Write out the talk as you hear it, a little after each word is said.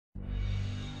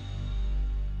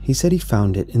He said he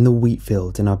found it in the wheat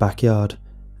field in our backyard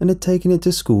and had taken it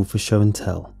to school for show and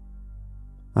tell.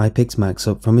 I picked Max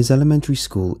up from his elementary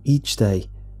school each day,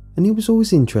 and it was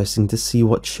always interesting to see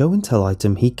what show and tell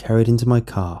item he carried into my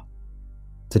car.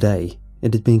 Today,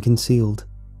 it had been concealed.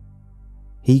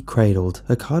 He cradled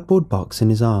a cardboard box in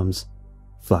his arms,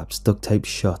 flaps duct taped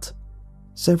shut,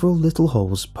 several little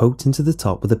holes poked into the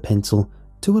top with a pencil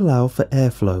to allow for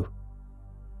airflow.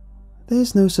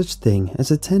 "There's no such thing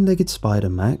as a 10-legged spider,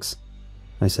 Max,"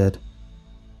 I said.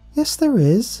 "Yes, there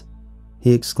is,"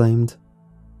 he exclaimed.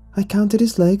 "I counted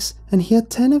his legs and he had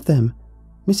 10 of them.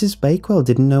 Mrs. Bakewell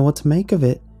didn't know what to make of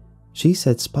it. She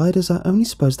said spiders are only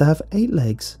supposed to have 8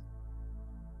 legs.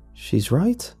 "She's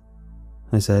right,"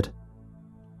 I said.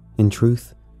 In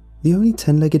truth, the only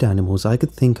 10-legged animals I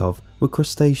could think of were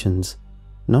crustaceans,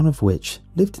 none of which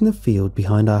lived in the field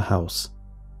behind our house.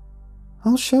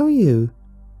 "I'll show you,"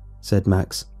 said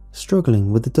Max,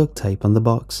 struggling with the duct tape on the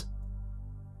box.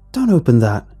 "Don't open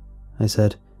that," I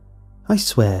said. "I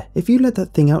swear, if you let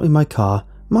that thing out in my car,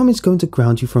 Mum is going to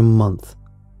ground you for a month."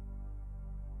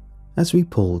 As we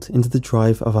pulled into the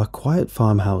drive of our quiet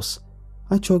farmhouse,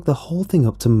 I chalked the whole thing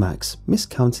up to Max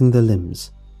miscounting the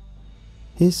limbs.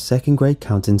 His second-grade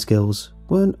counting skills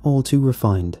weren't all too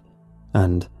refined,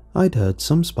 and I'd heard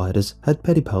some spiders had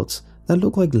pedipalps that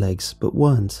looked like legs but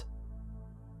weren't.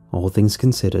 All things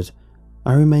considered,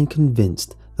 I remained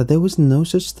convinced that there was no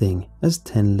such thing as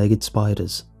 10-legged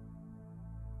spiders.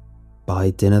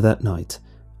 By dinner that night,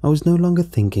 I was no longer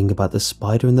thinking about the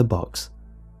spider in the box.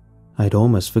 I'd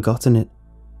almost forgotten it,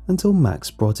 until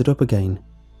Max brought it up again.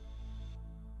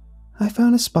 "I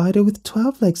found a spider with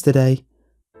 12 legs today.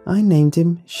 I named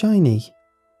him Shiny,"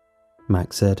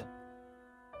 Max said.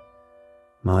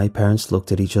 My parents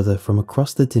looked at each other from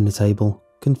across the dinner table,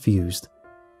 confused.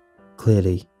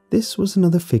 Clearly, this was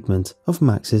another figment of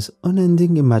Max's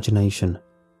unending imagination.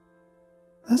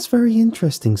 "That's very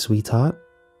interesting, sweetheart,"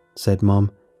 said Mom,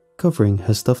 covering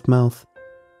her stuffed mouth.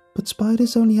 "But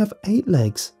spiders only have 8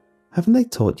 legs. Haven't they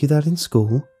taught you that in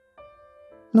school?"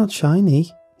 "Not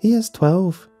Shiny. He has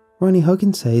 12. Ronnie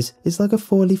Huggins says it's like a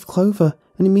 4-leaf clover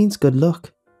and it means good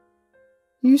luck."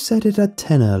 "You said it had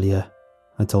 10 earlier,"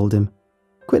 I told him.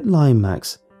 "Quit lying,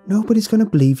 Max. Nobody's going to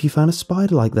believe you found a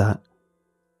spider like that."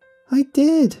 "I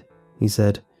did," he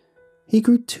said. "He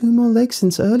grew 2 more legs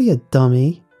since earlier,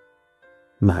 dummy."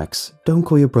 "Max, don't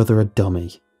call your brother a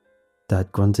dummy,"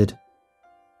 Dad grunted.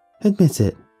 "Admit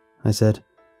it," I said.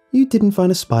 "You didn't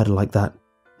find a spider like that.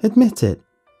 Admit it."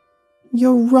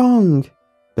 "You're wrong,"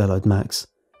 bellowed Max.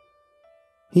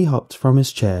 He hopped from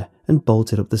his chair and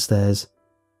bolted up the stairs,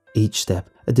 each step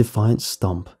a defiant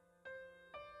stomp.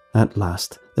 At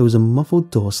last there was a muffled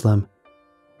door slam,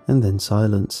 and then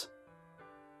silence.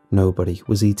 Nobody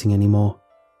was eating anymore.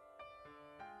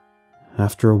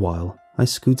 After a while, I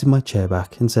scooted my chair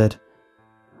back and said,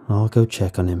 "I'll go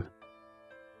check on him."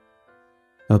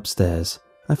 Upstairs,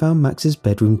 I found Max's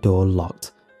bedroom door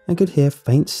locked and could hear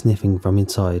faint sniffing from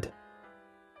inside.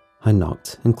 I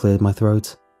knocked and cleared my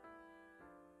throat.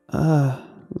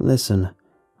 Listen,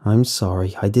 I'm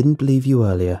sorry I didn't believe you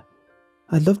earlier.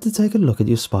 I'd love to take a look at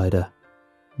your spider.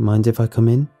 Mind if I come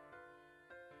in?"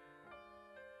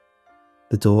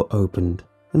 The door opened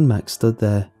and Max stood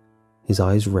there, his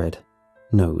eyes red,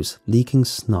 nose leaking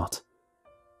snot.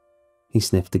 He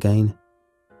sniffed again.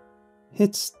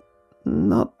 "It's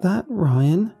not that,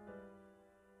 Ryan."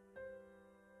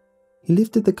 He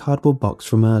lifted the cardboard box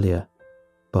from earlier,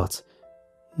 but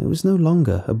it was no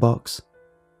longer a box.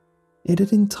 It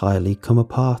had entirely come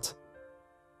apart.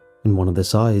 In one of the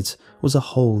sides was a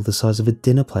hole the size of a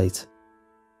dinner plate.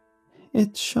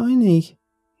 "It's Shiny.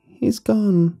 He's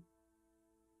gone."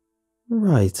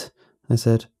 "Right," I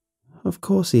said. "Of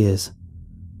course he is."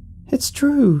 "It's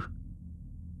true."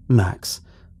 "Max,"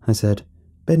 I said,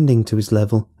 bending to his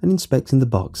level and inspecting the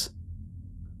box.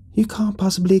 "You can't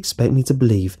possibly expect me to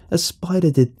believe a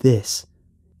spider did this.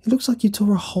 It looks like you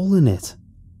tore a hole in it."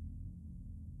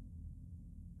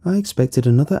 I expected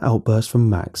another outburst from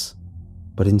Max,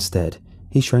 but instead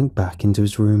he shrank back into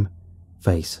his room,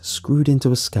 face screwed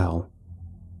into a scowl.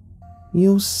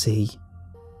 "You'll see,"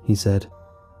 he said.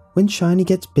 "When Shiny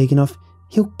gets big enough,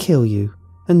 he'll kill you,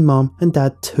 and Mom and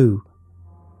Dad too."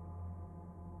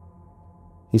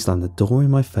 He slammed the door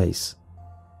in my face.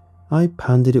 I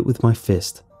pounded it with my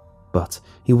fist, but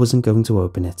he wasn't going to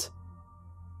open it.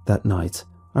 That night,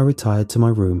 I retired to my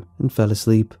room and fell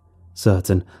asleep,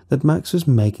 certain that Max was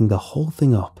making the whole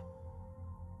thing up.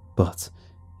 But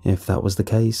if that was the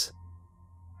case,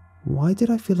 why did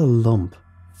I feel a lump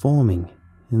forming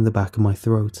in the back of my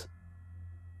throat?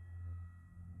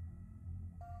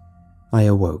 I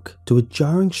awoke to a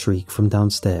jarring shriek from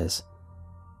downstairs.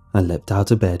 I leapt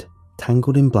out of bed,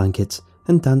 tangled in blankets,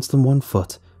 and danced on one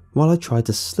foot while I tried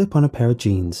to slip on a pair of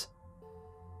jeans.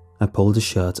 I pulled a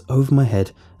shirt over my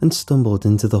head and stumbled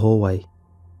into the hallway.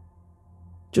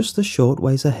 Just a short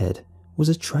ways ahead was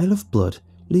a trail of blood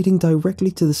leading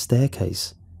directly to the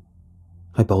staircase.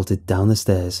 I bolted down the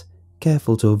stairs,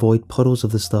 careful to avoid puddles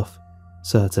of the stuff,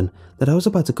 certain that I was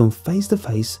about to come face to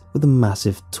face with a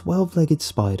massive 12-legged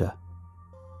spider.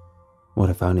 What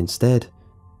I found instead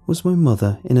was my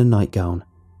mother in a nightgown,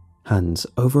 hands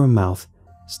over her mouth,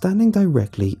 standing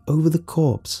directly over the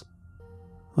corpse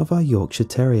of our Yorkshire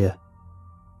Terrier.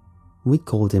 We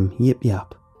called him Yip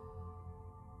Yap.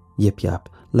 Yip Yap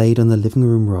laid on the living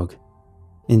room rug,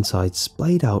 inside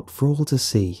splayed out for all to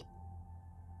see.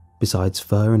 Besides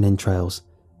fur and entrails,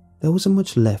 there wasn't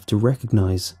much left to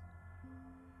recognise.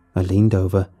 I leaned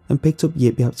over and picked up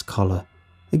Yip Yap's collar,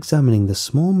 examining the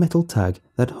small metal tag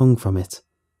that hung from it.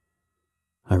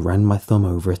 I ran my thumb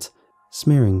over it,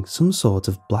 smearing some sort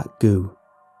of black goo.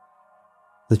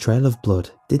 The trail of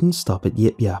blood didn't stop at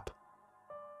Yip Yap.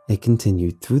 It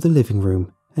continued through the living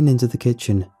room and into the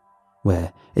kitchen,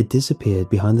 where it disappeared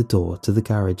behind the door to the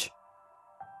garage.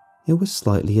 It was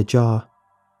slightly ajar.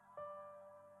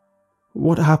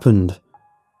 "What happened?"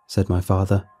 said my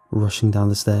father, rushing down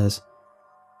the stairs.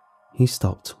 He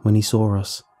stopped when he saw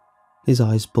us, his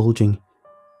eyes bulging.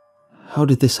 "How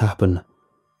did this happen?"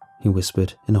 he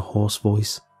whispered in a hoarse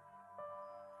voice.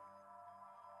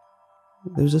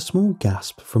 There was a small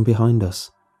gasp from behind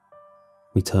us.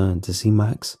 We turned to see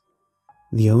Max,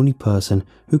 the only person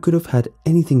who could have had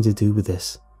anything to do with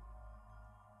this.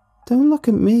 "Don't look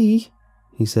at me,"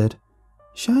 he said.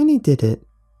 "Shiny did it."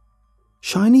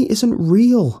 "Shiny isn't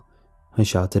real," I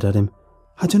shouted at him.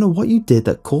 "I don't know what you did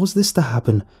that caused this to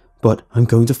happen, but I'm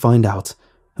going to find out,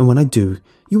 and when I do,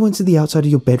 you won't see the outside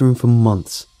of your bedroom for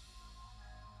months."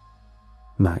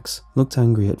 Max looked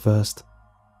angry at first.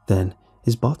 Then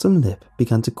his bottom lip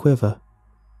began to quiver.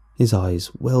 His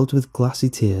eyes welled with glassy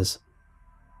tears.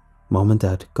 Mom and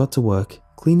Dad got to work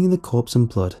cleaning the corpse and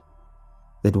blood.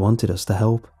 They'd wanted us to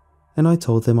help, and I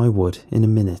told them I would in a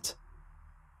minute.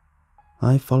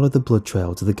 I followed the blood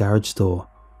trail to the garage door,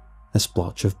 a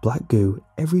splotch of black goo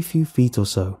every few feet or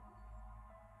so.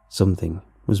 Something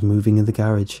was moving in the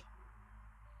garage.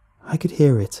 I could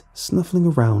hear it snuffling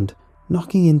around,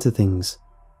 knocking into things.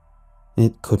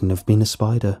 It couldn't have been a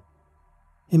spider.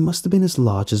 It must have been as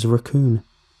large as a raccoon.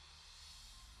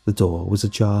 The door was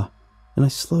ajar, and I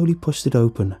slowly pushed it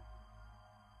open.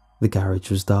 The garage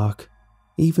was dark,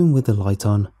 even with the light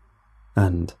on,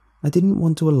 and I didn't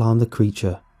want to alarm the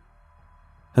creature.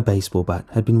 A baseball bat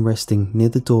had been resting near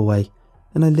the doorway,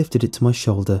 and I lifted it to my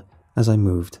shoulder as I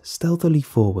moved stealthily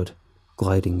forward,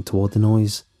 gliding toward the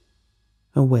noise.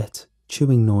 A wet,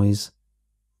 chewing noise.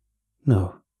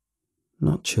 No,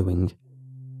 not chewing.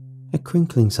 A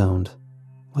crinkling sound,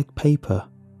 like paper.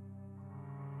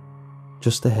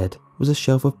 Just ahead was a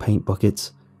shelf of paint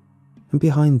buckets, and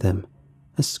behind them,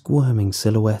 a squirming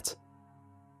silhouette.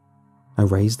 I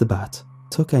raised the bat,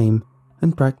 took aim,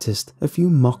 and practiced a few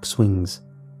mock swings.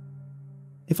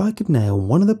 If I could nail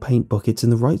one of the paint buckets in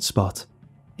the right spot,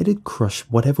 it'd crush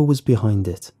whatever was behind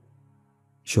it.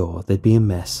 Sure, there'd be a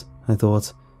mess, I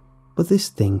thought, but this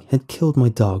thing had killed my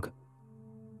dog.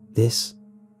 This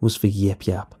was for Yip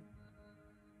Yap.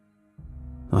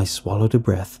 I swallowed a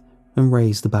breath and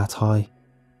raised the bat high,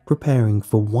 preparing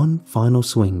for one final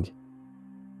swing.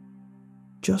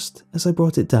 Just as I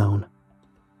brought it down,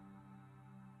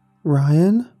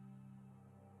 "Ryan?"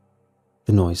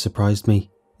 The noise surprised me,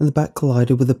 and the bat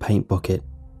collided with the paint bucket,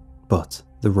 but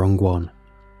the wrong one.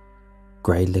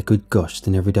 Grey liquid gushed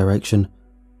in every direction,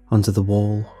 onto the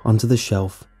wall, onto the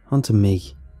shelf, onto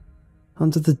me,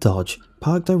 onto the Dodge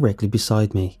parked directly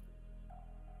beside me.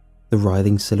 The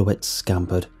writhing silhouette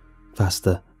scampered,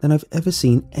 faster than I've ever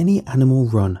seen any animal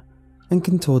run, and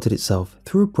contorted itself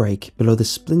through a break below the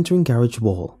splintering garage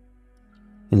wall.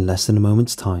 In less than a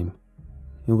moment's time,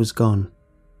 it was gone.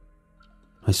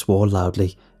 I swore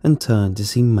loudly and turned to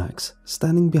see Max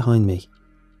standing behind me.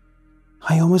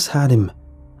 "I almost had him,"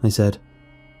 I said.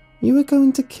 "You were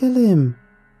going to kill him,"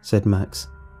 said Max.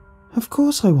 "Of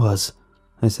course I was,"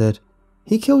 I said.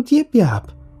 "He killed Yip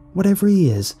Yap. Whatever he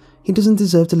is, he doesn't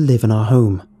deserve to live in our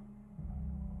home."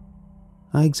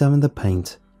 I examined the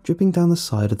paint dripping down the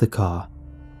side of the car.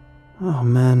 Oh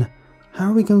man, how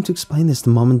are we going to explain this to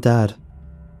Mom and Dad?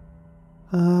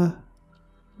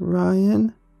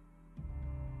 Ryan?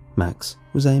 Max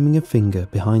was aiming a finger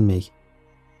behind me.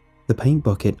 The paint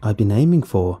bucket I'd been aiming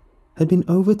for had been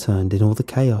overturned in all the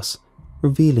chaos,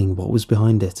 revealing what was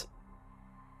behind it.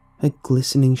 A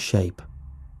glistening shape,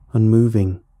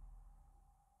 unmoving.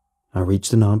 I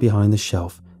reached an arm behind the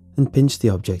shelf and pinched the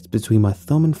object between my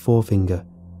thumb and forefinger,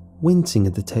 wincing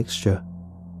at the texture.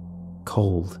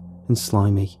 Cold and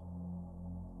slimy.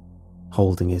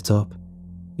 Holding it up,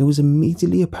 it was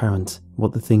immediately apparent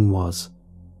what the thing was,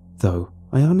 though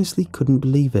I honestly couldn't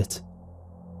believe it.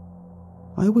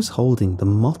 I was holding the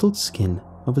mottled skin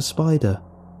of a spider,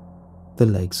 the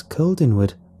legs curled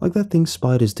inward like that thing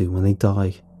spiders do when they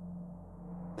die.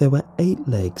 There were 8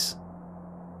 legs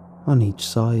on each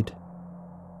side,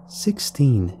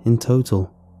 16 in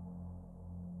total.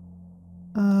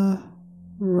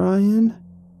 Ryan?"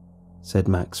 said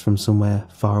Max from somewhere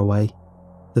far away,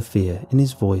 the fear in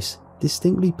his voice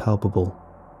distinctly palpable.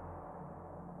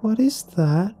 "What is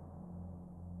that?"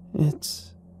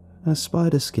 "It's a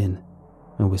spider skin,"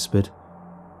 I whispered.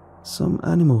 "Some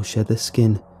animals shed their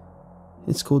skin.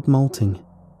 It's called molting."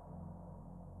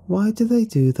 "Why do they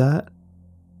do that?"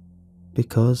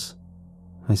 "Because,"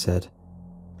 I said,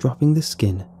 dropping the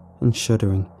skin and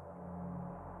shuddering,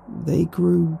 "they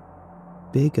grew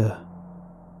bigger."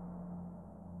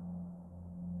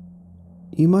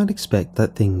 You might expect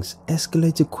that things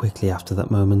escalated quickly after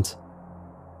that moment,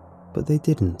 but they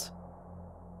didn't.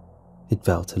 It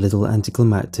felt a little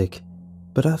anticlimactic,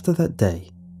 but after that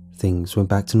day, things went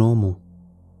back to normal.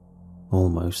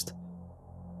 Almost.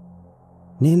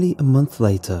 Nearly a month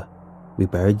later, we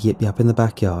buried Yip Yap in the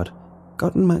backyard,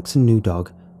 gotten Max a new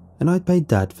dog, and I'd paid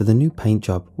Dad for the new paint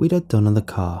job we'd had done on the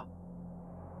car.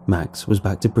 Max was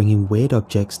back to bringing weird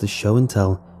objects to show and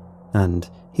tell, and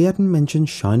he hadn't mentioned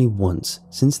Shiny once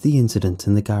since the incident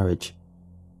in the garage.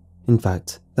 In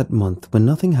fact, that month when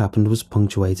nothing happened was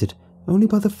punctuated only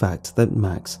by the fact that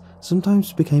Max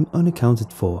sometimes became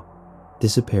unaccounted for,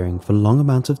 disappearing for long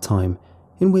amounts of time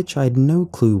in which I had no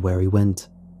clue where he went.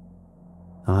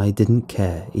 I didn't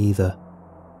care either.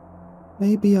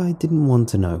 Maybe I didn't want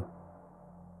to know.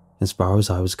 As far as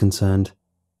I was concerned,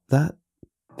 that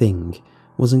thing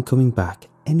wasn't coming back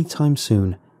anytime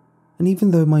soon, and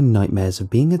even though my nightmares of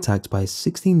being attacked by a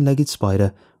 16-legged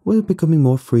spider were becoming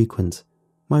more frequent,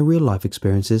 my real-life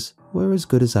experiences were as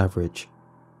good as average.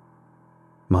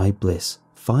 My bliss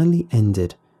finally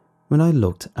ended when I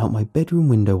looked out my bedroom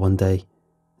window one day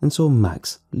and saw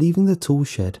Max leaving the tool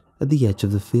shed at the edge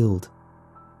of the field.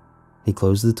 He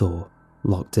closed the door,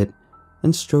 locked it,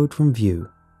 and strode from view.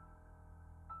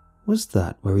 Was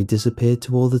that where he disappeared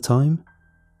to all the time?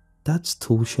 Dad's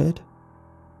tool shed?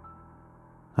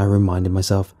 I reminded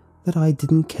myself that I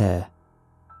didn't care.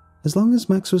 As long as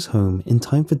Max was home in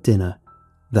time for dinner,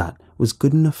 that was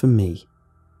good enough for me.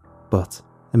 But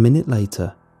a minute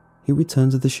later, he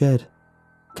returned to the shed,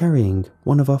 carrying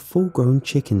one of our full-grown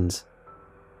chickens.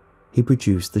 He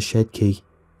produced the shed key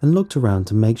and looked around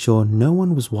to make sure no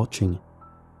one was watching.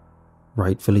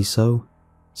 Rightfully so,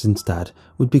 since Dad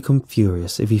would become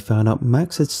furious if he found out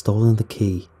Max had stolen the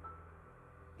key.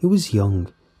 He was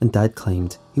young, and Dad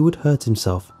claimed he would hurt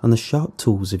himself on the sharp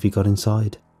tools if he got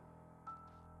inside.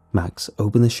 Max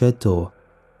opened the shed door,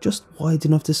 just wide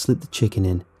enough to slip the chicken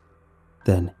in.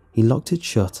 Then he locked it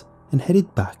shut and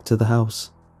headed back to the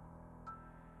house.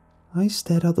 I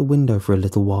stared out the window for a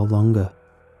little while longer,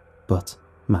 but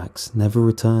Max never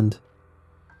returned.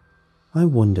 I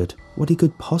wondered what he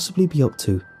could possibly be up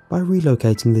to by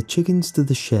relocating the chickens to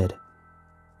the shed,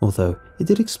 although it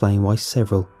did explain why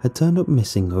several had turned up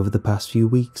missing over the past few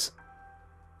weeks.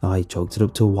 I chalked it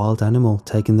up to a wild animal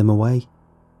taking them away,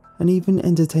 and even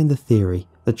entertained the theory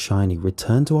that Shiny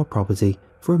returned to our property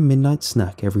for a midnight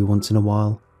snack every once in a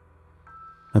while.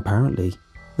 Apparently,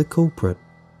 the culprit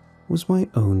was my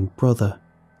own brother.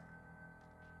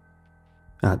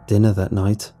 At dinner that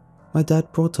night, my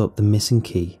dad brought up the missing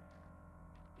key.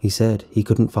 He said he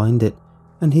couldn't find it,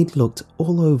 and he'd looked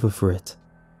all over for it.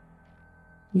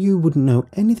 "You wouldn't know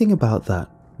anything about that,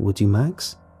 would you,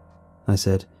 Max?" I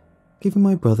said, giving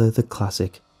my brother the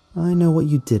classic, "I know what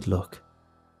you did look."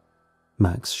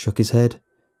 Max shook his head,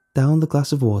 downed the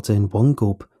glass of water in one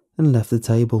gulp, and left the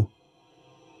table.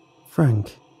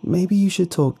 "Frank, maybe you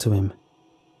should talk to him,"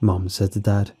 Mom said to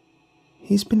Dad.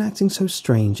 "He's been acting so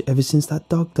strange ever since that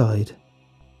dog died."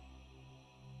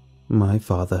 My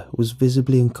father was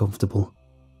visibly uncomfortable,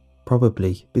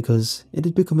 probably because it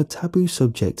had become a taboo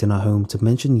subject in our home to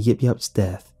mention Yip Yap's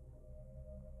death.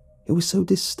 It was so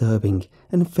disturbing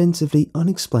and offensively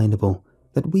unexplainable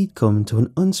that we'd come to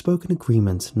an unspoken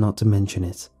agreement not to mention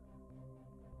it.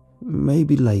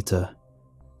 "Maybe later,"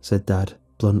 said Dad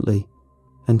bluntly,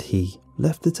 and he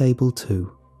left the table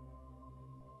too.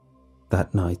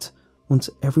 That night, once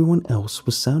everyone else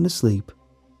was sound asleep,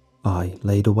 I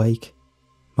laid awake,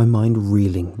 my mind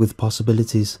reeling with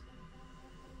possibilities.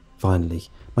 Finally,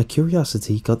 my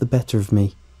curiosity got the better of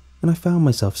me, and I found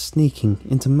myself sneaking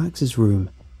into Max's room,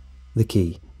 the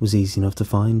key was easy enough to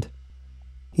find.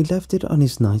 He left it on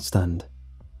his nightstand.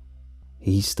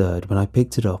 He stirred when I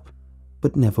picked it up,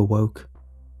 but never woke.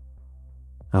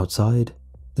 Outside,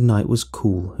 the night was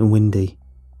cool and windy.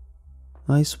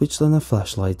 I switched on a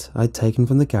flashlight I'd taken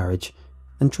from the garage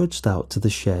and trudged out to the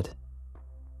shed.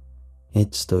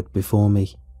 It stood before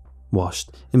me,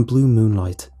 washed in blue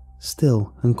moonlight,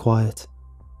 still and quiet.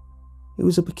 It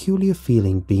was a peculiar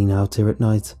feeling being out here at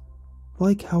night,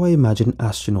 like how I imagine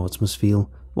astronauts must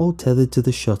feel while tethered to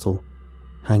the shuttle,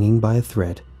 hanging by a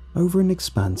thread over an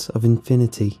expanse of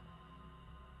infinity.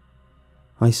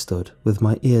 I stood with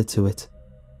my ear to it,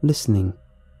 listening.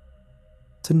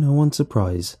 To no one's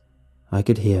surprise, I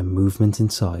could hear movement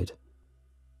inside.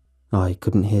 I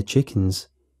couldn't hear chickens,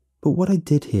 but what I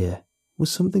did hear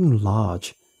was something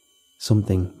large,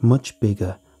 something much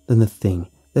bigger than the thing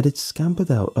that had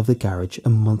scampered out of the garage a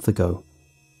month ago.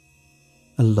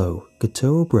 A low,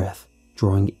 guttural breath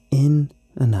drawing in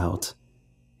and out,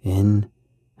 in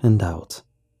and out.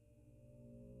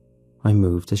 I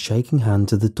moved a shaking hand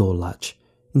to the door latch,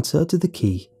 inserted the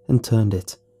key and turned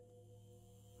it.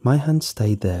 My hand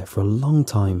stayed there for a long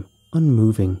time,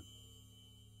 unmoving.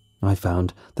 I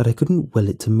found that I couldn't will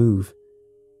it to move,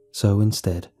 so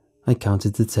instead I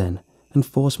counted to 10 and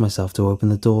forced myself to open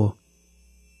the door.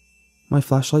 My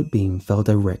flashlight beam fell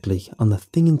directly on the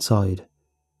thing inside.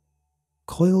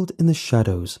 Coiled in the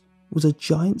shadows was a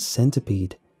giant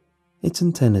centipede, its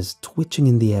antennas twitching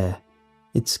in the air,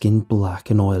 its skin black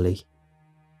and oily.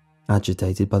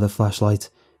 Agitated by the flashlight,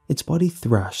 its body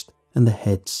thrashed and the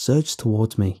head surged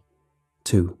towards me,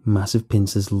 two massive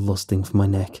pincers lusting for my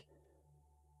neck.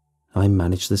 I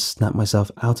managed to snap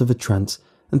myself out of a trance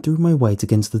and threw my weight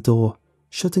against the door,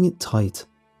 shutting it tight.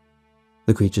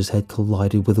 The creature's head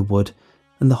collided with the wood,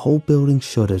 and the whole building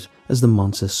shuddered as the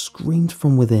monster screamed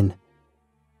from within.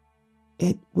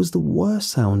 It was the worst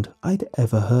sound I'd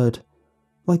ever heard,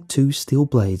 like two steel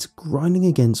blades grinding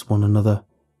against one another.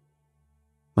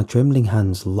 My trembling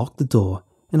hands locked the door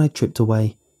and I tripped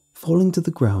away, falling to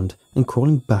the ground and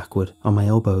crawling backward on my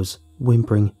elbows,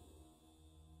 whimpering.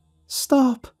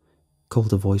 "Stop!"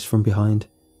 called a voice from behind.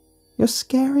 "You're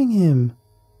scaring him."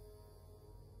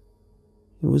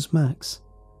 It was Max.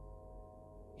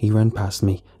 He ran past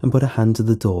me and put a hand to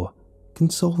the door,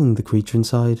 consoling the creature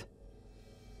inside.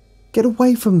 "Get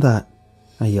away from that!"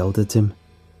 I yelled at him.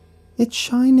 "It's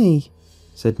shiny,"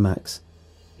 said Max.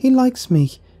 "He likes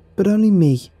me, but only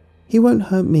me. He won't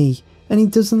hurt me, and he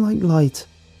doesn't like light.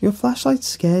 Your flashlight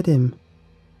scared him."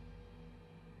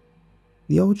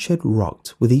 The old shed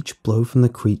rocked with each blow from the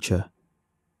creature.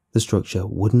 The structure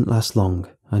wouldn't last long,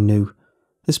 I knew,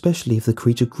 especially if the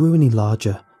creature grew any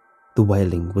larger. The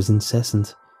wailing was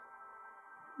incessant.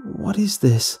 "What is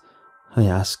this?" I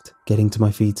asked, getting to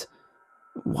my feet.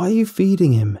 "Why are you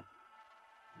feeding him?"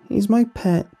 "He's my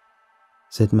pet,"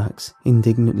 said Max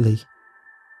indignantly.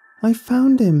 "I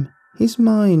found him. He's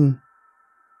mine."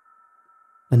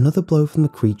 Another blow from the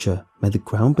creature made the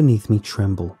ground beneath me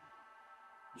tremble.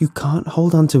 "You can't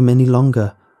hold on to him any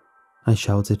longer," I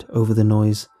shouted over the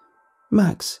noise.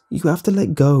 "Max, you have to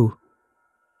let go."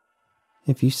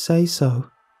 "If you say so."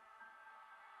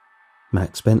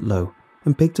 Max bent low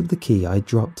and picked up the key I had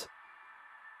dropped.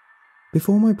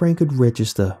 Before my brain could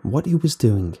register what he was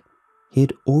doing, he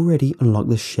had already unlocked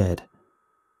the shed.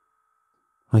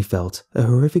 I felt a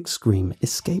horrific scream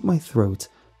escape my throat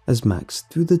as Max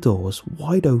threw the doors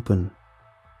wide open.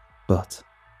 But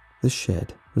the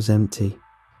shed was empty.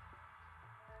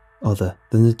 Other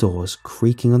than the doors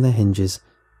creaking on their hinges,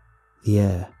 the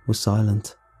air was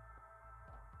silent.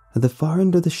 At the far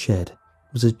end of the shed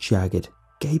was a jagged,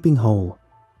 gaping hole,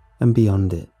 and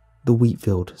beyond it, the wheat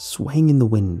field swaying in the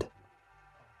wind.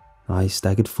 I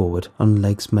staggered forward on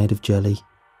legs made of jelly.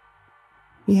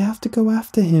 "We have to go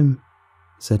after him,"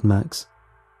 said Max.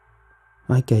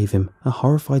 I gave him a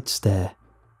horrified stare,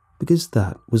 because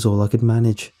that was all I could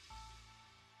manage.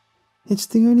 "It's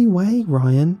the only way,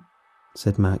 Ryan,"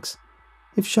 said Max.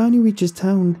 "If Shiny reaches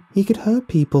town, he could hurt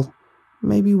people,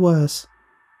 maybe worse.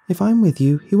 If I'm with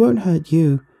you, he won't hurt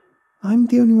you. I'm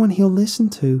the only one he'll listen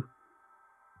to."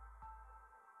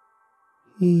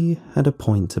 He had a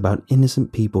point about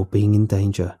innocent people being in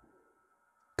danger.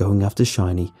 Going after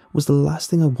Shiny was the last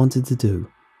thing I wanted to do,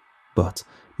 but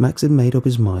Max had made up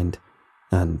his mind,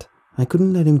 and I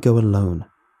couldn't let him go alone.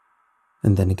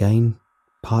 And then again,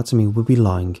 part of me would be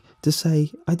lying to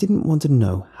say I didn't want to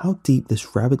know how deep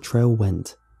this rabbit trail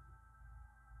went.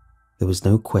 There was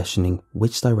no questioning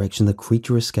which direction the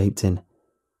creature escaped in.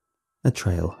 A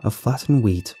trail of flattened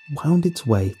wheat wound its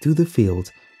way through the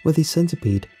field where the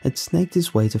centipede had snaked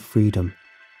its way to freedom.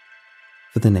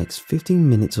 For the next 15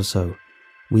 minutes or so,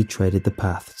 We traded the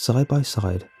path side by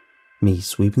side, me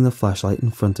sweeping the flashlight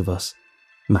in front of us,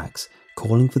 Max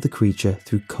calling for the creature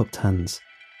through cupped hands.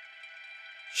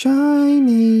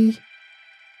 "Shiny!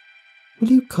 Will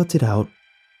you cut it out?"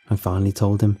 I finally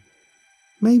told him.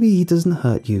 "Maybe he doesn't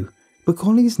hurt you, but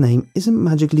calling his name isn't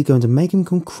magically going to make him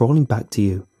come crawling back to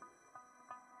you."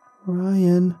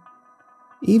 "Ryan,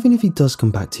 even if he does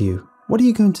come back to you, what are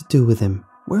you going to do with him?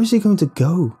 Where is he going to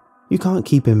go? You can't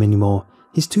keep him anymore.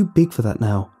 He's too big for that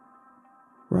now."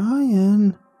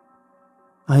 "Ryan."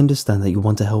 "I understand that you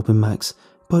want to help him, Max,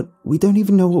 but we don't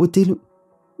even know what we're dealing with."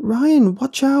 "Ryan,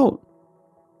 watch out!"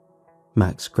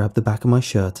 Max grabbed the back of my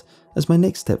shirt as my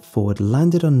next step forward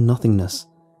landed on nothingness.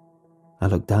 I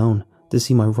looked down to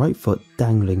see my right foot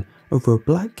dangling over a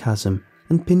black chasm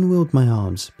and pinwheeled my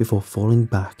arms before falling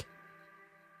back.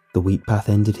 The wheat path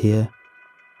ended here,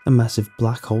 a massive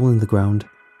black hole in the ground.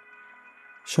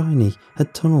 Shiny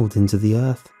had tunneled into the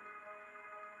earth.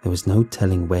 There was no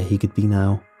telling where he could be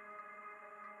now.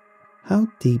 "How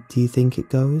deep do you think it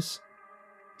goes?"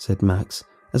 said Max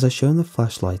as I shone the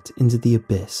flashlight into the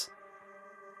abyss.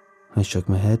 I shook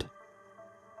my head.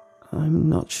 "I'm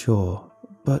not sure,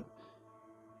 but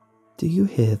do you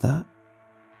hear that?"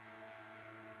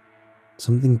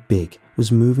 Something big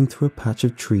was moving through a patch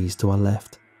of trees to our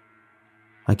left.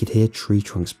 I could hear tree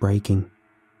trunks breaking,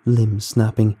 limbs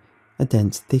snapping, a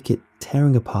dense thicket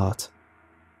tearing apart.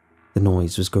 The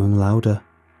noise was growing louder,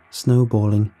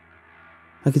 snowballing.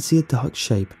 I could see a dark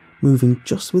shape moving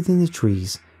just within the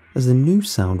trees as the new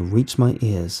sound reached my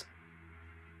ears.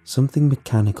 Something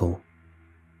mechanical.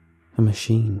 A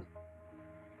machine.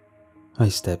 I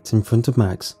stepped in front of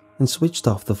Max and switched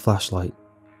off the flashlight,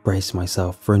 bracing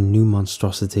myself for a new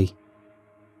monstrosity.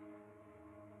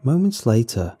 Moments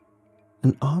later,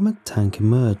 an armoured tank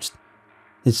emerged,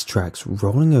 its tracks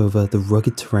rolling over the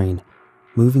rugged terrain,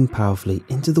 moving powerfully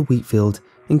into the wheat field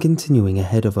and continuing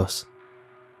ahead of us.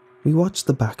 We watched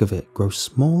the back of it grow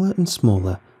smaller and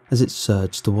smaller as it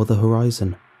surged toward the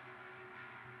horizon.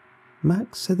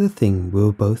 Max said the thing we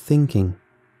were both thinking.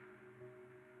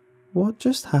 "What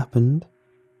just happened?"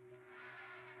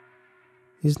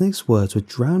 His next words were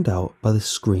drowned out by the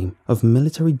scream of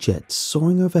military jets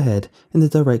soaring overhead in the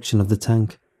direction of the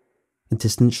tank. A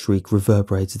distant shriek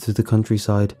reverberated through the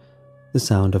countryside, the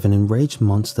sound of an enraged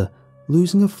monster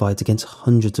losing a fight against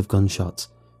hundreds of gunshots,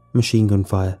 machine gun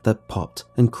fire that popped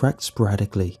and cracked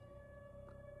sporadically.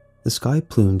 The sky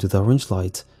plumed with orange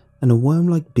light, and a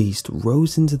worm-like beast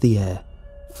rose into the air,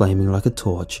 flaming like a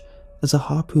torch as a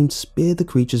harpoon speared the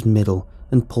creature's middle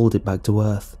and pulled it back to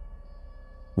earth.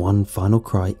 One final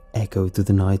cry echoed through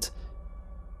the night,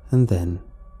 and then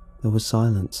there was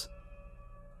silence.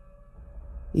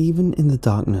 Even in the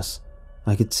darkness,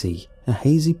 I could see a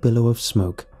hazy billow of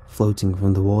smoke floating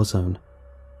from the war zone.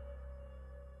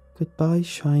 "Goodbye,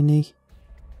 Shiny,"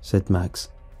 said Max,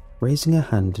 raising a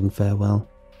hand in farewell.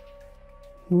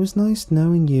 "It was nice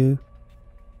knowing you."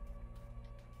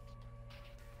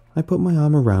 I put my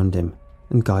arm around him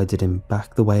and guided him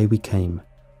back the way we came.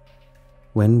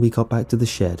 When we got back to the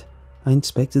shed, I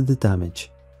inspected the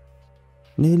damage.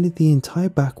 Nearly the entire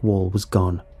back wall was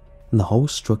gone, and the whole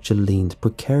structure leaned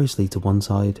precariously to one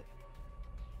side.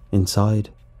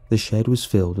 Inside, the shed was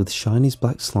filled with Shiny's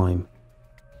black slime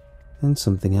and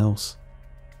something else.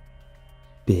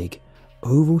 Big,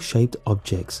 oval-shaped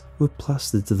objects were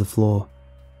plastered to the floor.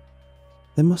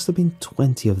 There must have been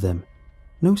 20 of them,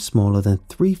 no smaller than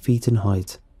 3 feet in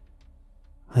height.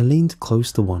 I leaned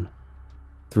close to one.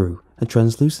 Through a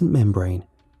translucent membrane,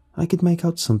 I could make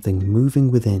out something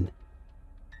moving within.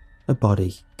 A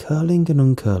body curling and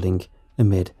uncurling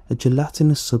amid a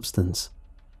gelatinous substance.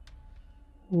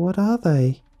 "What are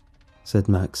they?" said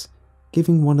Max,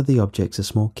 giving one of the objects a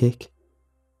small kick.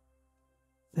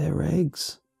 "They're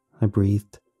eggs," I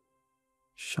breathed.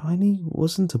 Shiny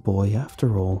wasn't a boy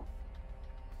after all.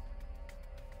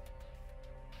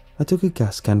 I took a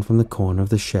gas can from the corner of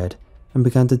the shed and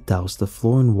began to douse the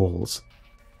floor and walls.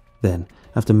 Then,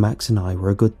 after Max and I were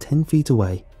a good 10 feet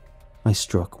away, I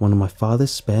struck one of my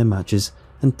father's spare matches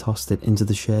and tossed it into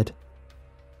the shed.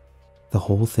 The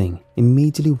whole thing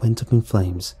immediately went up in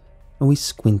flames, and we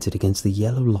squinted against the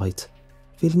yellow light,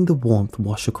 feeling the warmth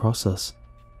wash across us.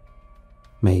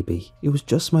 Maybe it was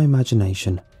just my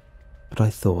imagination, but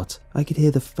I thought I could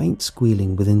hear the faint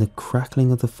squealing within the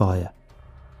crackling of the fire,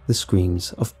 the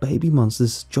screams of baby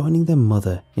monsters joining their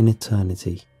mother in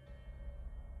eternity.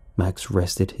 Max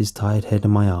rested his tired head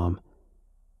on my arm,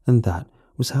 and that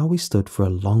was how we stood for a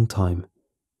long time,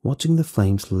 watching the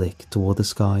flames lick toward the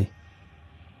sky,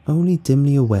 only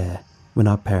dimly aware when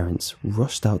our parents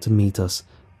rushed out to meet us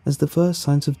as the first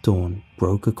signs of dawn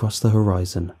broke across the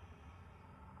horizon.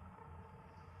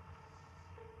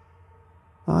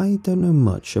 I don't know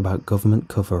much about government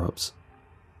cover-ups,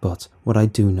 but what I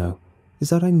do know is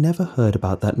that I never heard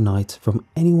about that night from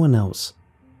anyone else,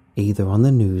 either on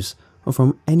the news or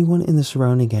from anyone in the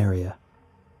surrounding area.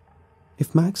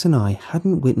 If Max and I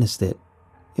hadn't witnessed it,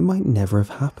 it might never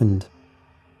have happened.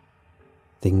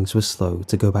 Things were slow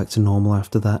to go back to normal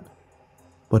after that,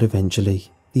 but eventually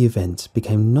the event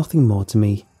became nothing more to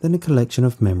me than a collection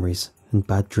of memories and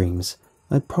bad dreams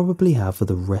I'd probably have for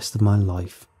the rest of my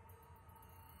life.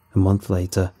 A month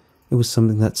later, it was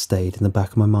something that stayed in the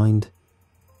back of my mind,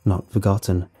 not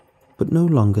forgotten, but no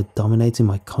longer dominating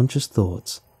my conscious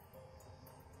thoughts.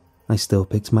 I still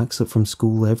picked Max up from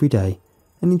school every day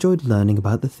and enjoyed learning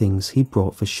about the things he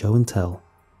brought for show and tell.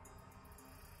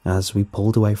 As we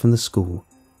pulled away from the school,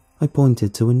 I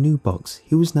pointed to a new box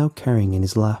he was now carrying in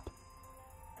his lap.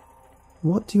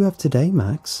 "What do you have today,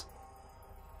 Max?"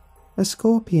 "A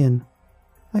scorpion.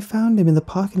 I found him in the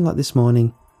parking lot this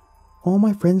morning. All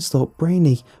my friends thought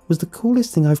Brainy was the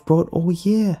coolest thing I've brought all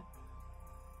year."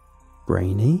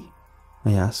 "Brainy?"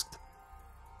 I asked.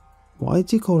 "Why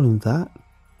do you call him that?"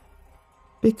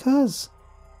 "Because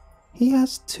he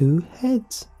has 2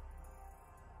 heads.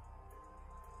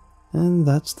 And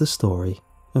that's the story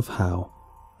of how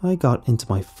I got into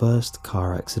my first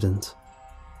car accident.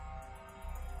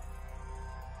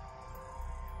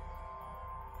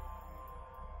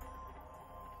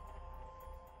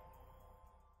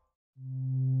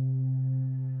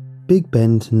 Big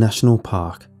Bend National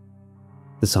Park.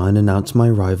 The sign announced my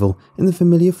arrival in the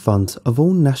familiar font of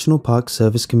all National Park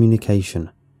Service communication.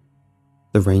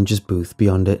 The ranger's booth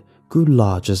beyond it grew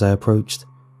large as I approached.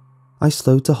 I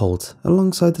slowed to halt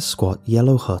alongside the squat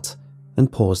yellow hut and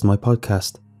paused my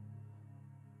podcast.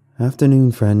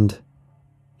 "Afternoon, friend."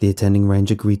 The attending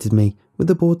ranger greeted me with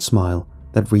a bored smile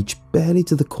that reached barely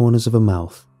to the corners of her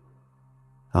mouth.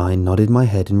 I nodded my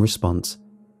head in response.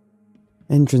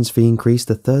 "Entrance fee increased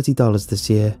to $30 this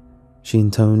year," she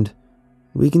intoned.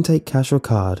 "We can take cash or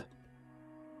card."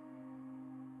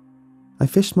 I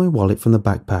fished my wallet from the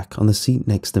backpack on the seat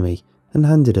next to me and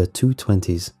handed her 2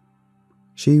 20s.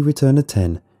 She returned a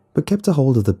 10, but kept a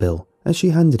hold of the bill as she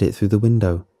handed it through the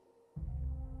window.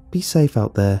 "Be safe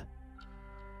out there."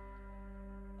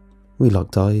 We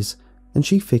locked eyes, and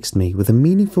she fixed me with a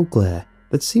meaningful glare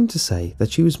that seemed to say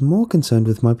that she was more concerned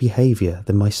with my behaviour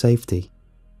than my safety.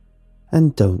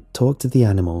 "And don't talk to the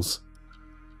animals."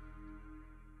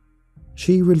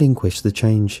 She relinquished the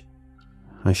change.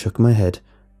 I shook my head,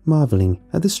 marvelling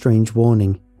at the strange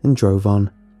warning, and drove on,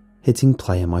 hitting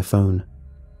play on my phone.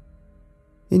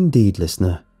 Indeed,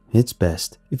 listener, it's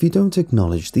best if you don't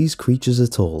acknowledge these creatures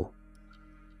at all.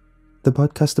 The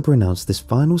podcaster pronounced this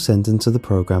final sentence of the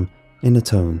program in a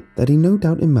tone that he no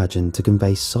doubt imagined to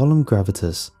convey solemn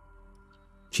gravitas.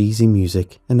 Cheesy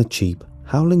music and a cheap,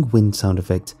 howling wind sound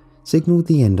effect signaled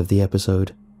the end of the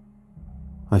episode.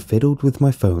 I fiddled with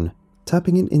my phone,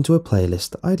 tapping it into a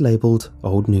playlist I'd labelled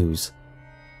Old News.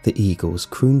 The eagles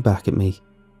crooned back at me.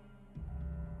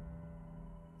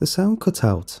 The sound cut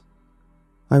out.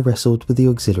 I wrestled with the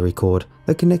auxiliary cord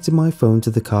that connected my phone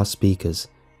to the car speakers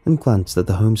and glanced at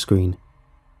the home screen.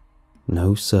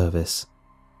 No service.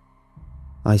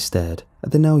 I stared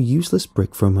at the now useless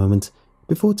brick for a moment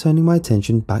before turning my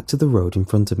attention back to the road in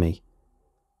front of me.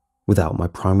 Without my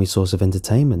primary source of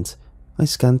entertainment, I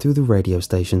scanned through the radio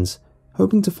stations,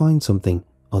 hoping to find something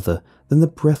other than the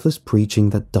breathless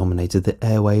preaching that dominated the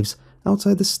airwaves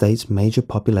outside the state's major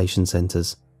population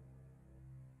centres.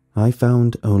 I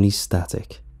found only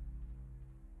static.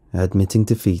 Admitting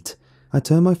defeat, I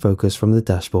turned my focus from the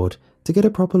dashboard to get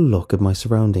a proper look at my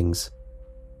surroundings.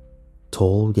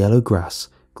 Tall yellow grass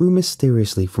grew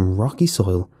mysteriously from rocky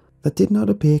soil that did not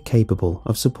appear capable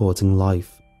of supporting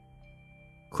life.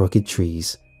 Crooked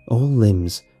trees, all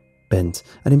limbs, bent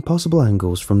at impossible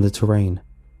angles from the terrain.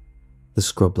 The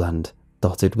scrubland,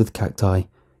 dotted with cacti,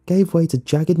 gave way to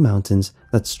jagged mountains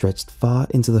that stretched far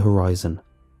into the horizon,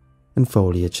 and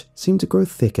foliage seemed to grow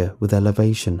thicker with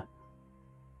elevation.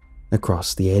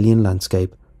 Across the alien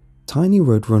landscape, tiny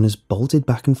roadrunners bolted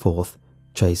back and forth,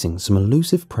 chasing some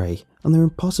elusive prey on their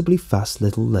impossibly fast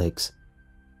little legs.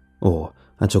 Or,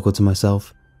 I chuckled to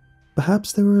myself,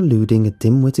 perhaps they were eluding a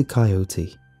dim-witted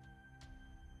coyote.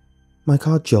 My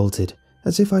car jolted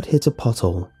as if I'd hit a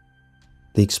pothole.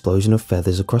 The explosion of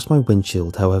feathers across my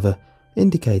windshield, however,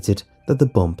 indicated that the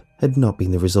bump had not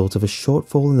been the result of a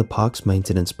shortfall in the park's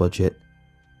maintenance budget.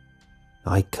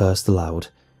 I cursed aloud.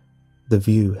 The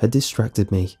view had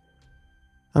distracted me.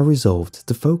 I resolved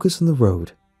to focus on the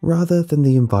road rather than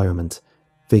the environment,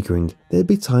 figuring there'd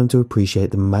be time to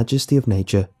appreciate the majesty of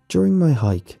nature during my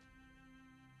hike.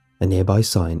 A nearby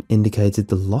sign indicated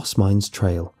the Lost Mines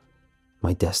Trail,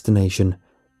 my destination,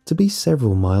 to be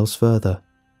several miles further.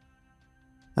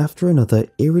 After another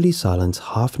eerily silent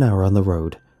half an hour on the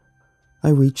road, I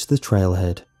reached the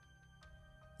trailhead.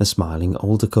 A smiling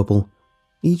older couple,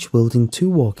 each wielding 2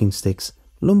 walking sticks,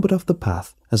 lumbered off the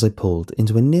path as I pulled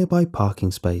into a nearby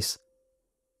parking space.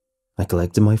 I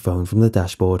collected my phone from the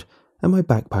dashboard and my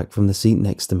backpack from the seat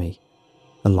next to me,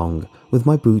 along with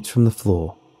my boots from the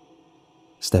floor.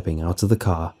 Stepping out of the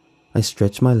car, I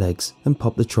stretched my legs and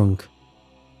popped the trunk.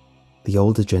 The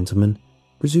older gentleman,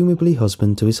 presumably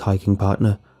husband to his hiking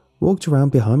partner, walked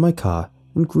around behind my car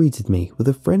and greeted me with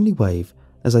a friendly wave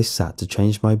as I sat to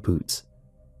change my boots.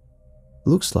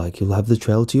 "Looks like you'll have the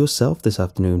trail to yourself this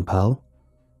afternoon, pal."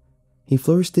 He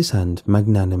flourished his hand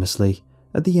magnanimously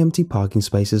at the empty parking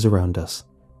spaces around us.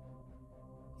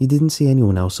 "You didn't see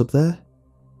anyone else up there?"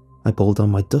 I pulled on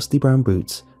my dusty brown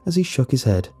boots as he shook his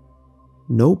head.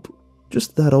 "Nope,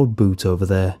 just that old boot over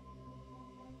there."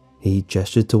 He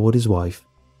gestured toward his wife.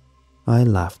 I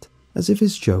laughed as if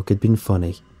his joke had been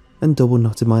funny and double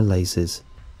knotted my laces.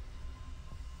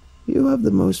 "You have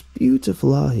the most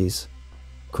beautiful eyes,"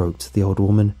 croaked the old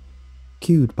woman,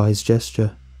 cued by his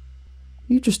gesture.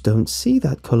 "You just don't see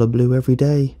that colour blue every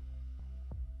day."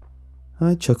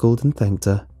 I chuckled and thanked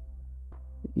her.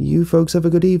 "You folks have a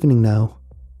good evening now,"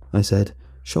 I said,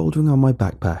 shouldering on my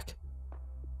backpack.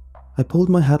 I pulled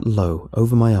my hat low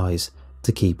over my eyes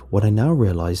to keep what I now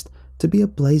realised to be a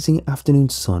blazing afternoon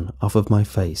sun off of my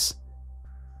face.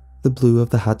 The blue of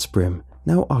the hat's brim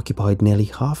now occupied nearly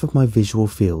half of my visual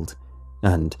field,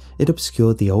 and it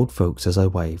obscured the old folks as I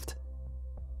waved.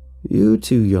 "You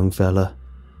too, young fella."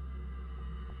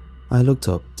 I looked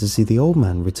up to see the old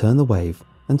man return the wave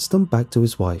and stump back to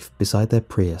his wife beside their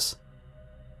Prius.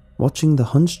 Watching the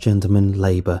hunched gentleman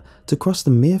labour to cross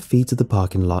the mere feet of the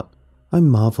parking lot, I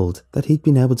marvelled that he'd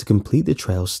been able to complete the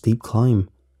trail's steep climb.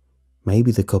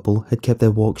 Maybe the couple had kept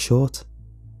their walk short.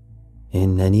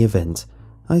 In any event,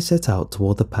 I set out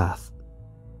toward the path.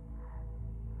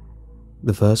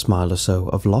 The first mile or so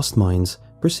of Lost Mines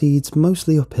proceeds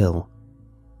mostly uphill.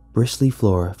 Bristly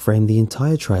flora frame the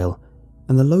entire trail,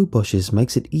 and the low bushes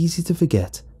makes it easy to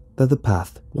forget that the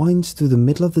path winds through the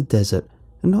middle of the desert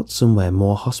and not somewhere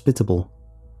more hospitable.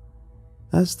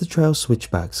 As the trail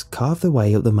switchbacks carve their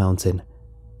way up the mountain,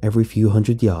 every few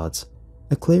hundred yards,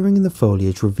 a clearing in the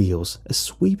foliage reveals a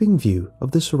sweeping view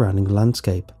of the surrounding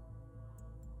landscape.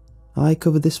 I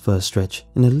covered this first stretch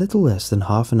in a little less than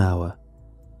half an hour.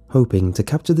 Hoping to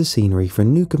capture the scenery for a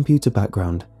new computer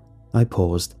background, I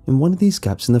paused in one of these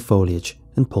gaps in the foliage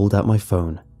and pulled out my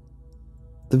phone.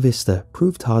 The vista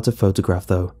proved hard to photograph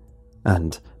though,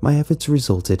 and my efforts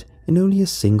resulted in only a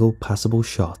single passable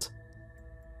shot.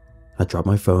 I dropped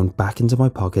my phone back into my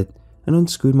pocket and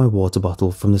unscrewed my water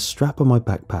bottle from the strap on my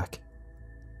backpack.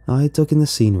 I took in the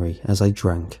scenery as I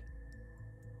drank.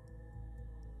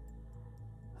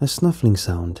 A snuffling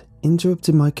sound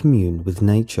interrupted my commune with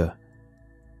nature.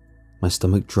 My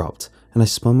stomach dropped and I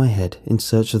spun my head in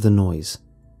search of the noise.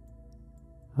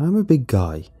 I'm a big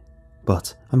guy,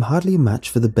 but I'm hardly a match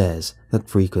for the bears that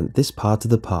frequent this part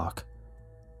of the park.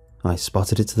 I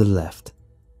spotted it to the left.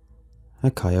 A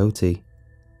coyote.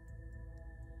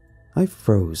 I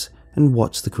froze and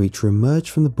watched the creature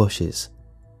emerge from the bushes.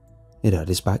 It had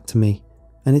its back to me,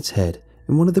 and its head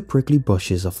in one of the prickly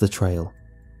bushes off the trail.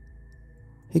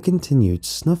 It continued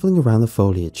snuffling around the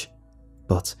foliage,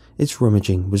 but its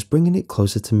rummaging was bringing it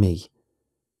closer to me.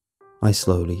 I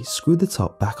slowly screwed the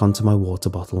top back onto my water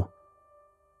bottle.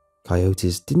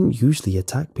 Coyotes didn't usually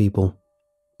attack people,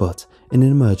 but in an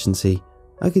emergency,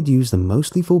 I could use the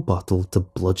most lethal bottle to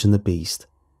bludgeon the beast.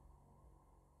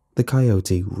 The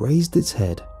coyote raised its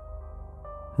head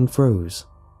and froze.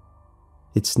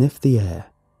 It sniffed the air.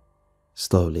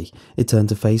 Slowly, it turned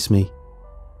to face me.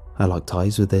 I locked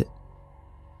eyes with it.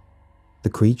 The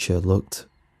creature looked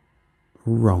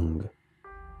wrong.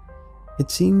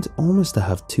 It seemed almost to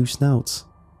have 2 snouts,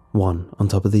 one on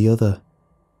top of the other.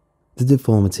 The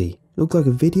deformity looked like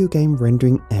a video game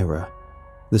rendering error,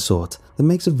 the sort that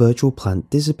makes a virtual plant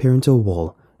disappear into a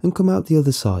wall and come out the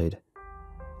other side.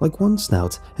 Like one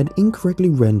snout had incorrectly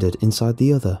rendered inside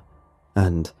the other,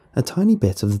 and a tiny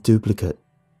bit of the duplicate,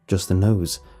 just the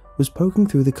nose, was poking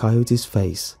through the coyote's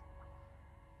face.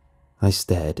 I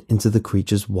stared into the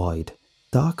creature's wide,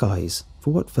 dark eyes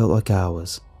for what felt like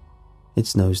hours.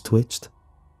 Its nose twitched,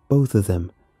 both of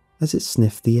them, as it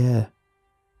sniffed the air.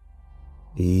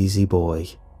 "Easy boy."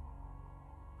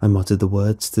 I muttered the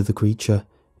words to the creature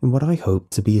in what I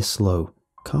hoped to be a slow,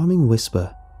 calming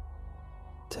whisper.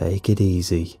 "Take it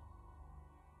easy."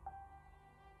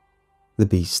 The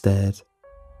beast stared.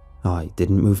 I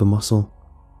didn't move a muscle.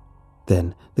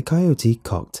 Then the coyote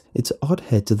cocked its odd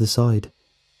head to the side,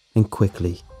 and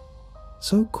quickly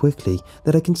so quickly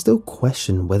that I can still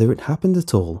question whether it happened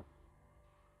at all.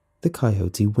 The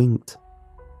coyote winked.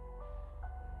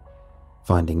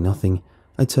 Finding nothing,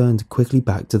 I turned quickly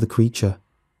back to the creature,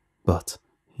 but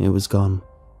it was gone.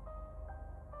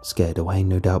 Scared away,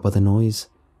 no doubt, by the noise.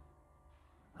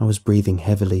 I was breathing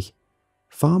heavily,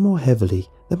 far more heavily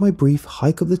than my brief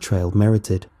hike up the trail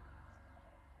merited.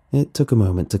 It took a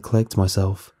moment to collect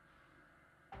myself.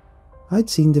 I'd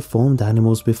seen deformed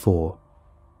animals before.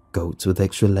 Goats with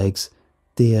extra legs,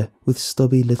 deer with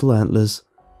stubby little antlers.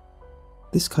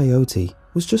 This coyote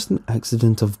was just an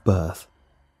accident of birth,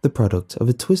 the product of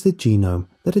a twisted genome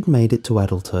that had made it to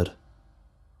adulthood.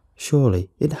 Surely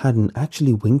it hadn't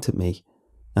actually winked at me,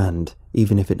 and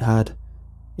even if it had,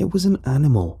 it was an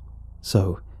animal,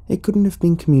 so it couldn't have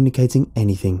been communicating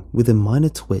anything with a minor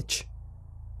twitch.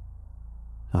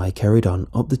 I carried on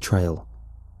up the trail,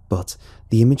 but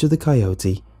the image of the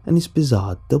coyote and his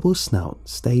bizarre double snout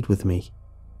stayed with me.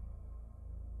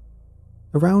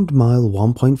 Around mile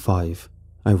 1.5,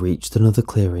 I reached another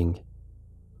clearing.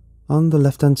 On the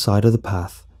left-hand side of the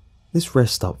path, this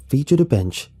rest stop featured a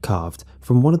bench carved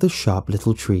from one of the sharp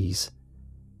little trees.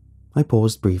 I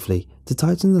paused briefly to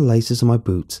tighten the laces of my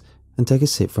boots and take a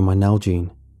sip from my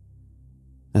Nalgene.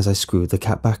 As I screwed the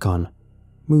cap back on,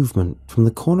 movement from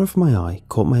the corner of my eye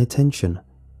caught my attention.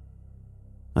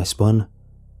 I spun,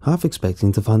 half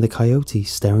expecting to find the coyote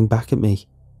staring back at me.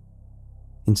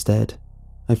 Instead,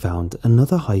 I found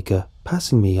another hiker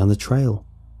passing me on the trail.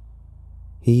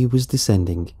 He was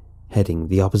descending, heading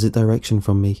the opposite direction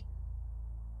from me.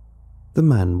 The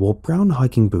man wore brown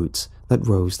hiking boots that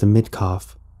rose to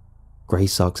mid-calf. Grey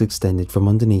socks extended from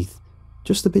underneath,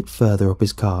 just a bit further up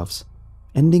his calves,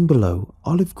 ending below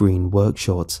olive green work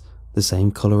shorts, the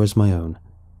same colour as my own.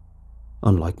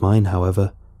 Unlike mine,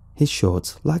 however, his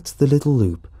shorts lacked the little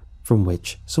loop from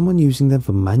which someone using them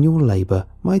for manual labour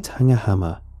might hang a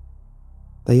hammer.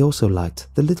 They also lacked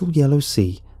the little yellow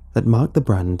C that marked the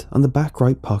brand on the back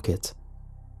right pocket.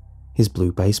 His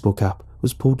blue baseball cap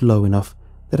was pulled low enough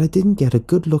that I didn't get a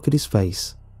good look at his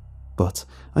face, but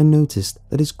I noticed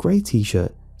that his grey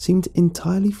t-shirt seemed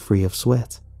entirely free of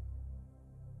sweat.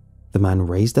 The man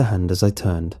raised a hand as I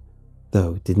turned,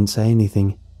 though didn't say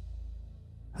anything.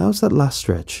 "How's that last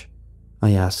stretch?"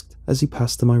 I asked as he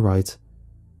passed to my right.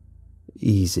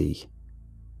 "Easy."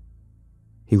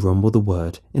 He rumbled the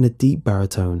word in a deep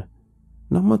baritone,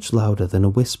 not much louder than a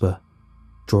whisper,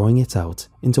 drawing it out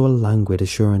into a languid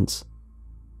assurance.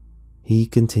 He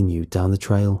continued down the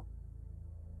trail.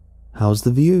 "How's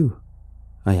the view?"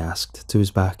 I asked to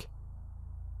his back.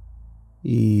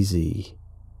 "Easy,"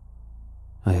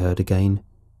 I heard again,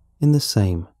 in the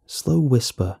same slow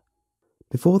whisper,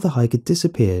 before the hiker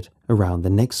disappeared around the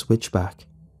next switchback.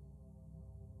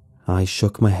 I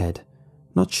shook my head,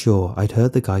 not sure I'd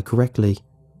heard the guy correctly,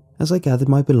 as I gathered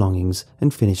my belongings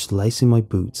and finished lacing my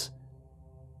boots.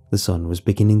 The sun was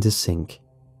beginning to sink.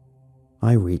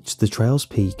 I reached the trail's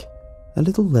peak a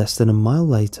little less than a mile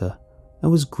later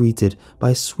and was greeted by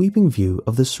a sweeping view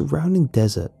of the surrounding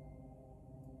desert.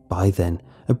 By then,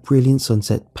 a brilliant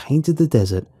sunset painted the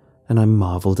desert, and I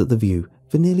marvelled at the view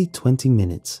for nearly 20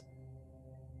 minutes.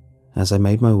 As I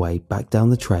made my way back down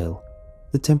the trail,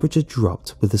 the temperature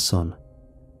dropped with the sun.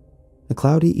 A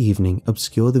cloudy evening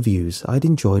obscured the views I'd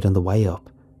enjoyed on the way up,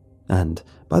 and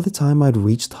by the time I'd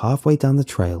reached halfway down the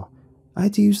trail, I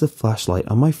had to use the flashlight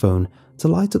on my phone to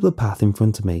light up the path in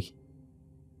front of me.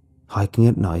 Hiking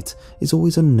at night is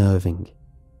always unnerving.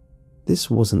 This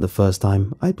wasn't the first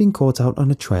time I'd been caught out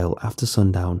on a trail after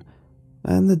sundown,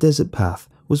 and the desert path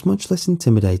was much less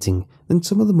intimidating than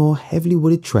some of the more heavily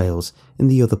wooded trails in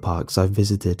the other parks I've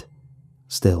visited.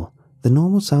 Still, the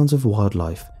normal sounds of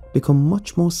wildlife become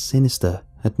much more sinister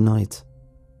at night.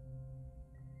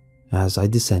 As I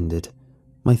descended,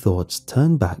 my thoughts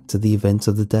turned back to the events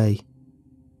of the day.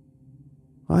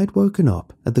 I'd woken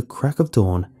up at the crack of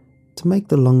dawn to make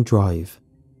the long drive.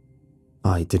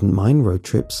 I didn't mind road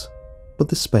trips, but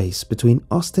the space between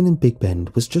Austin and Big Bend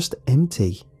was just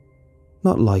empty.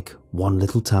 Not like one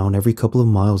little town every couple of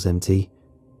miles empty.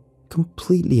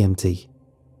 Completely empty.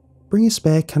 Bring a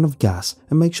spare can of gas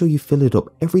and make sure you fill it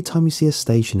up every time you see a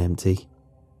station empty.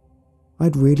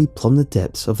 I'd really plumbed the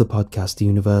depths of the podcast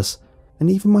universe, and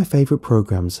even my favourite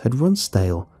programs had run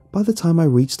stale by the time I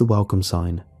reached the welcome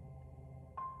sign.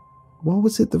 What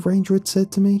was it the ranger had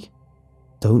said to me?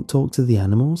 Don't talk to the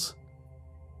animals?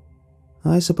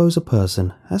 I suppose a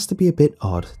person has to be a bit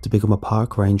odd to become a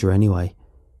park ranger anyway,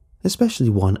 especially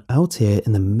one out here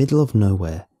in the middle of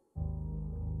nowhere.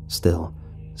 Still,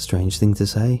 strange thing to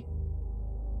say.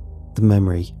 The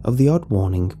memory of the odd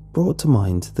warning brought to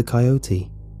mind the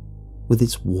coyote, with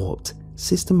its warped,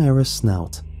 system error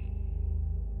snout.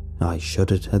 I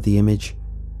shuddered at the image.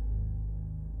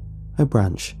 A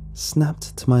branch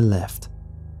snapped to my left.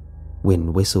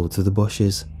 Wind whistled through the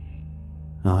bushes.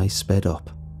 I sped up.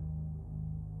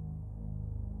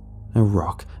 A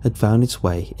rock had found its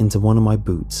way into one of my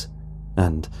boots,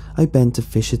 and I bent to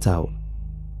fish it out.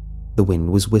 The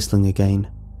wind was whistling again.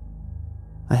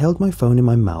 I held my phone in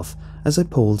my mouth as I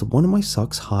pulled one of my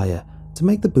socks higher to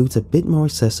make the boot a bit more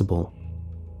accessible.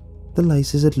 The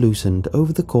laces had loosened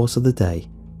over the course of the day,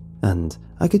 and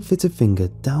I could fit a finger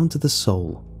down to the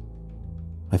sole.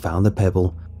 I found the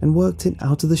pebble and worked it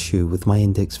out of the shoe with my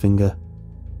index finger.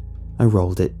 I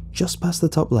rolled it just past the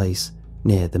top lace,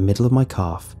 near the middle of my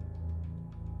calf.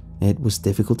 It was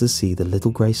difficult to see the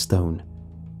little grey stone.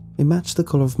 It matched the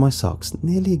colour of my socks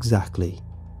nearly exactly,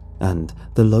 and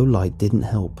the low light didn't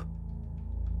help.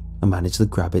 I managed to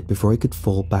grab it before it could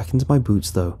fall back into my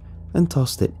boots though, and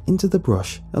tossed it into the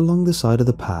brush along the side of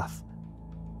the path.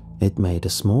 It made a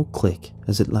small click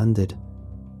as it landed.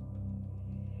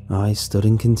 I stood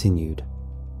and continued.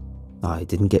 I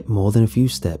didn't get more than a few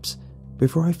steps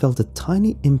before I felt a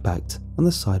tiny impact on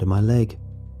the side of my leg.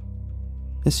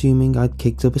 Assuming I'd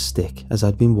kicked up a stick as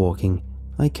I'd been walking,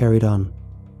 I carried on.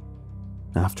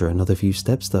 After another few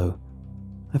steps though,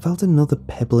 I felt another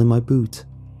pebble in my boot.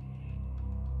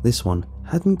 This one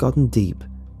hadn't gotten deep,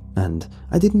 and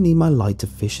I didn't need my light to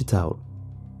fish it out.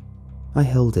 I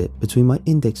held it between my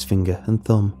index finger and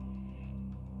thumb.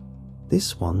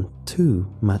 This one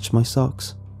too matched my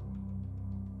socks.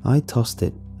 I tossed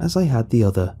it as I had the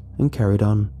other and carried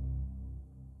on.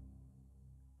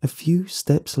 A few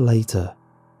steps later,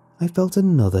 I felt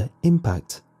another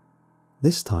impact,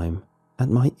 this time at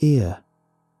my ear.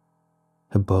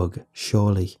 A bug,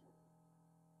 surely.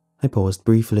 I paused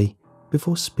briefly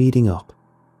before speeding up.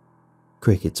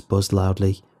 Crickets buzzed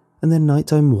loudly, and their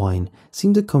nighttime whine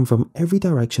seemed to come from every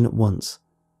direction at once.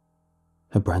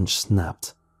 A branch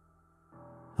snapped.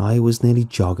 I was nearly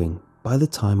jogging by the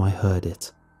time I heard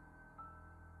it.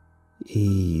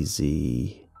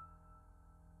 Easy.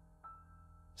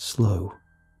 Slow,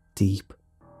 deep,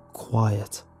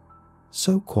 quiet.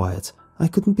 So quiet I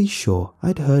couldn't be sure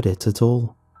I'd heard it at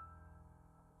all.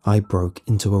 I broke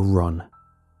into a run.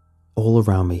 All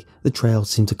around me, the trail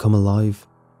seemed to come alive.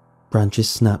 Branches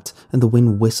snapped and the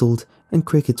wind whistled, and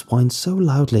crickets whined so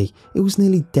loudly it was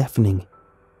nearly deafening.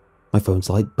 My phone's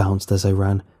light bounced as I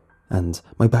ran, and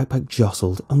my backpack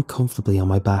jostled uncomfortably on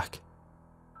my back.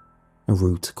 A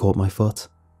root caught my foot.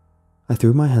 I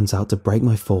threw my hands out to break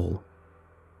my fall.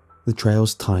 The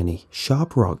trail's tiny,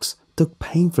 sharp rocks dug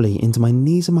painfully into my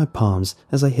knees and my palms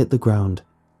as I hit the ground.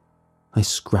 I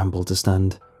scrambled to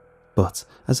stand, but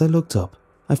as I looked up,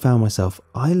 I found myself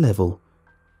eye level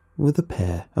with a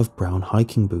pair of brown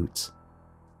hiking boots.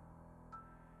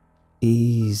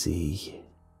 Easy.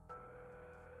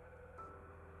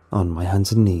 On my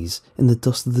hands and knees in the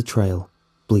dust of the trail,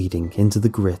 bleeding into the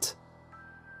grit,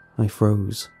 I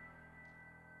froze.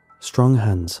 Strong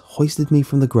hands hoisted me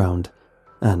from the ground,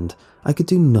 and I could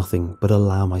do nothing but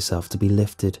allow myself to be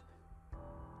lifted.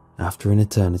 After an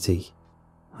eternity,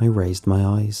 I raised my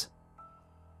eyes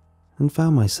and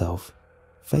found myself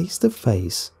face to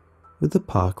face with the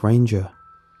park ranger.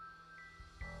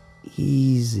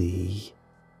 Easy.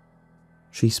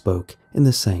 She spoke in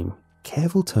the same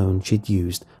careful tone she'd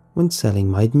used when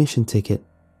selling my admission ticket,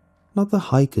 not the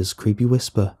hiker's creepy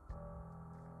whisper.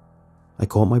 I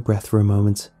caught my breath for a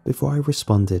moment before I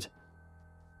responded.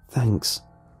 Thanks.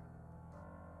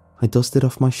 I dusted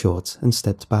off my shorts and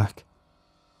stepped back.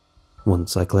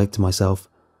 Once I collected myself,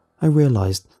 I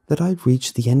realized that I'd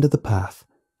reached the end of the path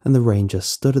and the ranger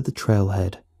stood at the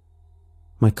trailhead.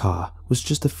 My car was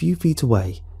just a few feet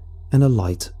away, and a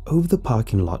light over the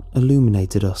parking lot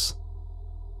illuminated us.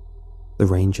 The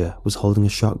ranger was holding a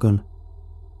shotgun.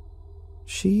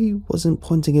 She wasn't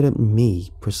pointing it at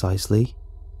me precisely,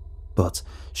 but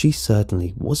she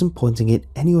certainly wasn't pointing it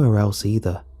anywhere else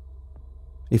either.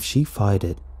 If she fired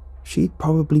it, she'd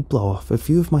probably blow off a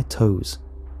few of my toes.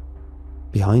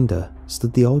 Behind her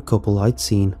stood the old couple I'd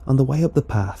seen on the way up the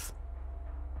path.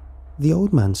 The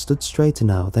old man stood straighter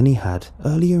now than he had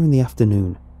earlier in the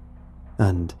afternoon,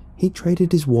 and he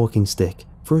traded his walking stick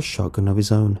for a shotgun of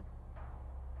his own.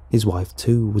 His wife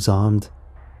too was armed,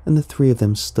 and the three of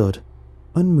them stood,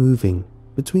 unmoving,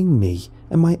 between me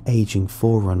and my aging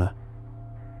forerunner.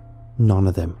 None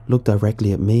of them looked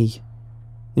directly at me.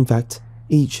 In fact,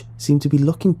 each seemed to be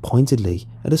looking pointedly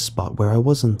at a spot where I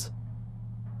wasn't.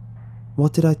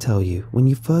 What did I tell you when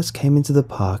you first came into the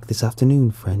park this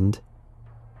afternoon, friend?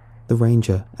 The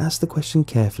ranger asked the question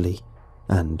carefully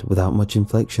and without much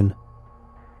inflection.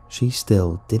 She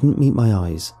still didn't meet my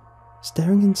eyes,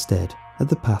 staring instead at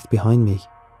the path behind me.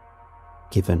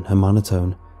 Given her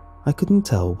monotone, I couldn't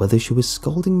tell whether she was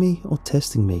scolding me or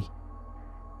testing me.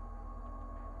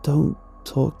 "Don't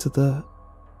talk to the..."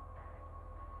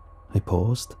 I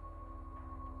paused.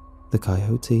 "The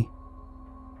coyote."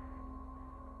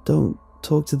 "Don't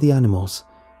talk to the animals,"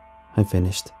 I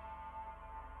finished.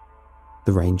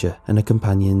 The ranger and her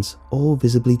companions all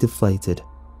visibly deflated,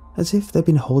 as if they'd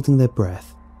been holding their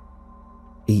breath.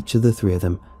 Each of the three of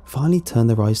them finally turned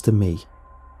their eyes to me,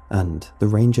 and the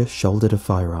ranger shouldered a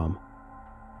firearm.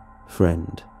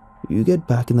 "Friend, you get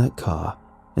back in that car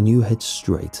and you head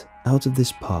straight out of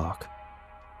this park."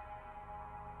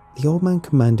 The old man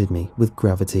commanded me with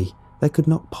gravity that could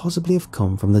not possibly have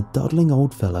come from the dawdling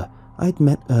old fella I had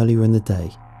met earlier in the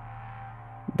day.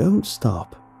 "Don't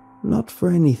stop, not for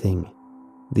anything,"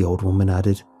 the old woman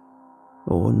added,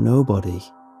 "or nobody."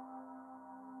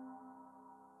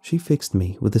 She fixed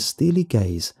me with a steely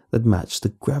gaze that matched the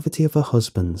gravity of her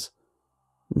husband's.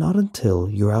 "Not until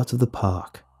you're out of the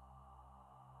park."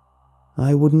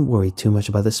 "I wouldn't worry too much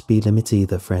about the speed limit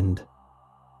either, friend,"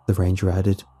 the ranger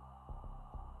added.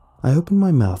 I opened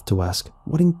my mouth to ask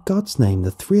what in God's name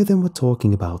the three of them were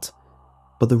talking about,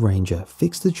 but the ranger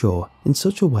fixed the jaw in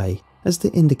such a way as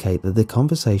to indicate that the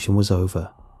conversation was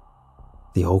over.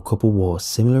 The old couple wore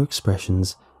similar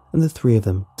expressions, and the three of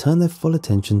them turned their full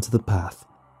attention to the path,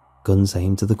 guns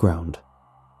aimed to the ground.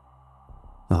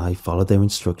 I followed their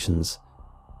instructions.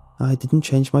 I didn't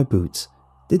change my boots,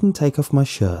 didn't take off my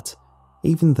shirt,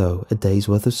 even though a day's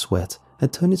worth of sweat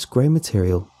had turned its grey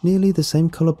material nearly the same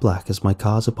colour black as my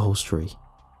car's upholstery.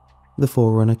 The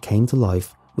forerunner came to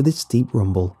life with its deep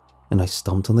rumble, and I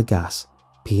stomped on the gas,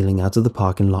 peeling out of the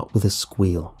parking lot with a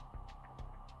squeal.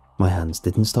 My hands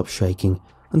didn't stop shaking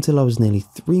until I was nearly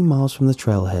 3 miles from the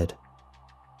trailhead.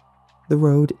 The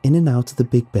road in and out of the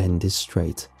Big Bend is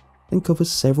straight and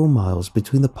covers several miles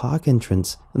between the park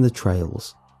entrance and the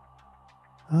trails.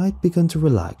 I'd begun to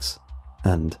relax,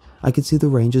 and I could see the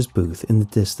ranger's booth in the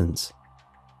distance,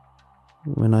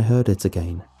 when I heard it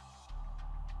again.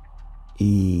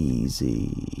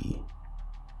 "Easy."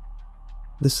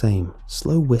 The same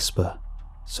slow whisper,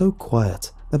 so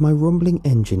quiet that my rumbling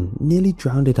engine nearly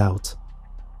drowned it out.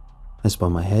 I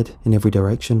spun my head in every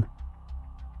direction.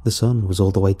 The sun was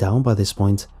all the way down by this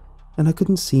point, and I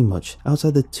couldn't see much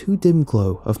outside the too dim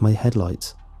glow of my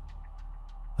headlights.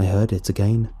 I heard it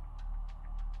again.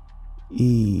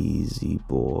 "Easy,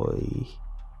 boy."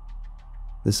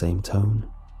 The same tone,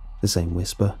 the same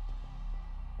whisper.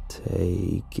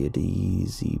 "Take it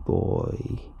easy,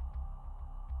 boy."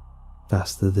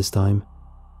 Faster this time,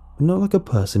 but not like a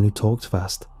person who talked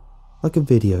fast, like a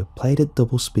video played at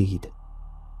double speed.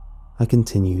 I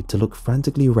continued to look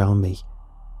frantically around me,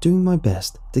 doing my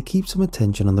best to keep some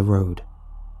attention on the road.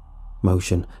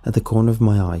 Motion at the corner of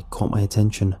my eye caught my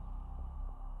attention.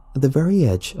 At the very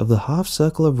edge of the half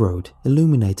circle of road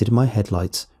illuminated in my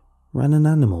headlights ran an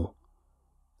animal.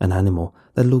 An animal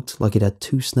that looked like it had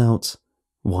 2 snouts,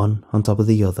 one on top of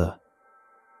the other.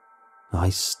 I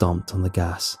stomped on the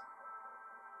gas.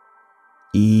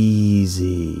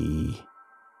 "Easy."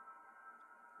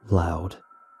 Loud,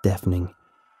 deafening,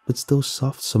 but still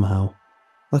soft somehow,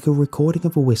 like a recording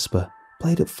of a whisper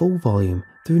played at full volume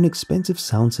through an expensive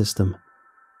sound system.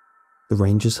 The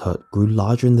ranger's hut grew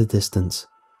larger in the distance.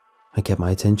 I kept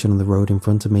my attention on the road in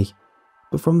front of me,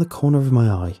 but from the corner of my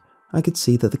eye I could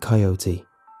see that the coyote,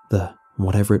 the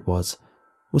whatever it was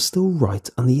still right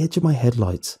on the edge of my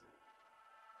headlights.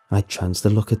 I chanced to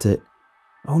look at it,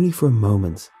 only for a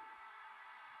moment.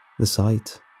 The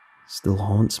sight still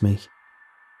haunts me.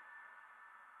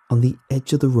 On the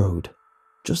edge of the road,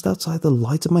 just outside the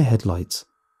light of my headlights,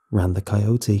 ran the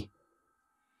coyote.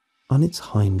 On its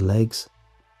hind legs.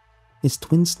 Its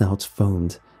twin snouts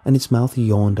foamed and its mouth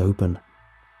yawned open.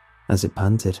 As it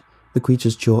panted, the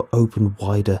creature's jaw opened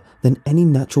wider than any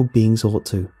natural being's ought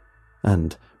to,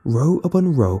 and row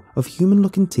upon row of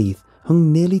human-looking teeth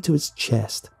hung nearly to its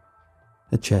chest.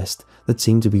 A chest that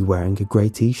seemed to be wearing a grey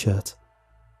t-shirt,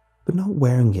 but not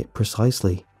wearing it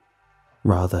precisely.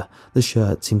 Rather, the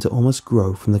shirt seemed to almost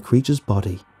grow from the creature's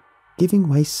body, giving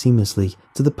way seamlessly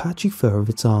to the patchy fur of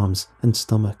its arms and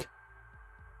stomach.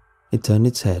 It turned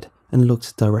its head and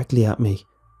looked directly at me.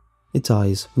 Its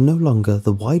eyes were no longer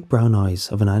the wide brown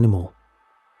eyes of an animal,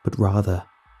 but rather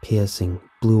piercing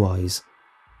blue eyes,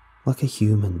 like a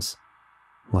human's,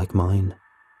 like mine.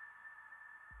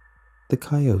 The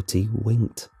coyote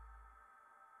winked.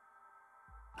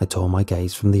 I tore my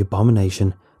gaze from the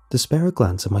abomination to spare a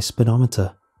glance at my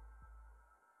speedometer.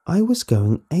 I was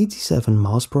going 87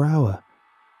 miles per hour.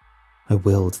 I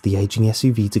willed the aging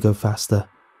SUV to go faster,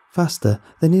 faster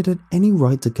than it had any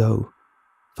right to go,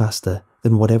 faster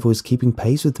than whatever was keeping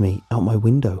pace with me out my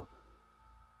window.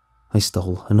 I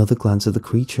stole another glance at the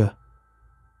creature.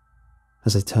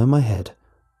 As I turned my head,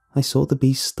 I saw the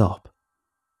beast stop.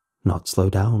 Not slow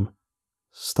down.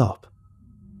 Stop.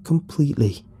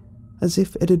 Completely, as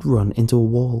if it had run into a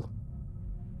wall.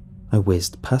 I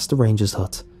whizzed past the ranger's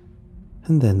hut,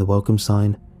 and then the welcome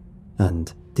sign,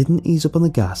 and didn't ease up on the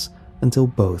gas until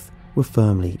both were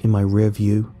firmly in my rear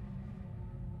view.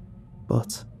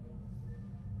 But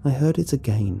I heard it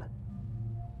again.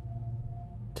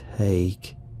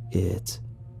 Take it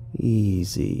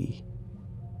easy.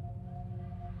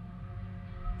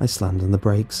 I slammed on the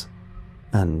brakes,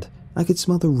 and I could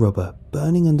smell the rubber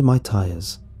burning under my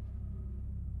tires.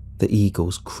 The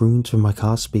eagles crooned from my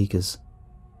car speakers.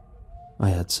 I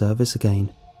had service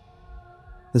again.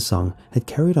 The song had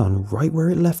carried on right where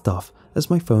it left off as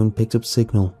my phone picked up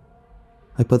signal.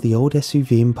 I put the old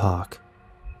SUV in park.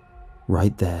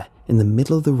 Right there, in the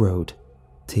middle of the road,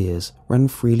 tears ran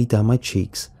freely down my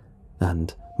cheeks,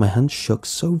 and my hands shook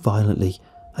so violently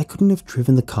I couldn't have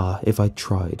driven the car if I'd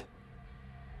tried.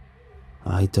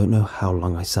 I don't know how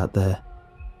long I sat there,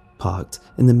 parked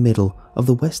in the middle of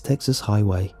the West Texas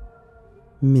highway.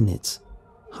 Minutes,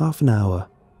 half an hour,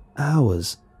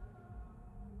 hours.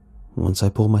 Once I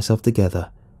pulled myself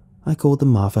together, I called the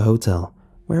Martha Hotel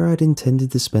where I'd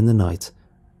intended to spend the night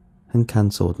and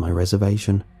cancelled my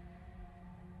reservation.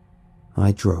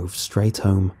 I drove straight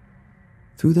home,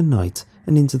 through the night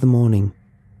and into the morning.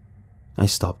 I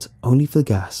stopped only for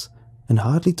gas and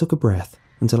hardly took a breath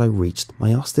until I reached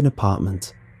my Austin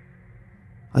apartment.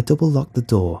 I double-locked the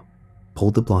door,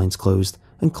 pulled the blinds closed,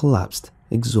 and collapsed,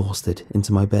 exhausted,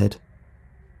 into my bed.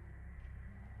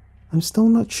 I'm still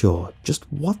not sure just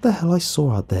what the hell I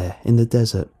saw out there in the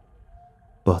desert,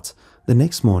 but the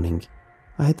next morning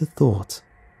I had the thought,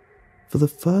 for the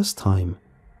first time,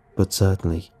 but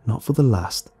certainly not for the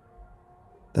last,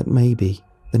 that maybe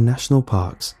the national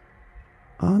parks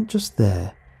aren't just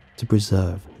there to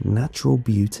preserve natural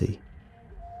beauty.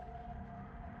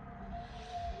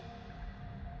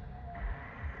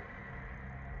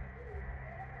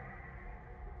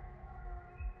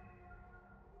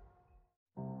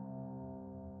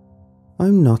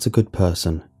 I'm not a good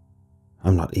person.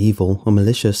 I'm not evil or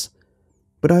malicious,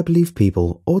 but I believe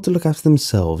people ought to look after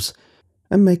themselves,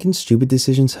 and making stupid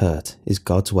decisions hurt is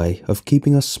God's way of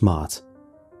keeping us smart.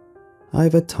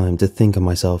 I've had time to think of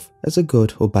myself as a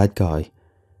good or bad guy,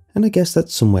 and I guess that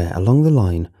somewhere along the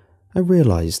line I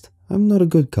realised I'm not a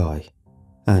good guy,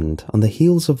 and on the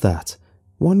heels of that,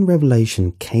 one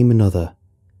revelation came another.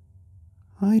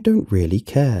 I don't really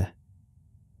care.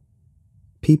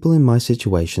 People in my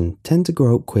situation tend to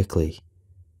grow up quickly.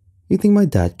 You think my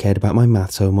dad cared about my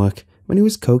maths homework when he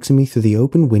was coaxing me through the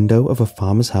open window of a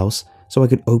farmer's house so I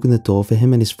could open the door for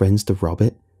him and his friends to rob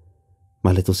it?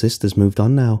 My little sister's moved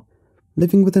on now,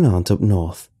 living with an aunt up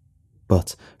north.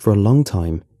 But for a long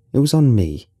time, it was on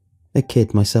me, a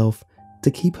kid myself,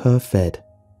 to keep her fed.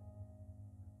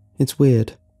 It's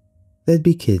weird. There'd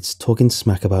be kids talking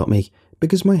smack about me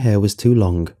because my hair was too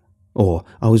long, or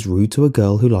I was rude to a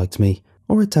girl who liked me,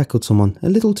 or I tackled someone a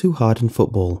little too hard in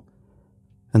football.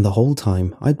 And the whole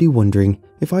time I'd be wondering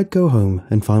if I'd go home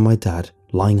and find my dad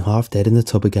lying half dead in the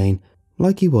tub again,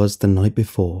 like he was the night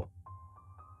before.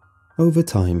 Over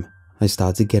time, I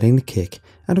started getting a kick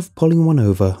out of pulling one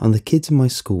over on the kids in my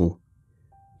school.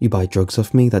 You buy drugs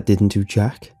off me that didn't do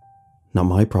jack? Not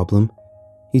my problem.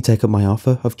 You take up my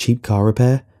offer of cheap car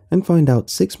repair and find out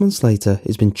 6 months later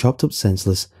it's been chopped up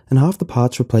senseless and half the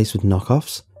parts replaced with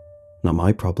knockoffs? Not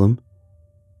my problem.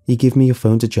 You give me your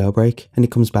phone to jailbreak and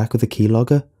it comes back with a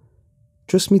keylogger?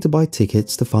 Trust me to buy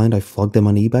tickets to find I flogged them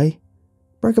on eBay?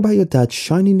 Brag about your dad's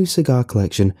shiny new cigar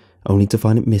collection only to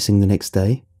find it missing the next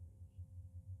day?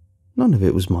 None of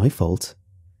it was my fault.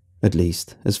 At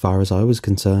least, as far as I was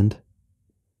concerned.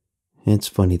 It's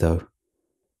funny though.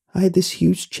 I had this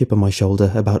huge chip on my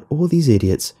shoulder about all these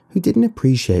idiots who didn't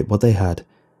appreciate what they had,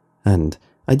 and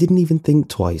I didn't even think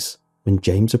twice when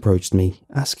James approached me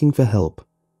asking for help.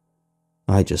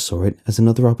 I just saw it as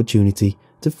another opportunity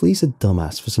to fleece a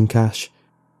dumbass for some cash,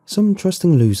 some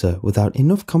trusting loser without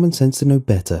enough common sense to know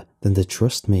better than to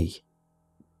trust me.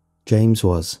 James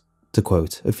was, to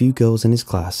quote a few girls in his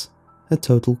class, a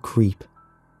total creep.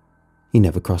 He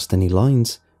never crossed any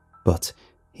lines, but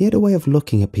he had a way of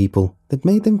looking at people that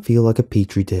made them feel like a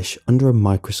petri dish under a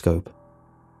microscope.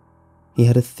 He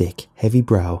had a thick, heavy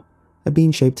brow, a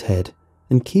bean-shaped head,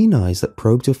 and keen eyes that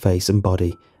probed your face and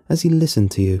body as he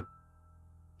listened to you.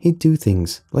 He'd do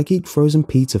things like eat frozen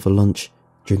pizza for lunch,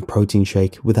 drink protein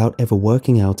shake without ever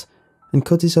working out, and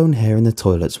cut his own hair in the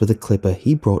toilets with a clipper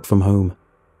he brought from home.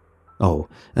 Oh,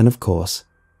 and of course,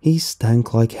 he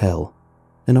stank like hell,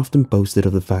 and often boasted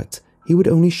of the fact he would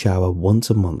only shower once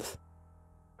a month.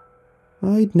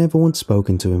 I'd never once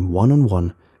spoken to him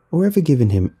one-on-one or ever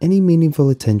given him any meaningful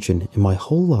attention in my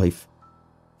whole life,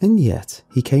 and yet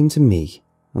he came to me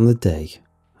on the day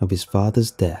of his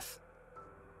father's death.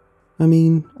 I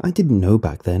mean, I didn't know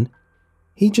back then.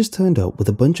 He just turned up with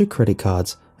a bunch of credit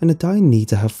cards and a dying need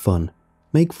to have fun,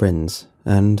 make friends,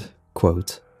 and,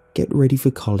 quote, get ready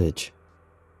for college.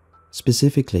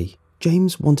 Specifically,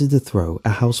 James wanted to throw a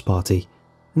house party,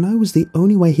 and I was the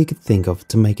only way he could think of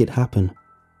to make it happen.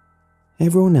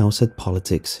 Everyone else had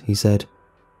politics, he said.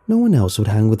 No one else would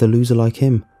hang with a loser like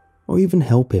him, or even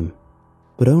help him,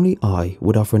 but only I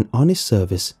would offer an honest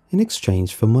service in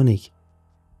exchange for money.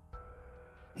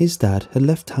 His dad had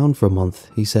left town for a month,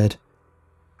 he said.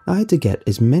 I had to get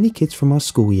as many kids from our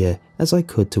school year as I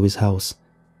could to his house,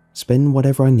 spend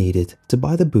whatever I needed to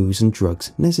buy the booze and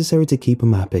drugs necessary to keep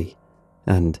him happy,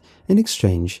 and, in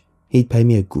exchange, he'd pay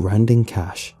me $1,000 in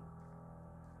cash.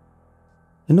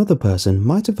 Another person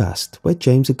might have asked where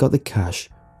James had got the cash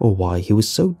or why he was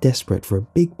so desperate for a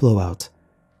big blowout,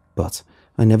 but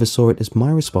I never saw it as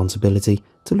my responsibility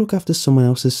to look after someone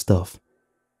else's stuff.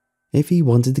 If he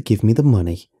wanted to give me the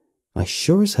money, I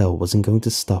sure as hell wasn't going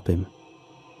to stop him.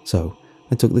 So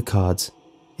I took the cards,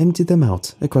 emptied them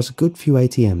out across a good few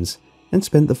ATMs, and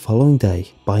spent the following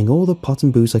day buying all the pot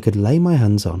and booze I could lay my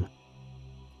hands on.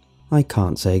 I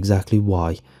can't say exactly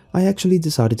why I actually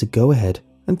decided to go ahead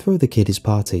and throw the kid his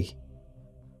party.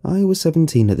 I was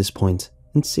 17 at this point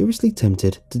and seriously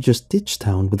tempted to just ditch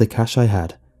town with the cash I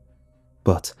had.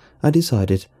 But I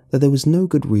decided that there was no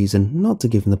good reason not to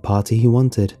give him the party he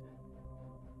wanted.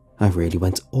 I really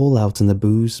went all out on the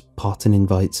booze, pot and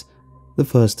invites, the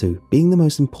first two being the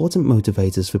most important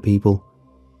motivators for people.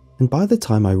 And by the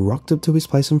time I rocked up to his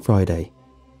place on Friday,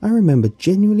 I remember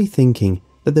genuinely thinking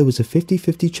that there was a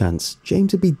 50-50 chance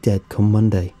James would be dead come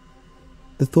Monday.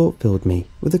 The thought filled me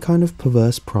with a kind of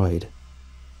perverse pride.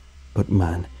 But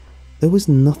man, there was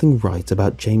nothing right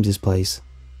about James's place.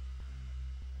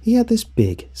 He had this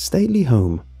big, stately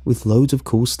home with loads of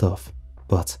cool stuff,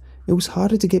 but it was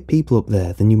harder to get people up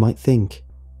there than you might think.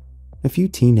 A few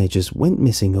teenagers went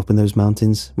missing up in those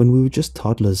mountains when we were just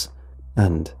toddlers,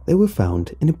 and they were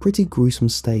found in a pretty gruesome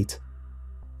state.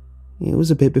 It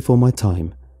was a bit before my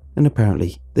time, and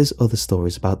apparently there's other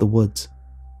stories about the woods.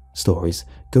 Stories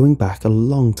going back a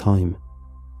long time,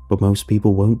 but most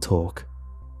people won't talk.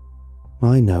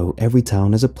 I know every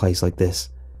town has a place like this,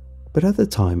 but at the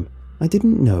time I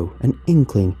didn't know an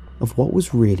inkling of what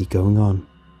was really going on.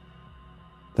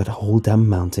 That whole damn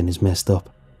mountain is messed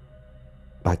up.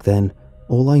 Back then,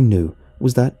 all I knew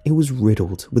was that it was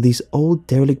riddled with these old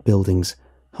derelict buildings,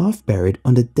 half buried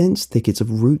under dense thickets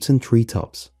of roots and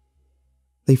treetops.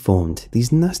 They formed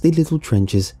these nasty little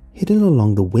trenches hidden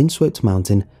along the windswept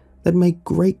mountain that make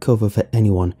great cover for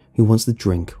anyone who wants to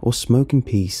drink or smoke in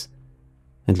peace.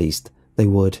 At least they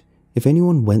would if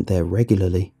anyone went there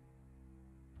regularly.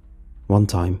 One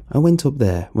time I went up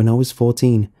there when I was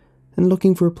 14 and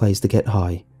looking for a place to get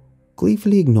high,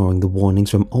 gleefully ignoring the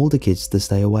warnings from older kids to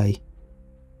stay away.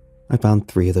 I found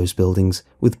 3 of those buildings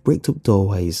with bricked up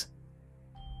doorways.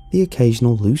 The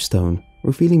occasional loose stone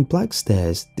revealing black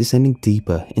stairs descending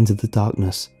deeper into the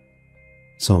darkness.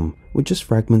 Some were just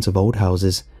fragments of old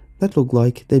houses that looked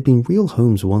like they'd been real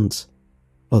homes once.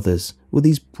 Others were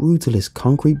these brutalist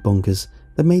concrete bunkers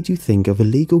that made you think of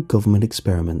illegal government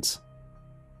experiments.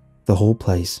 The whole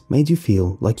place made you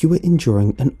feel like you were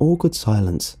enduring an awkward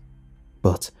silence,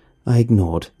 but I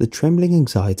ignored the trembling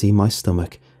anxiety in my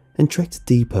stomach and trekked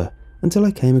deeper until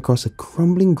I came across a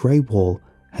crumbling grey wall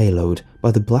haloed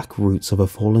by the black roots of a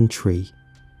fallen tree.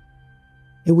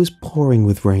 It was pouring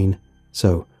with rain,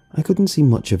 so I couldn't see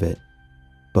much of it,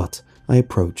 but I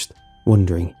approached,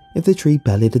 wondering if the tree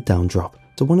bellied a downdrop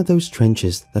to one of those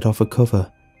trenches that offer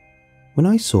cover, when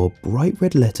I saw bright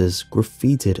red letters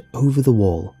graffitied over the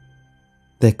wall,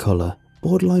 their colour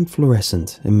borderline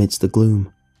fluorescent amidst the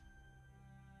gloom.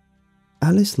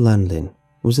 Alice Landlin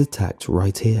was attacked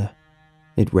right here,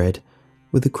 it read,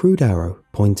 with a crude arrow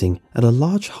pointing at a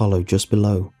large hollow just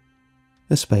below,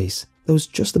 a space that was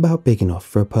just about big enough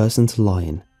for a person to lie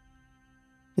in.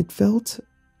 It felt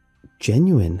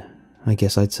genuine, I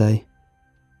guess I'd say.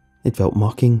 It felt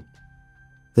mocking,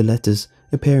 the letters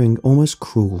appearing almost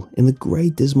cruel in the grey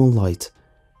dismal light,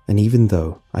 and even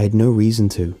though I had no reason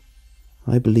to,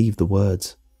 I believed the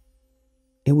words.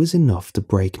 It was enough to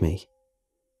break me.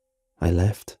 I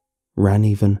left, ran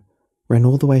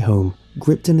all the way home,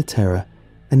 gripped in a terror,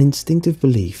 an instinctive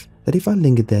belief that if I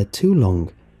lingered there too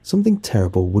long, something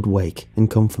terrible would wake and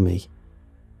come for me.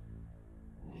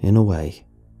 In a way,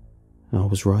 I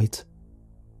was right.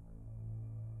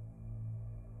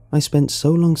 I spent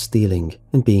so long stealing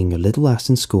and being a little ass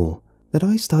in school that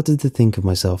I started to think of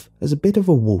myself as a bit of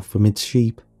a wolf amidst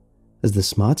sheep, as the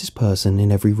smartest person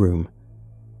in every room.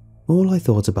 All I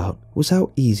thought about was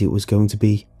how easy it was going to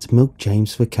be to milk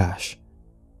James for cash.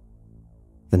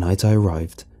 The night I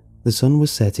arrived, the sun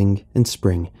was setting and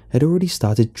spring had already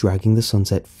started dragging the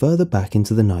sunset further back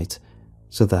into the night,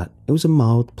 so that it was a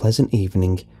mild, pleasant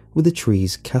evening with the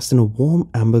trees casting a warm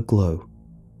amber glow.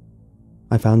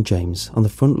 I found James on the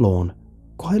front lawn,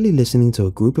 quietly listening to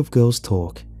a group of girls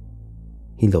talk.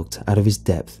 He looked out of his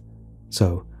depth,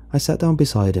 so I sat down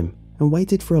beside him and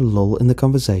waited for a lull in the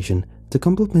conversation to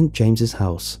compliment James's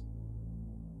house.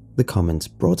 The comments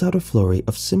brought out a flurry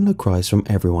of similar cries from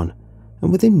everyone,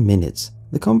 and within minutes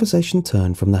the conversation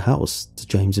turned from the house to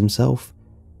James himself,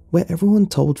 where everyone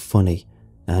told funny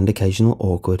and occasional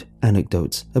awkward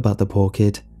anecdotes about the poor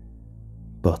kid.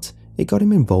 But it got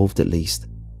him involved at least,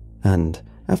 and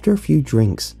after a few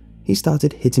drinks he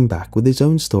started hitting back with his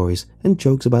own stories and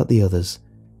jokes about the others.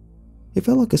 It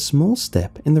felt like a small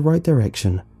step in the right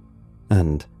direction,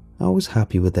 and I was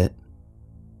happy with it.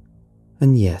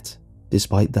 And yet,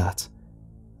 despite that,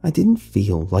 I didn't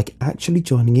feel like actually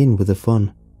joining in with the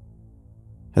fun.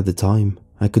 At the time,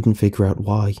 I couldn't figure out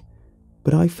why,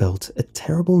 but I felt a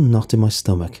terrible knot in my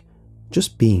stomach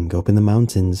just being up in the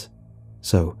mountains,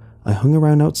 so I hung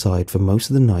around outside for most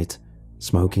of the night,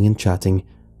 smoking and chatting,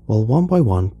 while one by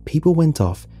one people went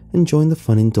off and joined the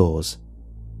fun indoors.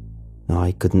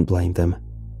 I couldn't blame them.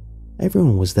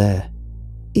 Everyone was there,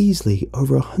 easily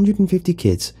over 150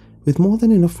 kids with more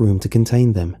than enough room to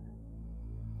contain them.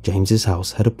 James's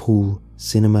house had a pool,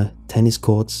 cinema, tennis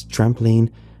courts, trampoline,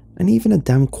 and even a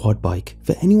damn quad bike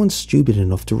for anyone stupid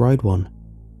enough to ride one.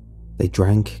 They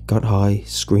drank, got high,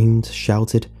 screamed,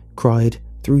 shouted, cried,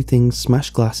 threw things,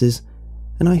 smashed glasses,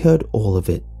 and I heard all of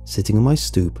it sitting on my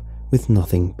stoop with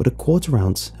nothing but a quarter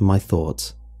ounce in my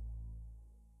thoughts.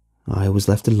 I was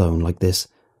left alone like this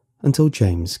until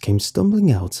James came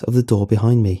stumbling out of the door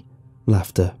behind me,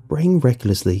 laughter braying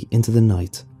recklessly into the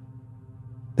night.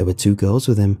 There were two girls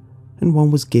with him, and one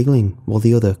was giggling while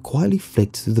the other quietly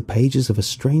flicked through the pages of a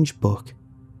strange book.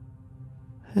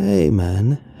 "Hey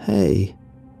man, hey,"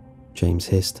 James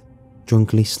hissed,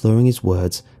 drunkenly slurring his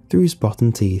words through his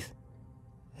rotten teeth.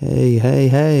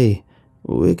 Hey,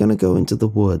 we're gonna go into the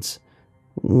woods.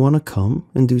 Wanna come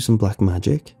and do some black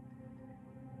magic?"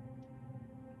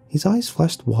 His eyes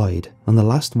flashed wide on the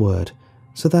last word,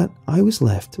 so that I was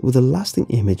left with a lasting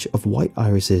image of white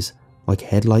irises like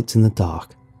headlights in the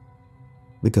dark.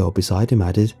 The girl beside him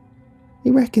added, "He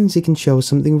reckons he can show us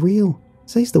something real,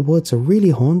 says the woods are really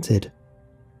haunted."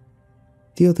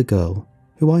 The other girl,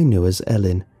 who I knew as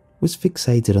Ellen, was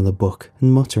fixated on the book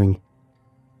and muttering,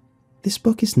 "This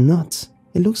book is nuts,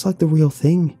 it looks like the real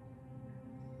thing."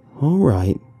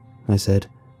 "Alright," I said,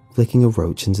 flicking a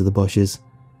roach into the bushes,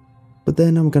 "but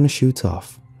then I'm gonna shoot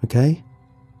off, okay?"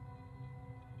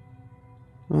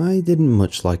 I didn't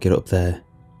much like it up there,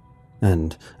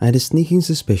 and I had a sneaking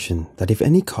suspicion that if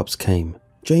any cops came,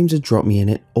 James would drop me in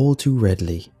it all too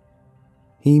readily.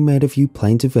 He made a few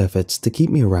plaintive efforts to keep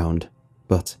me around,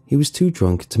 but he was too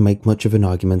drunk to make much of an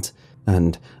argument,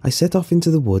 and I set off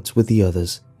into the woods with the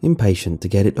others, impatient to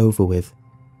get it over with.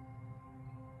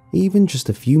 Even just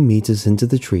a few meters into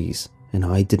the trees, and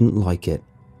I didn't like it.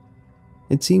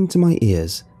 It seemed to my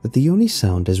ears that the only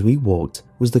sound as we walked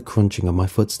was the crunching of my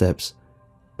footsteps,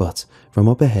 but from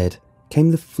up ahead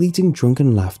came the fleeting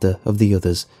drunken laughter of the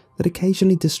others that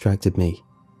occasionally distracted me.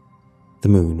 The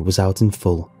moon was out in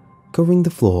full, covering the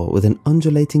floor with an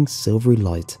undulating silvery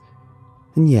light,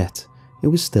 and yet it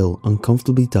was still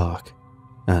uncomfortably dark,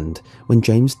 and when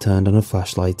James turned on a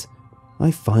flashlight,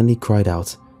 I finally cried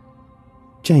out,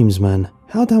 "James man,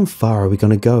 how damn far are we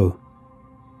gonna go?"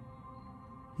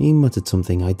 He muttered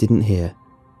something I didn't hear,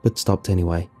 but stopped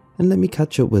anyway and let me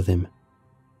catch up with him.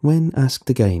 When asked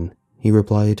again, he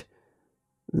replied,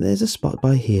 "There's a spot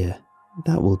by here,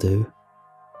 that will do."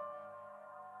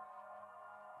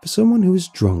 For someone who was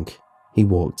drunk, he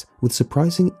walked with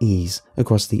surprising ease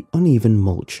across the uneven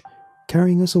mulch,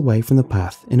 carrying us away from the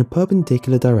path in a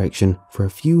perpendicular direction for a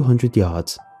few hundred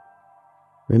yards.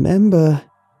 "Remember,"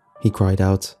 he cried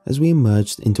out as we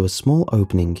emerged into a small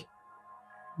opening,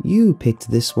 "you picked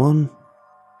this one."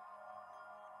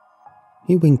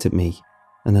 He winked at me,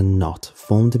 and a knot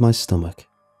formed in my stomach.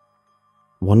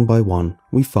 One by one,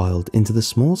 we filed into the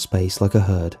small space like a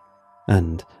herd,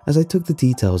 and as I took the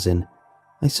details in,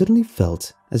 I suddenly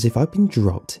felt as if I'd been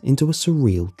dropped into a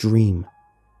surreal dream.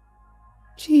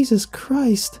 "Jesus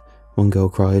Christ," one girl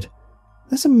cried,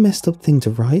 "that's a messed up thing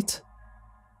to write."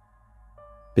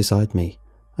 Beside me,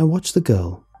 I watched the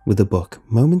girl with the book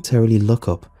momentarily look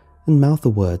up and mouth the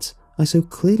words I so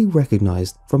clearly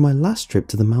recognised from my last trip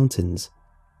to the mountains.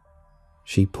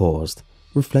 She paused,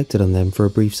 reflected on them for a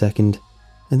brief second,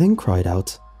 and then cried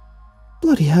out,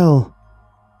 "Bloody hell!"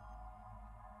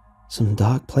 "Some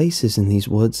dark places in these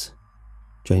woods,"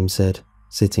 James said,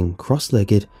 sitting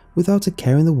cross-legged without a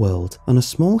care in the world on a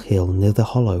small hill near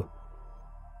the hollow.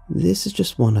 "This is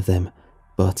just one of them,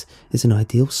 but it's an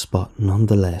ideal spot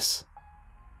nonetheless."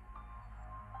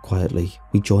 Quietly,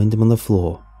 we joined him on the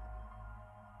floor.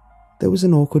 There was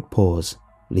an awkward pause,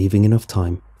 leaving enough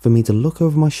time for me to look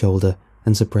over my shoulder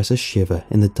and suppress a shiver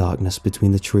in the darkness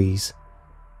between the trees.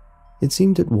 It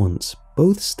seemed at once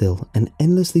both still and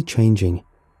endlessly changing,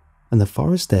 and the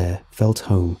forest air felt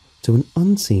home to an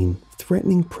unseen,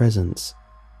 threatening presence.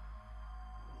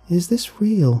 "Is this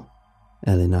real?"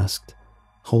 Ellen asked,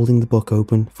 holding the book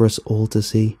open for us all to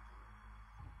see.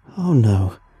 "Oh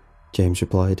no," James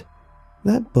replied.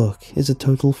 "That book is a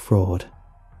total fraud."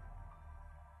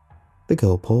 The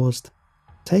girl paused,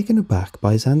 taken aback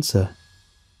by his answer.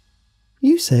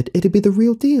 "You said it'd be the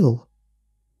real deal."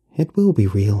 "It will be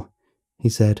real," he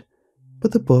said,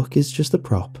 "but the book is just a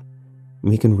prop.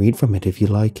 We can read from it if you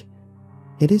like.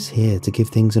 It is here to give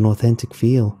things an authentic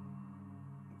feel."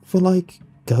 "For like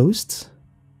ghosts?"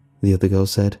 the other girl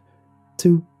said.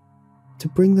 To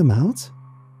bring them out?"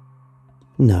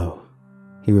 "No,"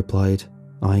 he replied,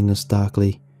 eyeing us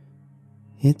darkly.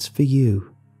 "It's for you."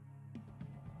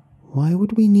 "Why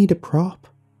would we need a prop?"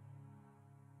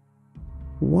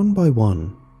 One by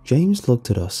one, James looked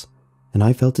at us, and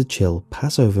I felt a chill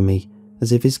pass over me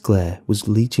as if his glare was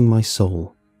leeching my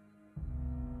soul.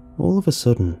 All of a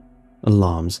sudden,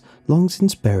 alarms long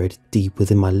since buried deep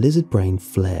within my lizard brain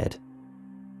flared.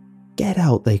 "Get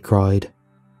out," they cried.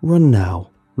 "Run now.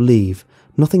 Leave.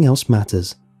 Nothing else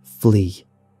matters. Flee."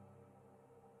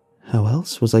 "How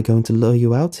else was I going to lure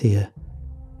you out here?"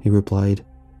 he replied.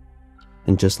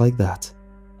 And just like that,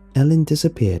 Ellen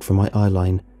disappeared from my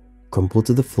eyeline, crumpled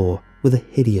to the floor with a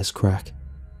hideous crack.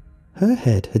 Her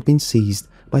head had been seized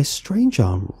by a strange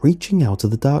arm reaching out of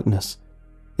the darkness,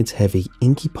 its heavy,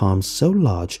 inky palm so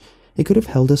large it could have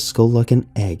held a skull like an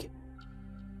egg.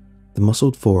 The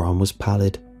muscled forearm was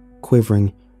pallid,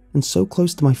 quivering, and so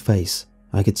close to my face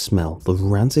I could smell the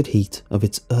rancid heat of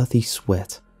its earthy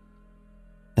sweat.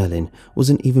 Ellen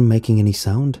wasn't even making any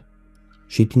sound.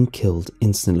 She'd been killed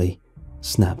instantly,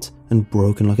 snapped and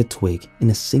broken like a twig in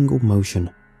a single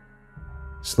motion.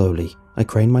 Slowly, I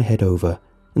craned my head over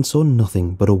and saw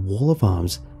nothing but a wall of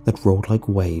arms that rolled like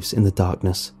waves in the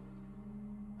darkness.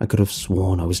 I could have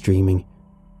sworn I was dreaming,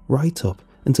 right up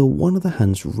until one of the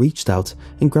hands reached out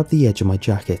and grabbed the edge of my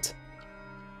jacket.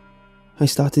 I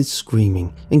started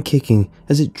screaming and kicking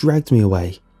as it dragged me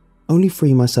away, only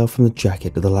freeing myself from the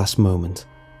jacket at the last moment.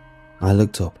 I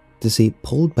looked up to see it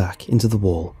pulled back into the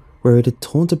wall where it had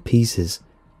torn to pieces,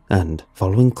 and,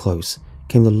 following close,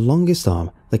 came the longest arm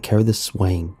that carried the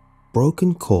swaying,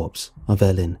 broken corpse of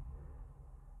Ellen.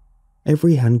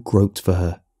 Every hand groped for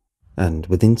her, and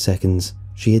within seconds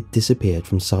she had disappeared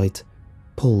from sight,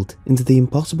 pulled into the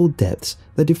impossible depths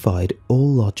that defied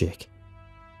all logic.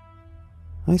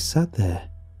 I sat there,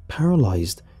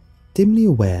 paralysed, dimly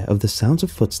aware of the sounds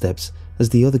of footsteps as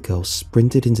the other girl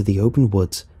sprinted into the open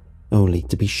woods, only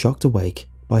to be shocked awake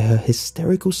by her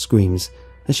hysterical screams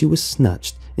as she was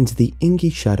snatched into the inky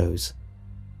shadows.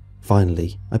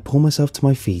 Finally, I pulled myself to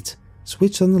my feet,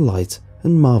 switched on the light,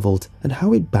 and marvelled at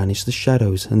how it banished the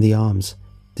shadows and the arms,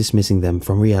 dismissing them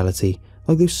from reality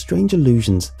like those strange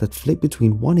illusions that flit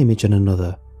between one image and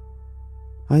another.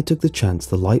 I took the chance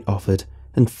the light offered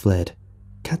and fled,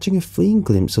 catching a fleeting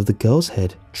glimpse of the girl's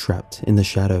head trapped in the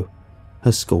shadow,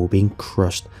 her skull being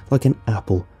crushed like an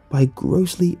apple by a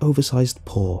grossly oversized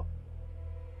paw.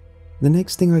 The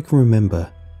next thing I can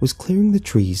remember was clearing the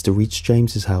trees to reach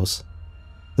James's house.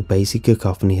 The basic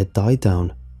cacophony had died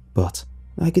down, but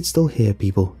I could still hear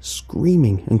people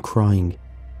screaming and crying.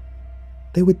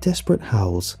 They were desperate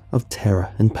howls of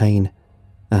terror and pain,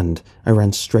 and I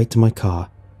ran straight to my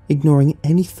car, ignoring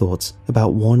any thoughts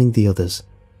about warning the others.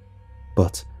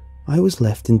 But I was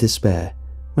left in despair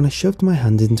when I shoved my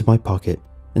hand into my pocket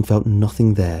and felt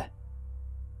nothing there.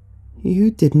 "You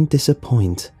didn't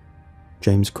disappoint,"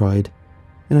 James cried,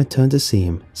 and I turned to see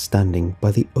him standing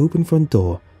by the open front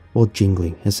door while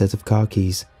jingling a set of car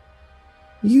keys.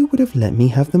 "You would have let me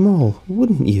have them all,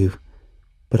 wouldn't you?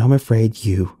 But I'm afraid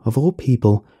you, of all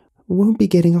people, won't be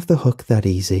getting off the hook that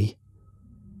easy."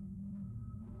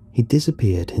 He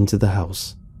disappeared into the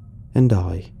house, and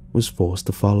I was forced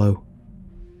to follow.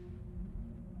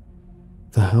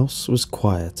 The house was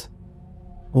quiet.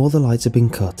 All the lights had been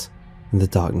cut, and the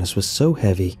darkness was so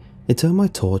heavy it turned my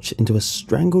torch into a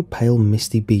strangled pale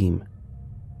misty beam.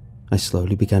 I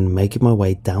slowly began making my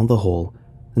way down the hall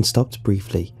and stopped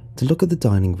briefly to look at the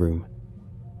dining room.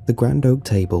 The grand oak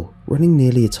table running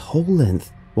nearly its whole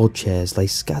length while chairs lay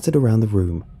scattered around the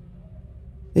room.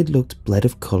 It looked bled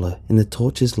of colour in the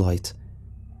torch's light,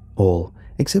 all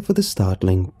except for the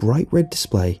startling bright red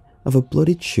display of a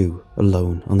bloodied shoe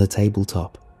alone on the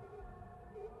tabletop.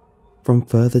 From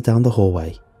further down the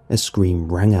hallway, a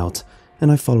scream rang out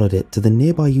and I followed it to the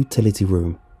nearby utility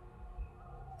room.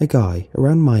 A guy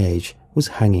around my age was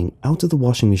hanging out of the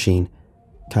washing machine,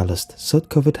 calloused,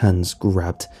 soot-covered hands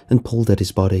grabbed and pulled at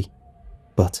his body,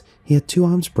 but he had 2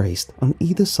 arms braced on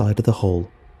either side of the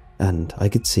hole, and I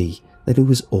could see that it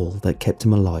was all that kept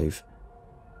him alive.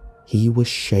 He was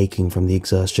shaking from the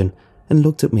exertion and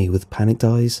looked at me with panicked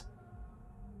eyes.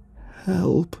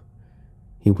 "Help,"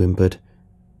 he whimpered,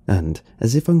 and,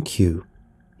 as if on cue,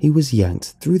 he was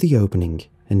yanked through the opening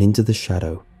and into the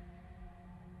shadow.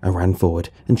 I ran forward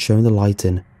and shone the light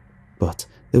in, but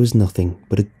there was nothing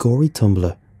but a gory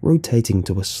tumbler rotating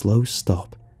to a slow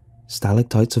stop,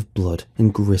 stalactites of blood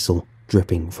and gristle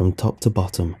dripping from top to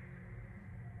bottom.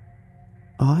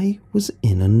 I was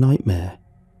in a nightmare.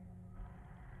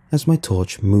 As my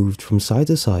torch moved from side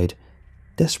to side,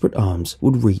 desperate arms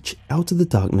would reach out of the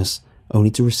darkness only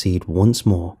to recede once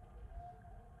more.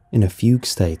 In a fugue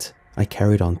state, I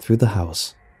carried on through the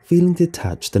house, feeling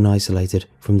detached and isolated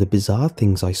from the bizarre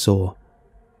things I saw.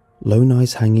 Lone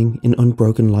eyes hanging in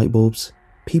unbroken light bulbs,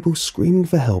 people screaming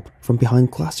for help from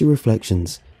behind glassy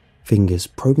reflections, fingers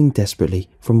probing desperately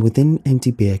from within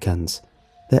empty beer cans,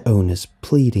 their owners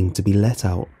pleading to be let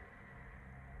out.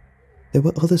 There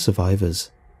were other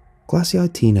survivors,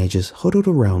 glassy-eyed teenagers huddled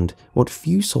around what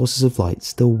few sources of light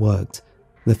still worked,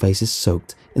 their faces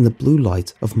soaked in the blue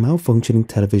light of malfunctioning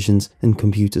televisions and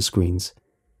computer screens.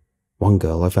 One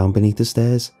girl I found beneath the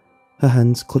stairs, her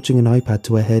hands clutching an iPad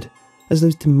to her head, as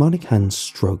those demonic hands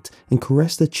stroked and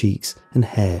caressed her cheeks and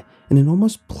hair in an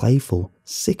almost playful,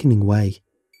 sickening way.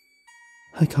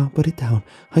 "I can't put it down,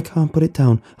 I can't put it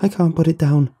down, I can't put it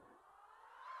down."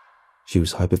 She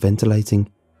was hyperventilating,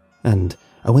 and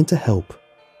I went to help,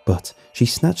 but she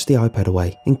snatched the iPad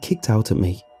away and kicked out at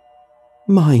me.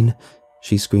 "Mine!"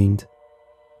 she screamed.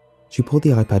 She pulled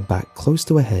the iPad back close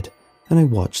to her head, and I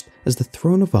watched as the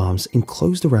throne of arms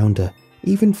enclosed around her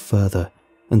even further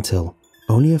until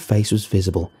only her face was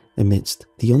visible amidst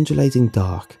the undulating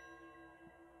dark.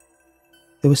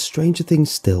 There were stranger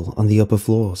things still on the upper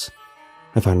floors.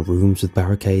 I found rooms with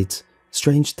barricades,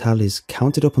 strange tallies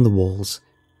counted up on the walls,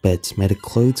 beds made of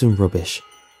clothes and rubbish.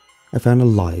 I found a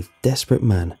live, desperate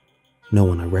man, no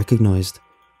one I recognised,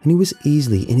 and he was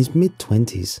easily in his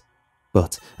mid-20s.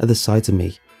 But at the sight of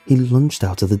me, he lunged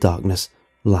out of the darkness,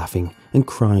 laughing and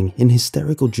crying in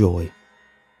hysterical joy.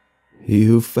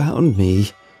 "You found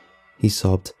me," he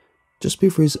sobbed, just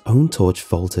before his own torch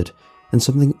faltered and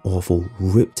something awful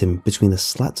ripped him between the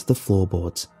slats of the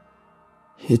floorboards.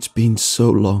 "It's been so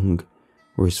long,"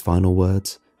 were his final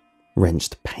words,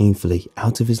 wrenched painfully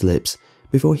out of his lips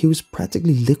before he was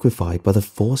practically liquefied by the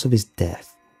force of his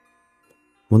death.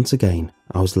 Once again,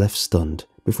 I was left stunned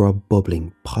before a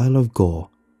bubbling pile of gore.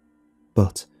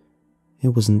 But it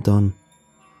wasn't done.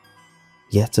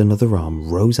 Yet another arm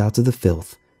rose out of the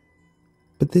filth.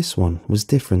 But this one was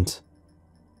different.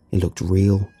 It looked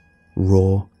real,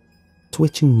 raw,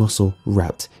 twitching muscle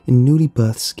wrapped in newly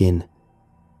birthed skin.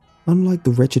 Unlike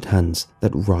the wretched hands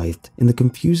that writhed in the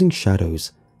confusing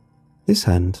shadows, this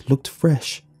hand looked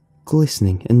fresh,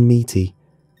 glistening and meaty.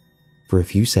 For a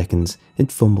few seconds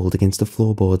it fumbled against the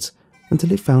floorboards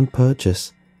until it found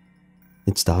purchase.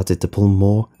 It started to pull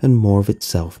more and more of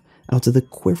itself out of the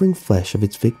quivering flesh of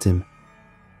its victim,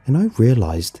 and I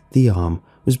realised the arm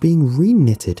was being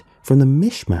re-knitted from the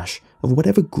mishmash of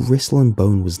whatever gristle and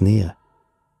bone was near.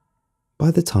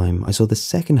 By the time I saw the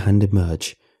second hand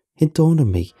emerge, it dawned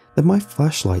on me that my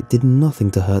flashlight did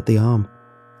nothing to hurt the arm,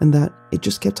 and that it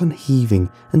just kept on heaving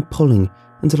and pulling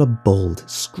until a bald,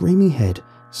 screaming head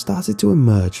started to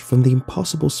emerge from the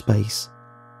impossible space.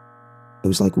 It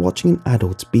was like watching an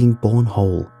adult being born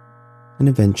whole, and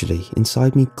eventually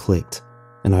inside me clicked,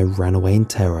 and I ran away in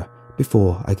terror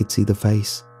before I could see the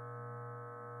face.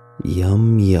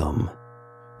 "Yum yum,"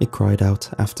 it cried out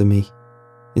after me,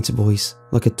 its voice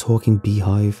like a talking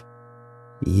beehive.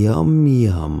 "Yum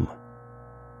yum."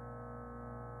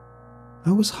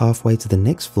 I was halfway to the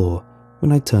next floor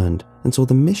when I turned and saw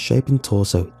the misshapen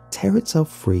torso tear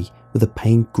itself free with a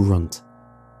pained grunt.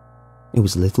 It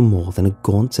was little more than a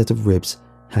gaunt set of ribs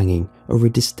hanging over a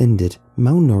distended,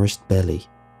 malnourished belly.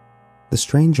 The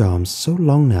strange arms so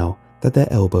long now that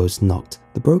their elbows knocked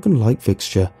the broken light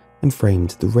fixture and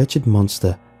framed the wretched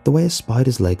monster the way a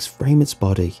spider's legs frame its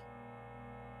body.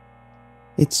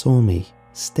 It saw me,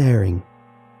 staring.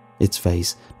 Its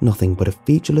face nothing but a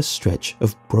featureless stretch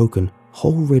of broken,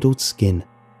 hole-riddled skin.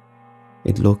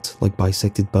 It looked like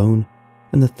bisected bone,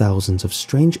 and the thousands of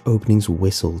strange openings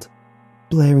whistled,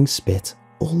 blaring spit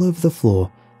all over the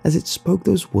floor as it spoke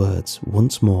those words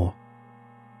once more.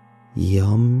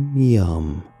 Yum,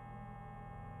 yum.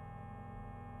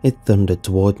 It thundered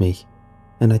toward me,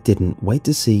 and I didn't wait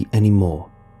to see any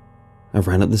more. I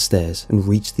ran up the stairs and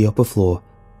reached the upper floor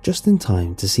just in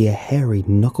time to see a hairy,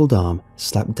 knuckled arm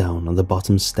slap down on the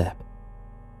bottom step.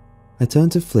 I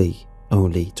turned to flee,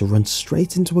 only to run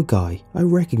straight into a guy I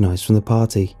recognized from the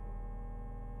party.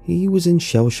 He was in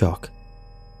shell shock.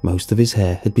 Most of his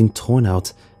hair had been torn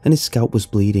out and his scalp was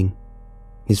bleeding.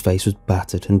 His face was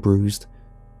battered and bruised,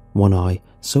 one eye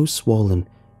so swollen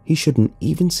he shouldn't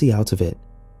even see out of it.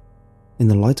 In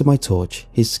the light of my torch,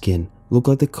 his skin looked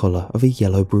like the colour of a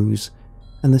yellow bruise,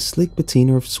 and the slick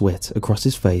patina of sweat across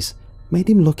his face made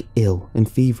him look ill and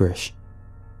feverish.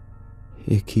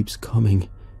 "It keeps coming,"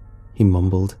 he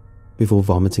mumbled, before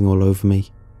vomiting all over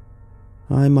me.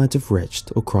 I might have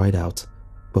retched or cried out,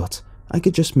 but I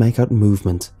could just make out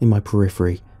movement in my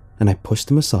periphery, and I pushed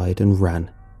him aside and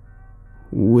ran.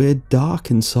 "We're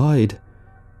dark inside,"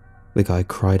 the guy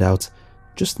cried out,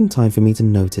 just in time for me to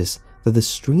notice that the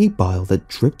stringy bile that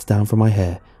dripped down from my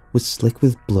hair was slick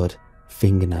with blood,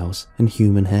 fingernails, and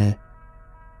human hair.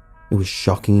 It was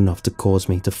shocking enough to cause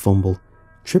me to fumble,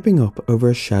 tripping up over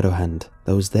a shadow hand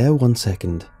that was there 1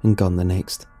 second and gone the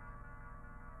next.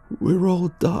 "We're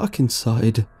all dark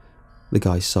inside," the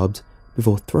guy sobbed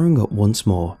before throwing up once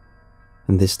more,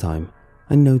 and this time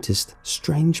I noticed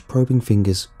strange probing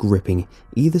fingers gripping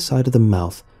either side of the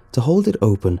mouth to hold it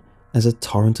open as a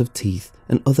torrent of teeth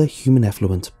and other human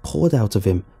effluent poured out of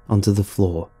him onto the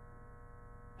floor.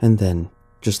 And then,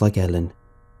 just like Ellen,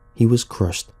 he was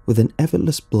crushed with an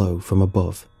effortless blow from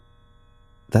above.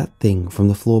 That thing from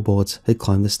the floorboards had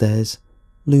climbed the stairs,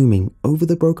 looming over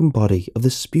the broken body of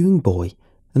the spewing boy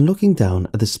and looking down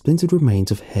at the splintered remains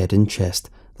of head and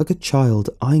chest like a child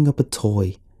eyeing up a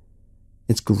toy.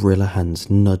 Its gorilla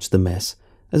hands nudged the mess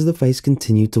as the face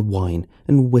continued to whine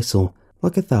and whistle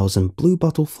like 1,000 blue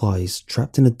bottle flies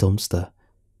trapped in a dumpster.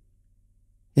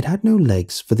 It had no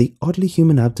legs for the oddly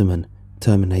human abdomen,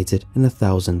 terminated in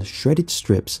 1,000 shredded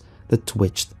strips that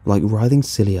twitched like writhing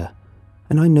cilia,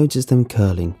 and I noticed them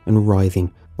curling and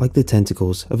writhing like the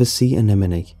tentacles of a sea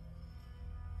anemone.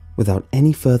 Without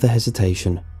any further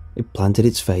hesitation, it planted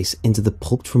its face into the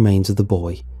pulped remains of the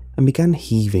boy and began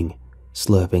heaving,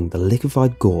 slurping the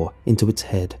liquefied gore into its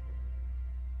head.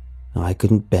 I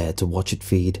couldn't bear to watch it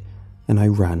feed, and I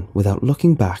ran without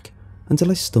looking back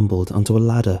until I stumbled onto a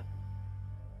ladder.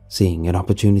 Seeing an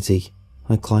opportunity,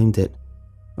 I climbed it,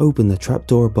 opened the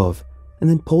trapdoor above, and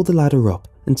then pulled the ladder up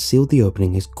and sealed the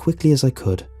opening as quickly as I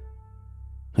could.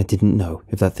 I didn't know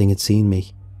if that thing had seen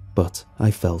me, but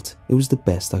I felt it was the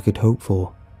best I could hope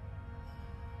for.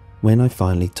 When I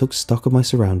finally took stock of my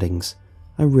surroundings,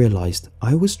 I realized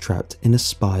I was trapped in a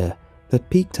spire that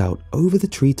peeked out over the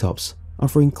treetops,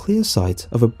 offering clear sight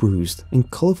of a bruised and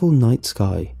colourful night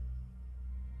sky.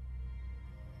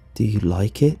 "Do you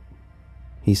like it?"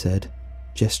 he said,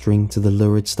 gesturing to the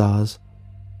lurid stars.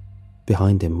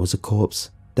 Behind him was a corpse,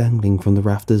 dangling from the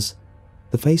rafters,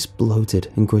 the face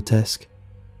bloated and grotesque.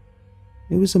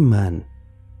 It was a man,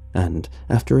 and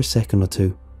after a second or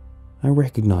two, I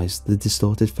recognized the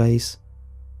distorted face.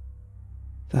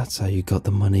 "That's how you got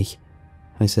the money,"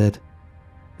 I said.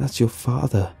 "That's your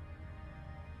father."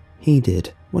 "He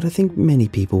did what I think many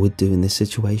people would do in this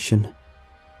situation,"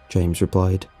 James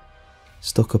replied.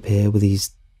 "Stuck up here with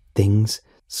these things,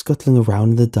 scuttling around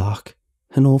in the dark,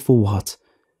 and all for what?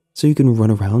 So you can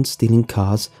run around stealing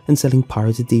cars and selling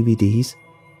pirated DVDs,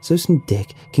 so some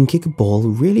dick can kick a ball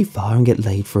really far and get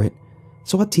laid for it,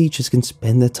 so our teachers can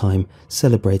spend their time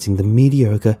celebrating the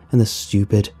mediocre and the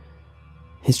stupid.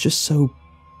 It's just so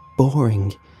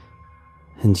boring.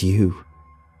 And you,"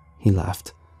 he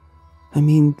laughed. "I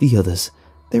mean, the others,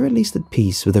 they're at least at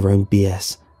peace with their own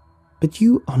BS. But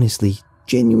you honestly,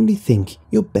 genuinely think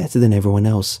you're better than everyone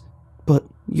else. But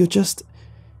you're just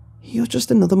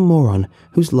another moron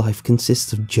whose life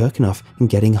consists of jerking off and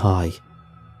getting high."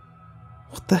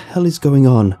 "What the hell is going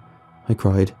on?" I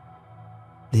cried.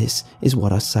 "This is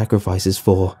what our sacrifice is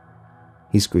for,"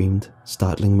 he screamed,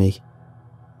 startling me.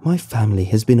 "My family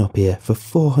has been up here for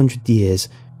 400 years,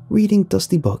 reading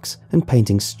dusty books and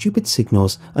painting stupid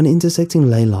signals on intersecting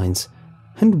ley lines.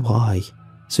 And why?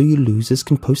 So you losers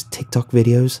can post TikTok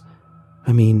videos?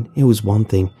 I mean, it was one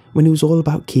thing when it was all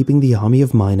about keeping the army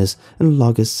of miners and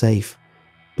loggers safe.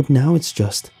 But now it's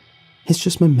just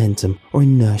momentum or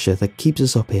inertia that keeps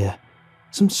us up here.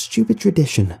 Some stupid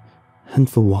tradition. And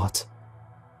for what?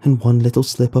 And one little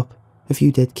slip up, a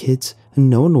few dead kids, and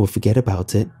no one will forget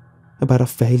about it, about our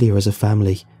failure as a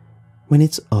family, when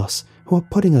it's us who are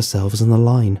putting ourselves on the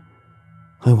line.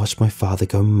 I watched my father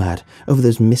go mad over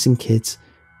those missing kids,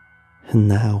 and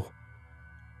now...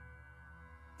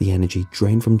 The energy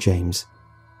drained from James,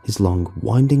 his long,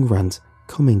 winding rant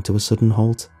coming to a sudden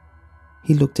halt.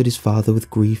 He looked at his father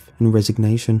with grief and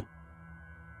resignation.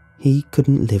 He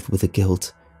couldn't live with the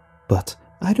guilt, but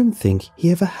I don't think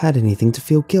he ever had anything to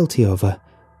feel guilty over.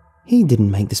 He didn't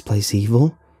make this place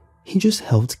evil. He just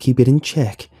helped keep it in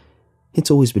check. It's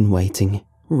always been waiting,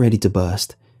 ready to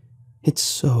burst. It's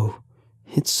so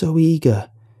eager.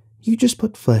 You just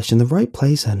put flesh in the right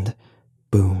place and,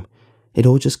 boom, it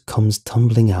all just comes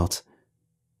tumbling out.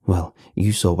 Well,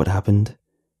 you saw what happened.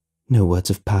 No words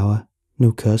of power,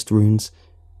 no cursed runes,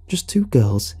 just two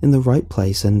girls in the right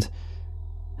place and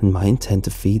my intent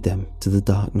to feed them to the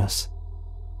darkness.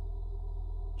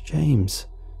 James,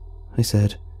 I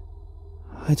said,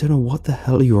 I don't know what the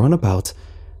hell you're on about,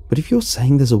 but if you're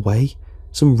saying there's a way,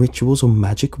 some rituals or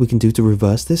magic we can do to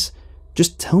reverse this,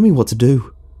 just tell me what to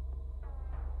do.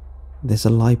 There's a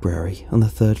library on the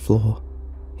 3rd floor,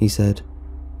 he said.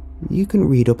 You can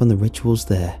read up on the rituals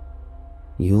there.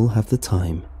 You'll have the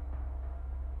time.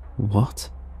 What?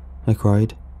 I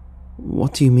cried.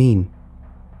 What do you mean?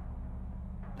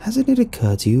 Hasn't it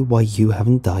occurred to you why you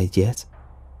haven't died yet?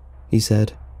 He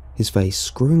said, his face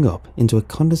screwing up into a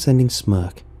condescending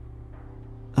smirk.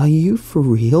 Are you for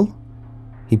real?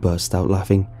 He burst out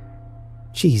laughing.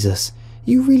 Jesus,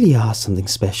 you really are something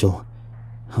special.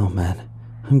 Oh man,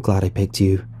 I'm glad I picked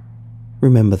you.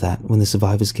 Remember that when the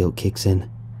survivor's guilt kicks in.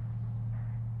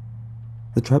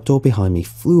 The trapdoor behind me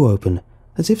flew open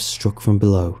as if struck from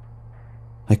below.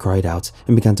 I cried out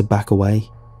and began to back away,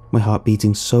 my heart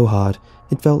beating so hard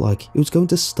it felt like it was going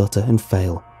to stutter and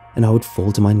fail, and I would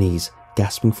fall to my knees,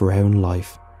 gasping for air and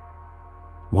life.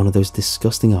 One of those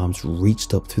disgusting arms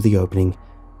reached up through the opening,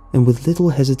 and with little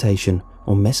hesitation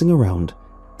or messing around,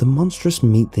 the monstrous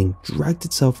meat thing dragged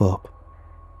itself up.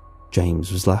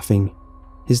 James was laughing,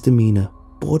 his demeanour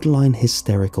borderline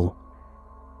hysterical.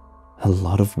 A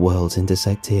lot of worlds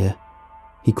intersect here,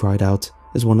 he cried out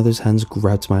as one of those hands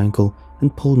grabbed my ankle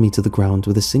and pulled me to the ground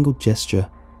with a single gesture.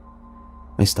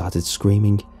 I started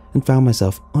screaming and found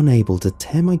myself unable to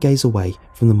tear my gaze away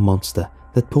from the monster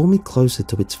that pulled me closer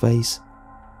to its face.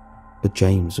 But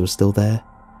James was still there,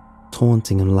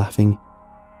 taunting and laughing.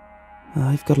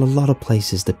 I've got a lot of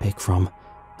places to pick from,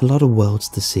 a lot of worlds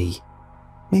to see.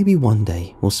 Maybe one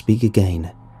day we'll speak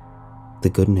again. The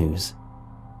good news.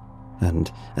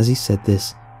 And as he said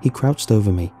this, he crouched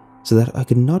over me so that I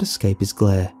could not escape his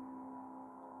glare.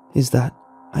 Is that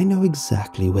I know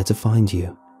exactly where to find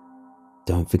you.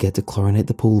 Don't forget to chlorinate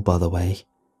the pool, by the way.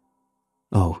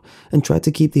 Oh, and try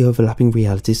to keep the overlapping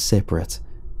realities separate.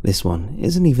 This one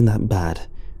isn't even that bad.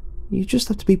 You just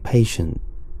have to be patient.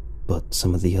 But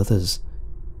some of the others...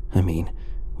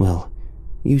 well,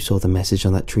 you saw the message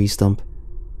on that tree stump.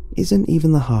 Isn't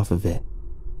even the half of it.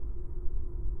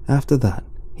 After that,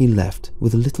 he left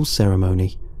with a little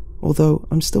ceremony, although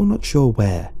I'm still not sure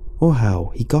where or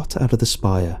how he got out of the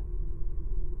spire.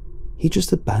 He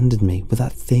just abandoned me with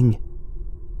that thing.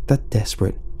 That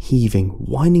desperate, heaving,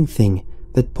 whining thing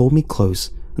that pulled me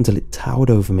close until it towered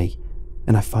over me,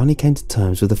 and I finally came to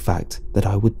terms with the fact that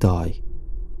I would die.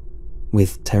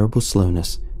 With terrible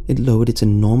slowness, it lowered its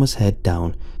enormous head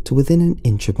down to within an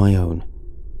inch of my own,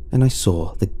 and I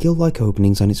saw the gill-like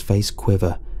openings on its face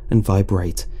quiver and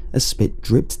vibrate as spit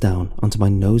dripped down onto my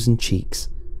nose and cheeks.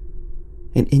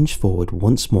 It inched forward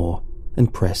once more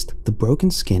and pressed the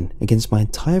broken skin against my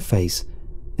entire face,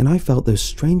 and I felt those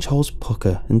strange holes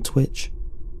pucker and twitch.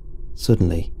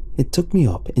 Suddenly, it took me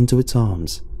up into its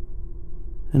arms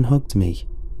and hugged me,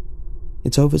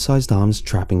 its oversized arms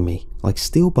trapping me like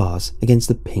steel bars against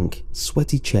the pink,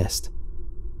 sweaty chest.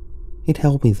 It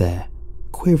held me there,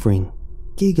 quivering,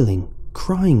 giggling,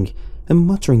 crying, and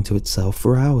muttering to itself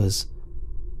for hours.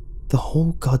 The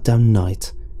whole goddamn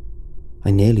night.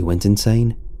 I nearly went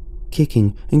insane,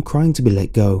 kicking and crying to be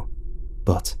let go,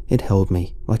 but it held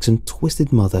me like some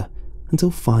twisted mother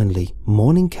until finally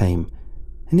morning came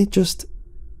and it just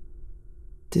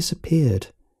disappeared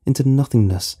into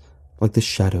nothingness like the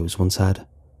shadows once had.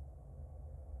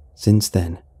 Since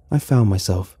then, I found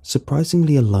myself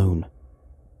surprisingly alone.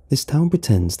 This town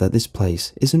pretends that this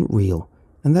place isn't real,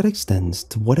 and that extends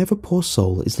to whatever poor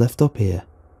soul is left up here.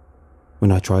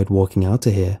 When I tried walking out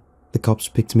of here, the cops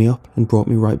picked me up and brought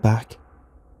me right back.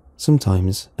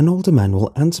 Sometimes an older man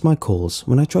will answer my calls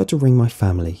when I try to ring my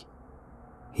family.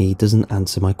 He doesn't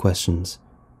answer my questions.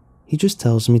 He just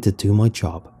tells me to do my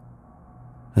job.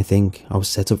 I think I was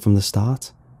set up from the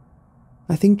start.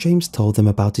 I think James told them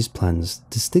about his plans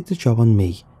to stick the job on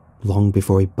me long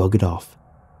before he buggered off,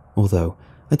 although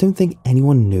I don't think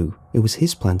anyone knew it was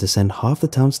his plan to send half the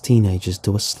town's teenagers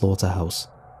to a slaughterhouse.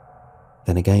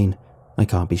 Then again, I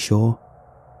can't be sure.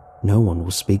 No one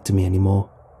will speak to me anymore.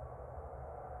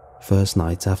 First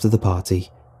night after the party,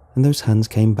 and those hands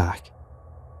came back,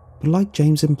 but like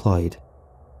James implied,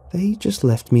 they just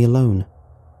left me alone.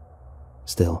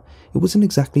 Still, it wasn't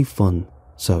exactly fun,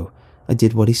 so I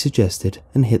did what he suggested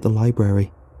and hit the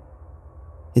library.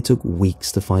 It took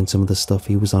weeks to find some of the stuff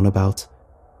he was on about,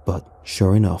 but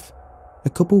sure enough, a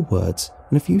couple words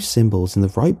and a few symbols in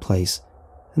the right place,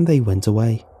 and they went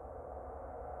away.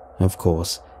 Of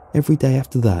course, every day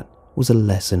after that was a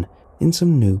lesson in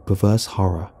some new perverse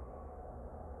horror.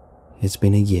 It's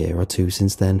been a year or two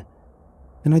since then,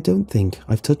 and I don't think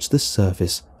I've touched the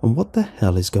surface on what the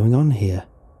hell is going on here.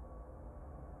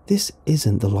 This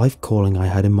isn't the life calling I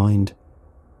had in mind.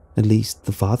 At least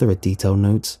the father had detailed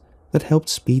notes that helped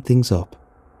speed things up.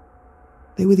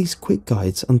 They were these quick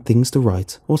guides on things to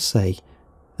write or say,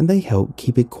 and they helped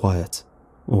keep it quiet,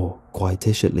 or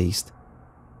quietish at least.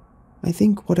 I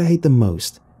think what I hate the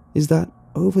most is that,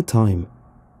 over time,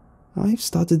 I've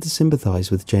started to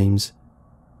sympathize with James,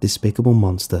 despicable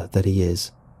monster that he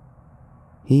is.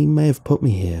 He may have put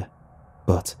me here,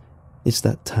 but it's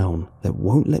that town that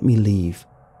won't let me leave.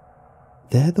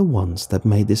 They're the ones that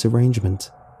made this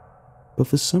arrangement, but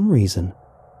for some reason,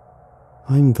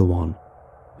 I'm the one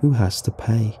who has to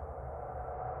pay.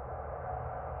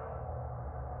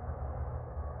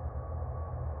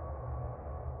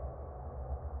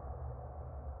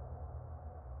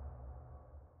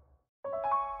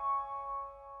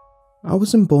 I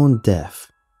wasn't born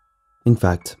deaf. In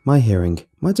fact, my hearing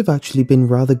might have actually been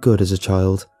rather good as a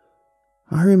child.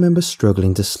 I remember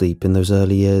struggling to sleep in those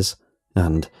early years,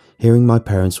 and hearing my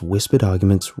parents' whispered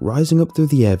arguments rising up through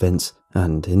the air vents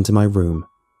and into my room.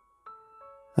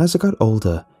 As I got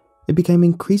older, it became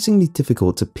increasingly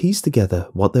difficult to piece together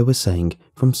what they were saying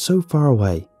from so far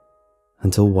away,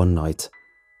 until one night,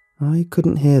 I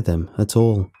couldn't hear them at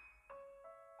all.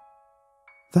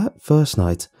 That first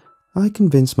night, I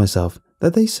convinced myself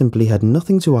that they simply had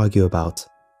nothing to argue about,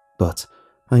 but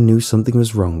I knew something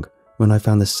was wrong when I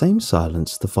found the same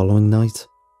silence the following night.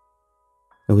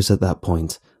 It was at that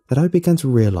point that I began to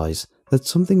realize that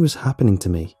something was happening to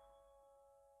me.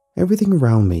 Everything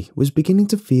around me was beginning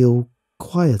to feel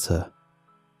quieter.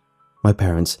 My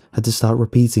parents had to start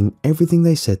repeating everything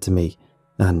they said to me,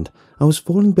 and I was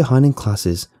falling behind in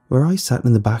classes where I sat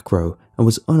in the back row and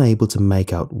was unable to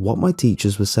make out what my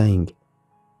teachers were saying.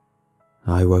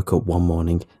 I woke up one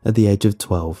morning at the age of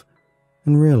 12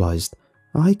 and realized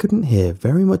I couldn't hear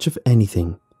very much of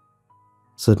anything.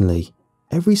 Suddenly,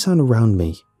 every sound around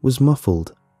me was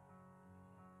muffled.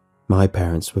 My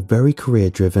parents were very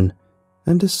career-driven,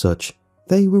 and as such,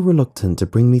 they were reluctant to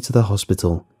bring me to the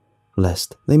hospital,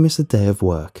 lest they miss a day of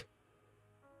work.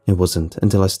 It wasn't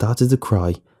until I started to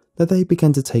cry that they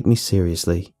began to take me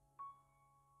seriously.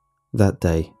 That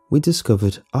day, we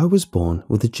discovered I was born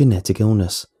with a genetic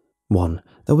illness, one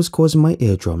that was causing my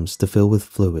eardrums to fill with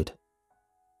fluid.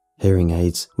 Hearing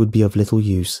aids would be of little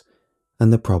use,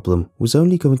 and the problem was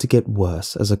only going to get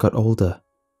worse as I got older.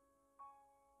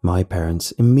 My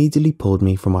parents immediately pulled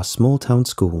me from our small town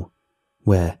school,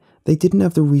 where they didn't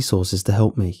have the resources to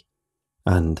help me,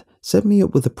 and set me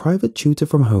up with a private tutor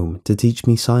from home to teach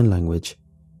me sign language.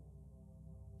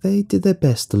 They did their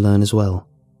best to learn as well,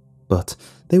 but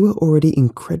they were already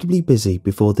incredibly busy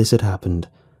before this had happened,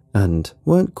 and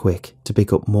weren't quick to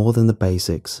pick up more than the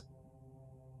basics.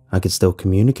 I could still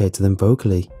communicate to them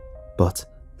vocally, but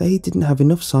they didn't have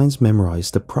enough signs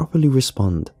memorized to properly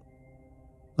respond.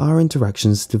 Our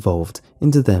interactions devolved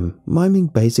into them miming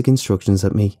basic instructions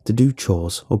at me to do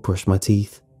chores or brush my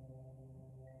teeth.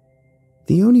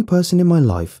 The only person in my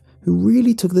life who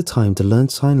really took the time to learn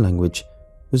sign language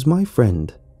was my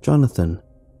friend, Jonathan.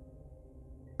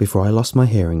 Before I lost my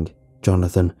hearing,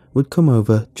 Jonathan would come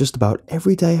over just about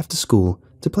every day after school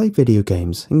to play video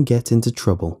games and get into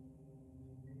trouble.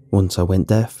 Once I went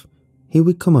deaf, he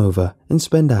would come over and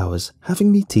spend hours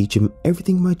having me teach him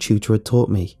everything my tutor had taught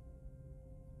me.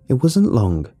 It wasn't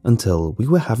long until we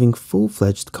were having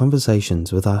full-fledged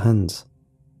conversations with our hands.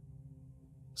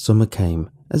 Summer came,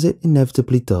 as it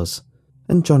inevitably does,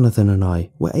 and Jonathan and I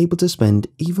were able to spend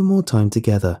even more time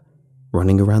together,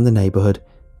 running around the neighborhood,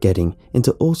 getting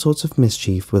into all sorts of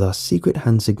mischief with our secret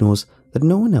hand signals that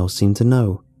no one else seemed to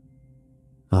know.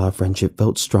 Our friendship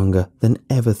felt stronger than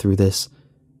ever through this,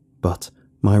 but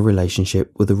my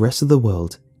relationship with the rest of the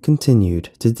world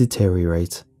continued to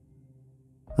deteriorate.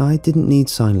 I didn't need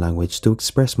sign language to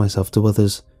express myself to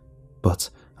others, but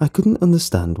I couldn't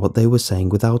understand what they were saying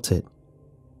without it.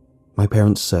 My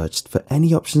parents searched for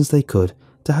any options they could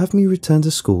to have me return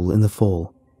to school in the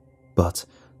fall, but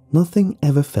nothing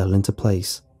ever fell into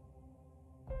place.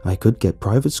 I could get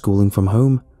private schooling from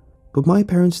home, but my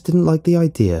parents didn't like the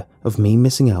idea of me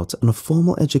missing out on a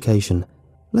formal education,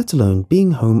 let alone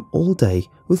being home all day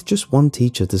with just one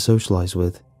teacher to socialize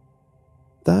with.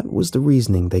 That was the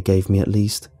reasoning they gave me at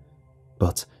least,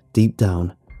 but deep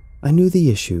down, I knew the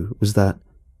issue was that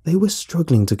they were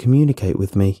struggling to communicate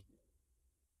with me.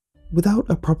 Without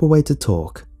a proper way to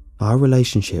talk, our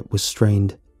relationship was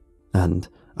strained, and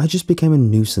I just became a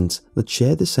nuisance that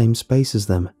shared the same space as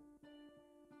them.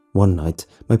 One night,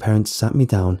 my parents sat me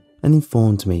down and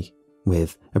informed me,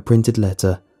 with a printed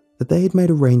letter, that they had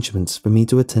made arrangements for me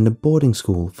to attend a boarding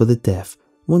school for the deaf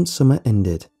once summer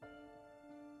ended.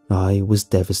 I was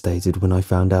devastated when I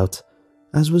found out,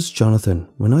 as was Jonathan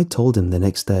when I told him the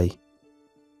next day.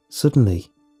 Suddenly,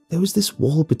 there was this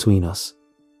wall between us,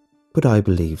 but I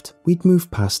believed we'd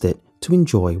move past it to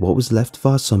enjoy what was left of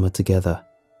our summer together.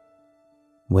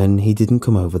 When he didn't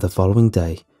come over the following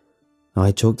day,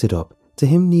 I chalked it up to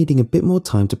him needing a bit more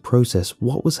time to process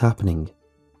what was happening.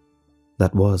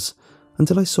 That was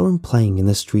until I saw him playing in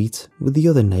the street with the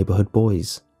other neighborhood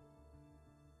boys.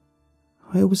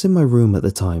 I was in my room at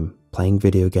the time, playing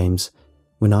video games,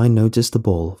 when I noticed the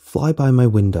ball fly by my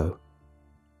window.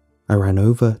 I ran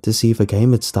over to see if a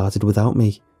game had started without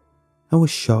me. I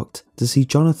was shocked to see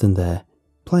Jonathan there,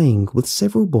 playing with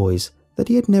several boys that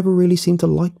he had never really seemed to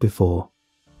like before.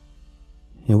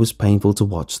 It was painful to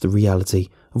watch the reality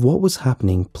of what was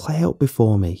happening play out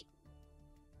before me.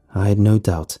 I had no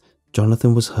doubt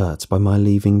Jonathan was hurt by my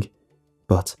leaving,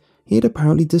 but he had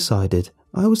apparently decided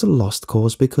I was a lost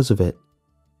cause because of it.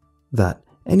 That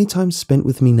any time spent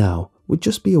with me now would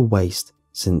just be a waste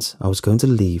since I was going to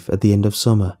leave at the end of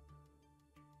summer.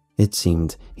 It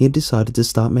seemed he had decided to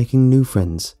start making new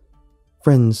friends,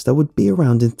 friends that would be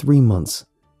around in 3 months,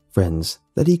 friends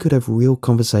that he could have real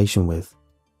conversation with.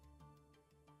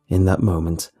 In that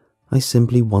moment, I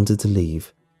simply wanted to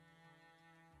leave.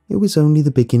 It was only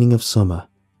the beginning of summer,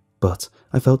 but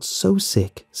I felt so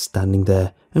sick standing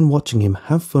there and watching him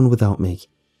have fun without me.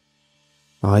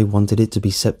 I wanted it to be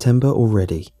September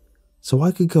already, so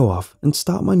I could go off and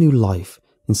start my new life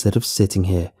instead of sitting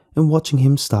here and watching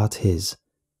him start his.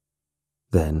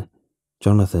 Then,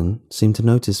 Jonathan seemed to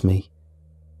notice me.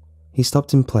 He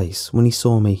stopped in place when he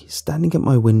saw me standing at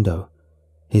my window,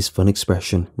 his fun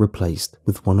expression replaced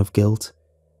with one of guilt.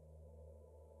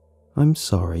 "I'm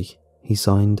sorry," he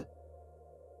signed.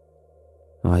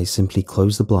 I simply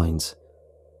closed the blinds.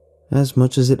 As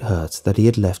much as it hurt that he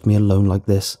had left me alone like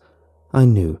this, I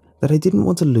knew that I didn't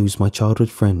want to lose my childhood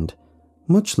friend,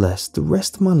 much less the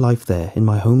rest of my life there in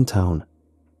my hometown.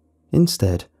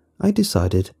 Instead, I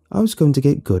decided I was going to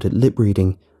get good at lip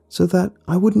reading so that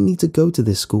I wouldn't need to go to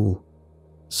this school.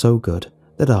 So good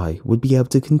that I would be able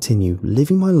to continue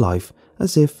living my life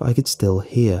as if I could still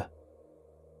hear.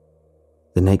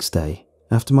 The next day,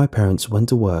 after my parents went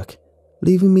to work,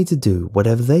 leaving me to do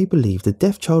whatever they believed a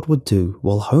deaf child would do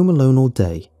while home alone all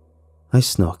day, I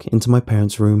snuck into my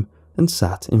parents' room and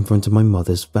sat in front of my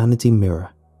mother's vanity mirror.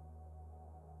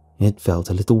 It felt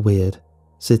a little weird,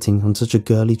 sitting on such a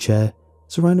girly chair,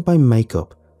 surrounded by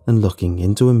makeup and looking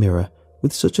into a mirror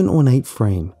with such an ornate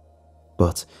frame,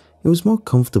 but it was more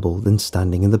comfortable than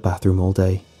standing in the bathroom all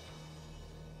day.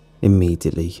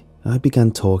 Immediately, I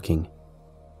began talking.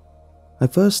 I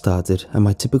first started at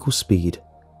my typical speed,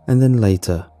 and then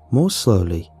later, more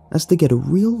slowly, as to get a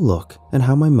real look at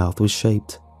how my mouth was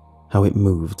shaped, how it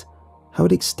moved, how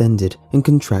it extended and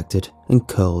contracted and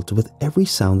curled with every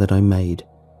sound that I made.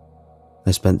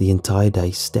 I spent the entire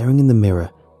day staring in the mirror,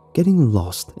 getting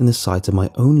lost in the sight of my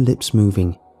own lips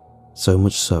moving, so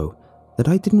much so that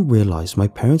I didn't realize my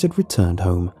parents had returned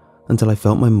home until I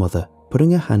felt my mother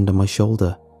putting a hand on my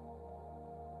shoulder.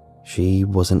 She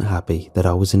wasn't happy that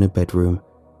I was in her bedroom,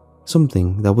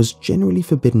 something that was generally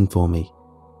forbidden for me,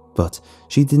 but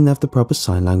she didn't have the proper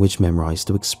sign language memorized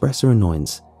to express her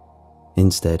annoyance.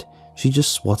 Instead, she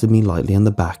just swatted me lightly on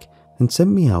the back and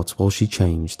sent me out while she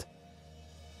changed.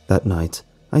 That night,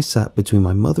 I sat between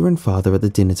my mother and father at the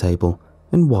dinner table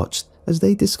and watched as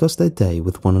they discussed their day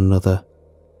with one another.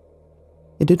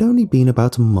 It had only been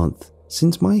about a month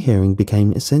since my hearing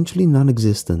became essentially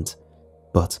non-existent,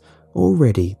 but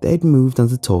already they had moved on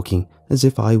to talking as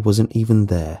if I wasn't even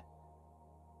there.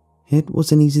 It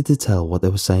wasn't easy to tell what they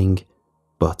were saying,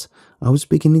 but I was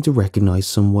beginning to recognize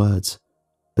some words,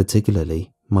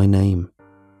 particularly my name.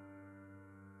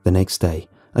 The next day,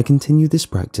 I continued this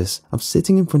practice of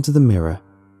sitting in front of the mirror,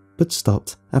 but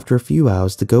stopped after a few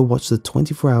hours to go watch the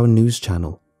 24-hour news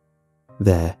channel.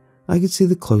 There, I could see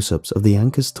the close-ups of the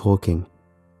anchors talking,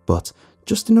 but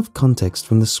just enough context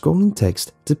from the scrolling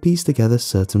text to piece together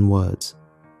certain words.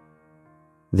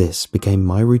 This became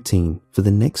my routine for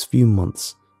the next few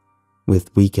months,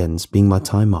 with weekends being my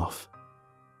time off.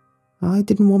 I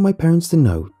didn't want my parents to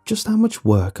know just how much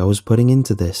work I was putting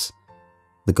into this.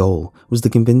 The goal was to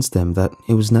convince them that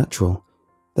it was natural,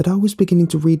 that I was beginning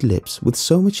to read lips with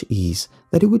so much ease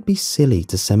that it would be silly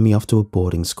to send me off to a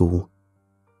boarding school.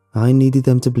 I needed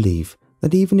them to believe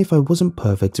that even if I wasn't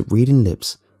perfect at reading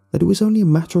lips, that it was only a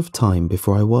matter of time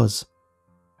before I was.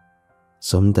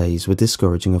 Some days were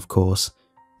discouraging, of course,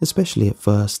 especially at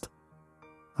first.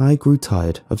 I grew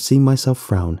tired of seeing myself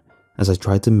frown as I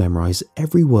tried to memorize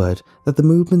every word that the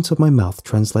movements of my mouth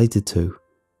translated to.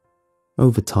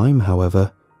 Over time,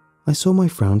 however, I saw my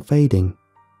frown fading.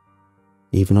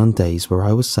 Even on days where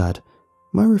I was sad,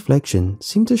 my reflection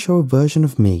seemed to show a version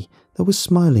of me that was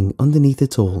smiling underneath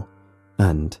it all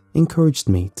and encouraged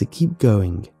me to keep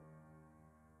going.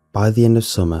 By the end of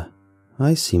summer,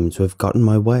 I seemed to have gotten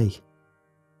my way.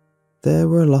 There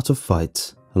were a lot of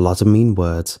fights, a lot of mean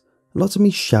words, a lot of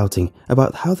me shouting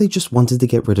about how they just wanted to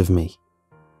get rid of me.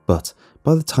 But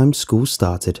by the time school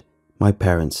started, my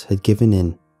parents had given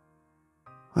in.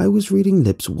 I was reading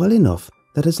lips well enough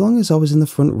that as long as I was in the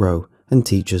front row and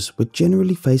teachers were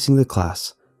generally facing the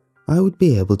class, I would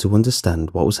be able to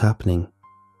understand what was happening.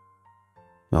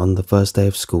 On the first day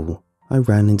of school, I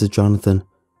ran into Jonathan.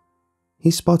 He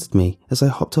spotted me as I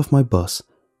hopped off my bus,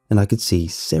 and I could see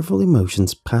several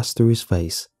emotions pass through his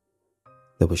face.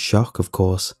 There was shock, of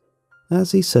course,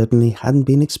 as he certainly hadn't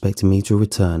been expecting me to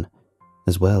return,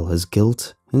 as well as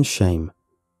guilt and shame.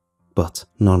 But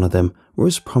none of them were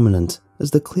as prominent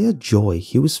as the clear joy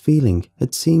he was feeling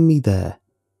at seeing me there.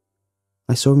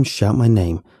 I saw him shout my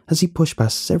name as he pushed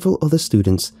past several other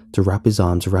students to wrap his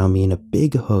arms around me in a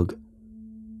big hug.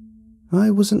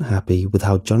 I wasn't happy with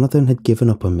how Jonathan had given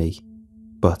up on me,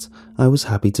 but I was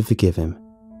happy to forgive him.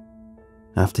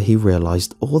 After he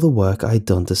realized all the work I had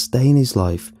done to stay in his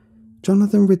life,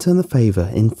 Jonathan returned the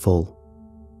favor in full.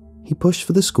 He pushed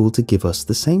for the school to give us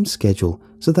the same schedule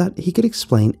so that he could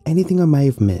explain anything I may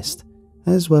have missed,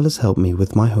 as well as help me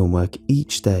with my homework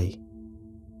each day.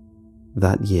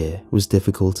 That year was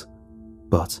difficult,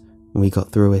 but we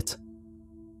got through it.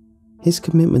 His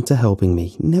commitment to helping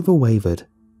me never wavered,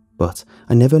 but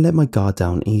I never let my guard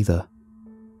down either.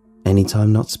 Any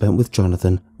time not spent with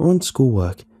Jonathan or on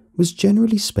schoolwork was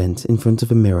generally spent in front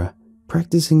of a mirror,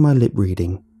 practicing my lip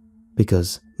reading,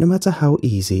 because no matter how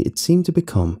easy it seemed to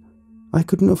become, I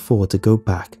couldn't afford to go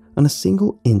back on a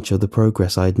single inch of the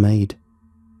progress I had made.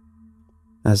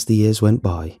 As the years went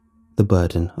by, the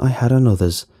burden I had on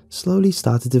others slowly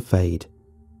started to fade.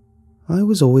 I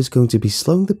was always going to be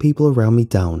slowing the people around me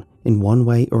down in one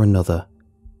way or another,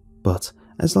 but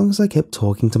as long as I kept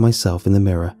talking to myself in the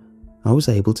mirror, I was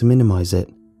able to minimize it.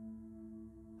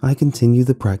 I continued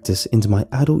the practice into my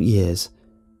adult years,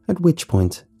 at which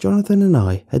point Jonathan and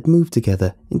I had moved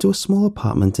together into a small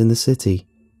apartment in the city.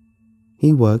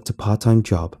 He worked a part-time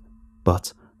job,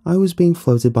 but I was being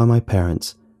floated by my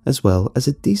parents, as well as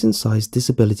a decent-sized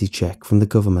disability check from the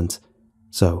government,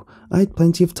 so I had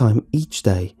plenty of time each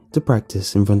day to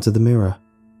practice in front of the mirror.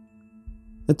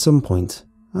 At some point,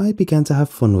 I began to have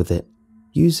fun with it,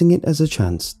 using it as a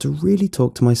chance to really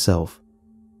talk to myself.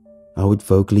 I would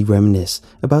vocally reminisce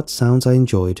about sounds I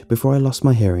enjoyed before I lost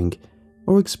my hearing,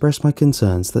 or express my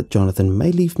concerns that Jonathan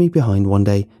may leave me behind one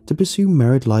day to pursue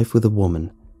married life with a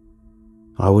woman.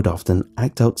 I would often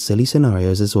act out silly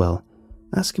scenarios as well,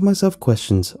 asking myself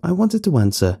questions I wanted to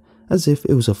answer as if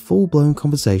it was a full-blown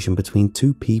conversation between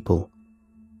two people.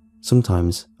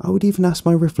 Sometimes I would even ask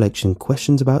my reflection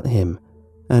questions about him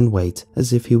and wait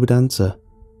as if he would answer.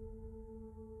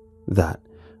 That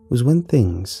was when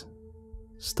things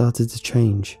started to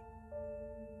change.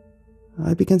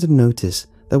 I began to notice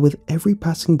that with every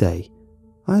passing day,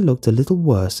 I looked a little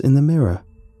worse in the mirror.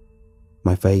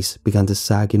 My face began to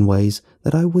sag in ways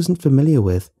that I wasn't familiar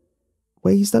with,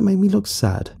 ways that made me look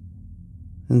sad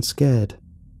and scared.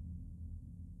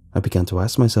 I began to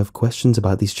ask myself questions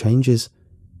about these changes.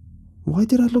 Why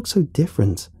did I look so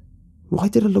different? Why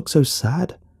did I look so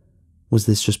sad? Was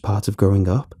this just part of growing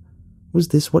up? Was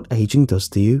this what aging does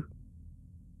to you?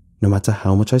 No matter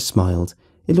how much I smiled,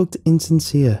 it looked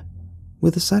insincere,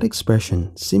 with a sad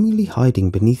expression seemingly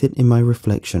hiding beneath it in my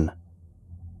reflection.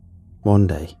 One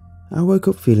day, I woke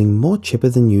up feeling more chipper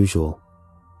than usual,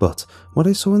 but what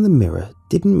I saw in the mirror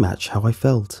didn't match how I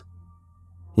felt.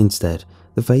 Instead,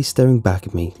 the face staring back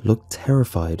at me looked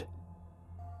terrified.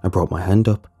 I brought my hand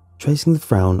up, tracing the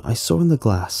frown I saw in the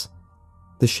glass.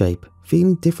 the shape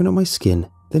feeling different on my skin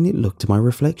than it looked to my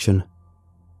reflection.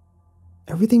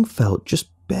 Everything felt just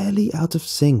barely out of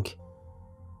sync.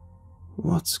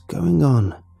 "What's going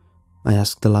on?" I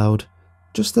asked aloud,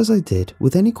 just as I did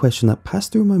with any question that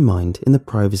passed through my mind in the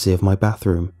privacy of my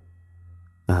bathroom.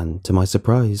 And to my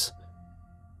surprise,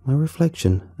 my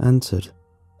reflection answered.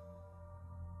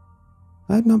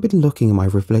 I had not been looking at my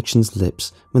reflection's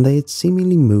lips when they had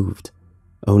seemingly moved,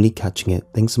 only catching it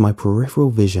thanks to my peripheral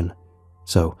vision,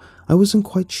 so I wasn't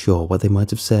quite sure what they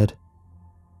might have said.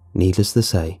 Needless to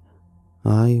say,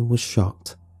 I was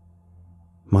shocked.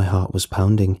 My heart was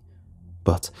pounding,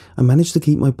 but I managed to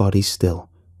keep my body still,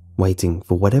 waiting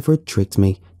for whatever had tricked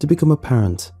me to become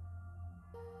apparent.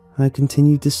 I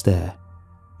continued to stare,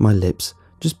 my lips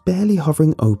just barely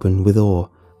hovering open with awe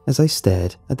as I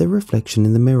stared at their reflection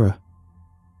in the mirror.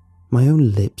 My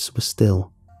own lips were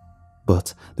still,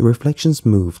 but the reflections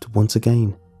moved once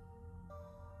again.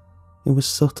 It was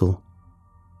subtle,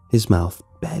 his mouth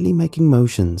barely making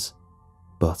motions,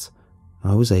 but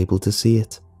I was able to see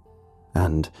it,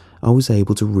 and I was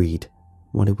able to read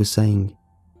what it was saying.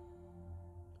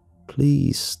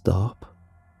 "Please stop,"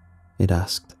 it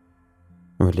asked,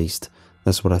 or at least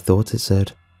that's what I thought it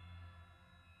said.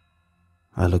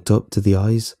 I looked up to the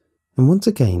eyes and once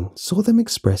again saw them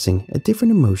expressing a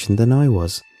different emotion than I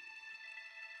was.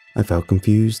 I felt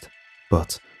confused,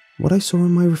 but what I saw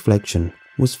in my reflection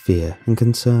was fear and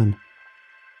concern.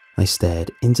 I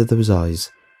stared into those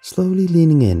eyes, slowly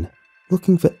leaning in,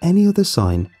 looking for any other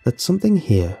sign that something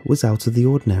here was out of the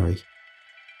ordinary.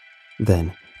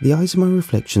 Then the eyes of my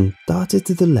reflection darted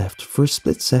to the left for a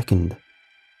split second.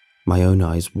 My own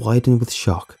eyes widened with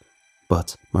shock,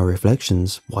 but my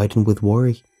reflections widened with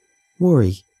worry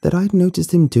that I had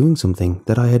noticed him doing something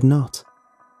that I had not.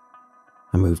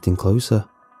 I moved in closer,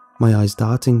 my eyes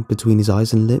darting between his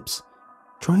eyes and lips,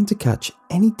 trying to catch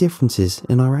any differences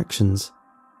in our actions.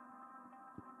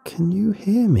 "Can you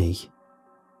hear me?"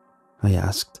 I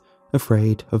asked,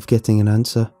 afraid of getting an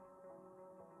answer.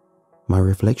 My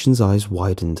reflection's eyes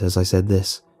widened as I said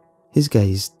this, his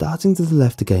gaze darting to the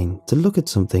left again to look at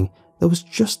something that was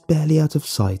just barely out of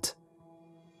sight.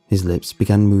 His lips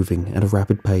began moving at a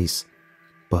rapid pace,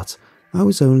 but I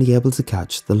was only able to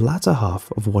catch the latter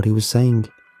half of what he was saying.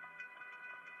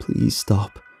 "Please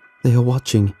stop. They are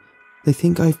watching. They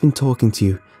think I've been talking to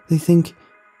you. They think..."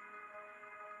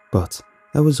 But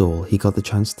that was all he got the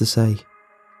chance to say.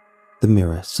 The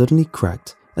mirror suddenly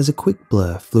cracked as a quick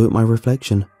blur flew at my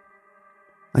reflection.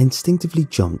 I instinctively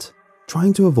jumped,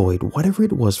 trying to avoid whatever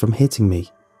it was from hitting me,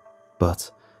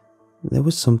 but there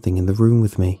was something in the room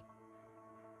with me.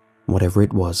 Whatever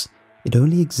it was, it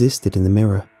only existed in the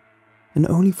mirror, and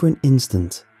only for an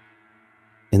instant.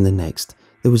 In the next,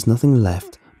 there was nothing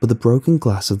left but the broken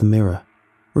glass of the mirror,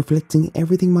 reflecting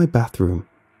everything in my bathroom.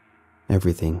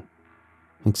 Everything,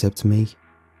 except me.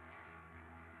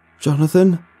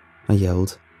 "Jonathan!" I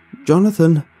yelled.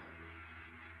 "Jonathan!"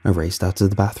 I raced out of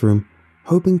the bathroom,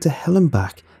 hoping to hell and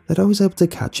back that I was able to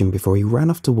catch him before he ran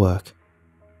off to work.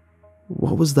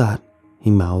 "What was that?" he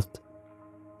mouthed.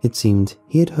 It seemed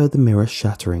he had heard the mirror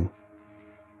shattering.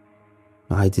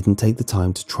 I didn't take the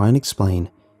time to try and explain.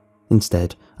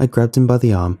 Instead, I grabbed him by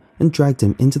the arm and dragged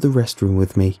him into the restroom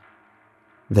with me.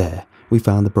 There, we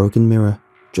found the broken mirror,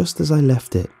 just as I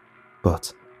left it,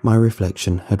 but my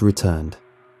reflection had returned.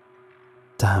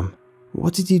 "Damn,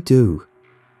 what did you do?"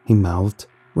 he mouthed,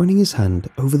 running his hand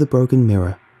over the broken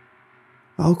mirror.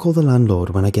 "I'll call the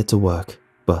landlord when I get to work,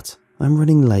 but I'm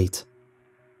running late."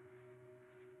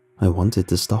 I wanted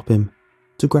to stop him,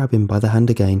 to grab him by the hand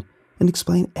again and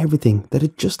explain everything that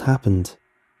had just happened.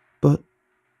 But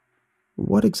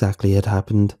what exactly had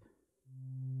happened?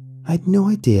 I had no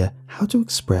idea how to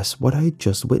express what I had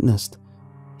just witnessed,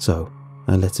 so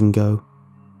I let him go.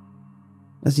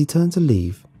 As he turned to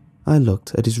leave, I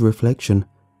looked at his reflection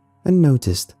and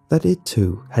noticed that it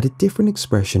too had a different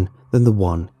expression than the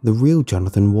one the real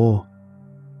Jonathan wore.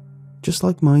 Just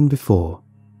like mine before,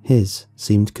 his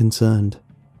seemed concerned.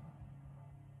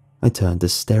 I turned to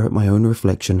stare at my own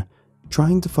reflection,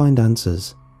 trying to find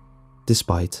answers.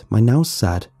 Despite my now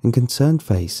sad and concerned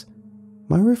face,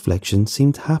 my reflection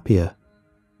seemed happier,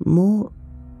 more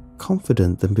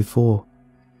confident than before.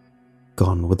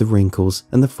 Gone were the wrinkles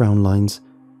and the frown lines,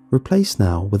 replaced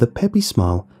now with a peppy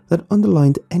smile that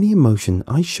underlined any emotion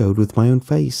I showed with my own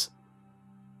face.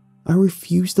 I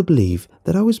refused to believe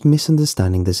that I was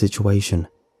misunderstanding the situation.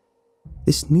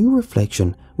 This new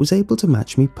reflection was able to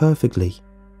match me perfectly,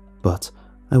 but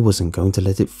I wasn't going to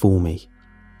let it fool me.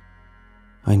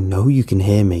 "I know you can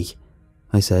hear me,"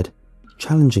 I said,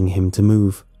 challenging him to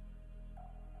move.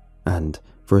 And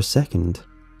for a second,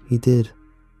 he did.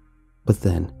 But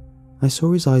then, I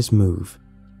saw his eyes move.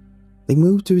 They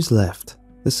moved to his left,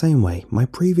 the same way my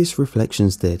previous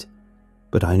reflections did,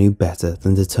 but I knew better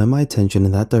than to turn my attention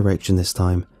in that direction this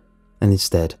time, and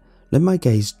instead let my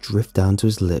gaze drift down to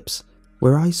his lips,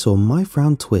 where I saw my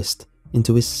frown twist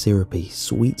into his syrupy,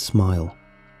 sweet smile.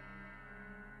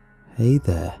 "Hey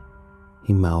there,"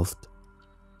 he mouthed.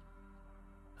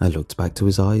 I looked back to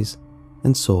his eyes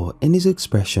and saw in his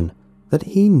expression that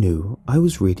he knew I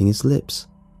was reading his lips.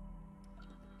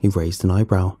 He raised an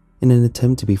eyebrow in an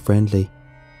attempt to be friendly,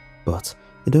 but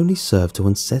it only served to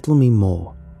unsettle me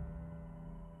more.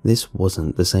 This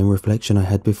wasn't the same reflection I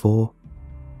had before.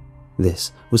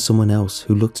 This was someone else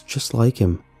who looked just like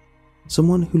him,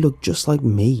 someone who looked just like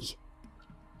me.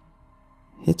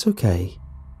 "It's okay,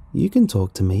 you can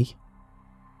talk to me,"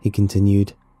 he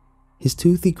continued, his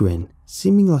toothy grin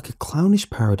seeming like a clownish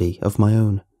parody of my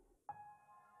own.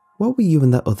 "What were you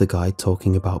and that other guy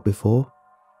talking about before?"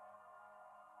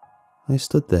 I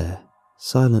stood there,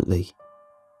 silently,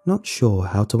 not sure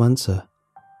how to answer,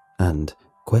 and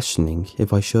questioning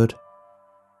if I should.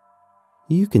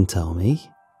 "You can tell me,"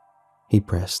 he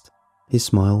pressed, his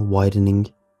smile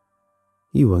widening.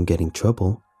 "You won't get in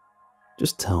trouble.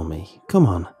 Just tell me, come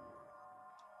on."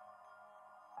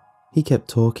 He kept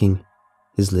talking,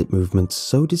 his lip movements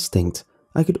so distinct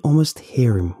I could almost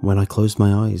hear him when I closed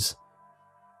my eyes.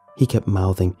 He kept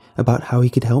mouthing about how he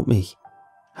could help me,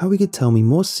 how he could tell me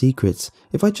more secrets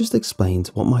if I just explained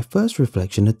what my first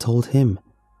reflection had told him.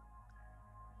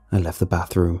 I left the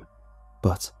bathroom,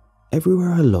 but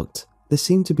everywhere I looked there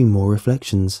seemed to be more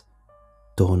reflections.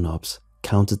 Doorknobs,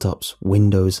 countertops,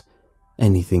 windows,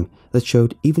 anything that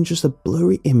showed even just a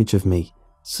blurry image of me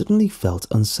suddenly felt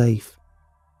unsafe.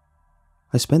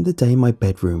 I spent the day in my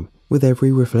bedroom with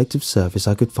every reflective surface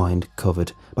I could find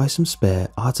covered by some spare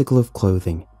article of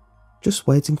clothing, just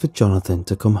waiting for Jonathan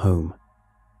to come home.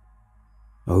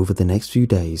 Over the next few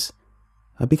days,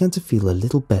 I began to feel a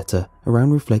little better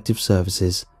around reflective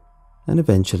surfaces, and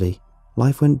eventually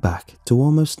life went back to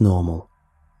almost normal.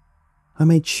 I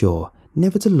made sure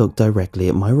never to look directly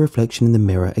at my reflection in the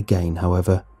mirror again,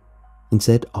 however,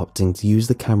 instead opting to use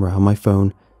the camera on my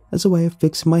phone as a way of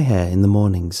fixing my hair in the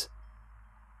mornings.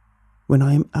 When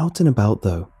I am out and about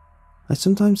though, I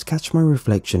sometimes catch my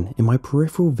reflection in my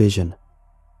peripheral vision.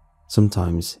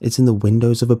 Sometimes it's in the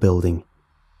windows of a building,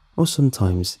 or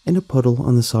sometimes in a puddle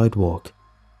on the sidewalk,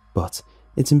 but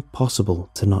it's impossible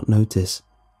to not notice.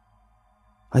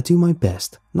 I do my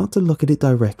best not to look at it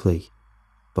directly,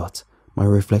 but my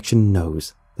reflection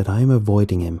knows that I am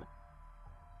avoiding him.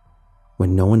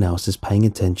 When no one else is paying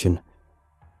attention,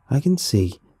 I can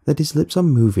see that his lips are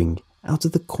moving out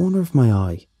of the corner of my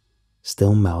eye,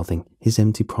 still mouthing his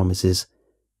empty promises,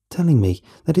 telling me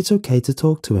that it's okay to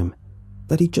talk to him,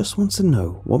 that he just wants to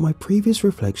know what my previous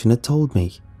reflection had told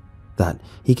me, that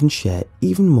he can share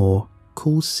even more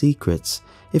cool secrets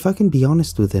if I can be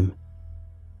honest with him.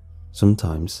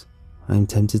 Sometimes I am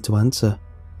tempted to answer,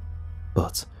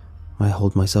 but I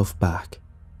hold myself back.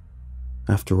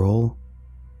 After all,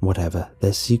 whatever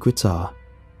their secrets are,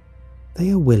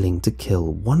 they are willing to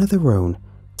kill one of their own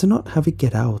to not have it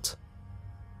get out.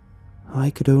 I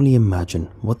could only imagine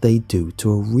what they'd do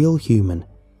to a real human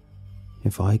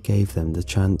if I gave them the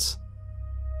chance.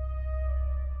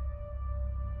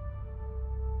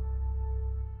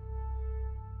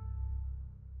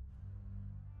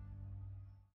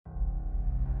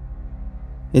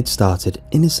 It started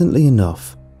innocently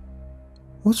enough.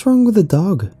 "What's wrong with the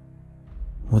dog?"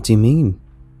 "What do you mean?"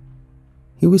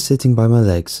 He was sitting by my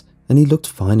legs and he looked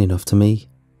fine enough to me.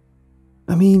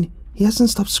 "I mean, he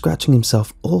hasn't stopped scratching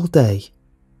himself all day."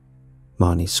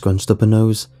 Marnie scrunched up her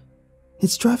nose.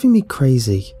 "It's driving me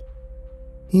crazy."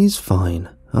 "He's fine,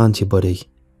 aren't you, buddy?"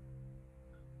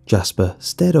 Jasper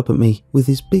stared up at me with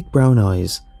his big brown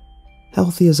eyes,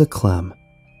 healthy as a clam.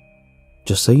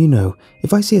 "Just so you know,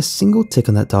 if I see a single tick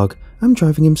on that dog, I'm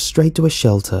driving him straight to a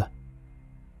shelter."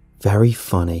 Very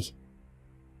funny.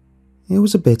 It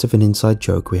was a bit of an inside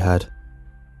joke we had.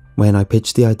 When I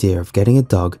pitched the idea of getting a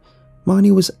dog,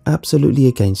 Marnie was absolutely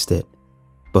against it,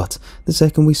 but the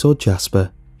second we saw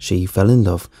Jasper, she fell in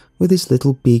love with his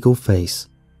little beagle face.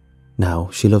 Now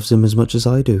she loves him as much as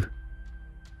I do.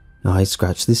 I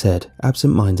scratched his head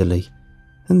absent-mindedly,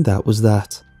 and that was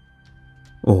that.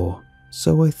 Or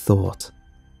so I thought.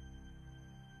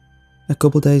 A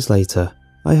couple days later,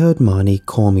 I heard Marnie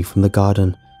call me from the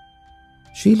garden.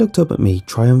 She looked up at me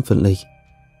triumphantly.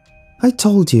 "I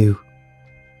told you!"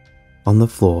 On the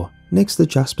floor, next to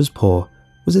Jasper's paw,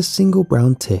 was a single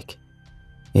brown tick.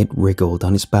 It wriggled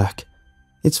on its back,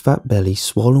 its fat belly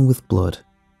swollen with blood.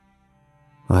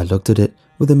 I looked at it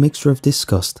with a mixture of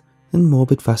disgust and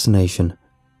morbid fascination.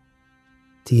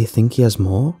 Do you think he has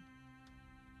more?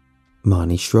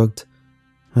 Marnie shrugged.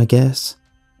 I guess.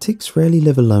 Ticks rarely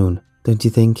live alone, don't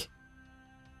you think?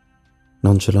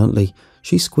 Nonchalantly,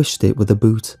 she squished it with a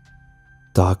boot.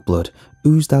 Dark blood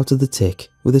oozed out of the tick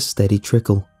with a steady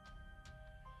trickle.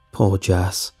 Poor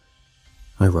Jas.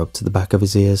 I rubbed to the back of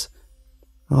his ears.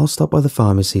 I'll stop by the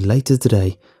pharmacy later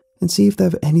today and see if they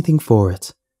have anything for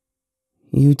it.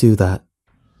 You do that.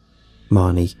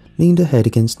 Marnie leaned her head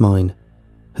against mine,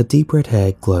 her deep red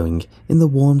hair glowing in the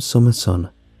warm summer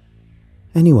sun.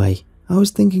 Anyway, I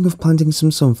was thinking of planting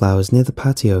some sunflowers near the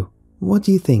patio. What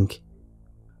do you think?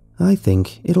 I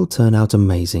think it'll turn out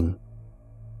amazing.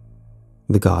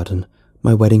 The garden,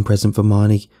 my wedding present for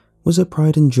Marnie, was her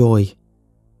pride and joy.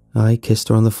 I kissed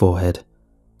her on the forehead.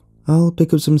 I'll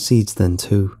pick up some seeds then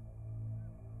too.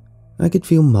 I could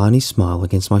feel Marnie's smile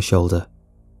against my shoulder.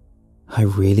 I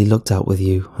really looked out with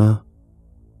you, huh?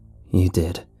 You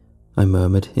did, I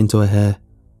murmured into her hair.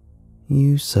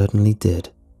 You certainly did.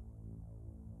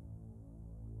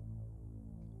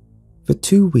 For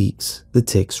 2 weeks, the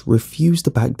ticks refused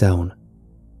to back down.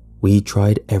 We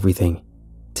tried everything.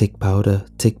 Tick powder,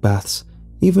 tick baths,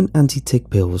 even anti-tick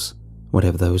pills,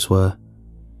 whatever those were.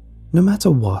 No matter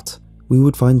what, we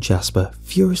would find Jasper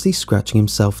furiously scratching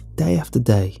himself day after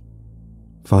day.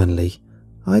 Finally,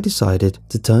 I decided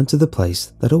to turn to the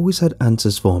place that always had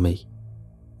answers for me.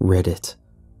 Reddit.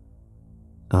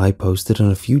 I posted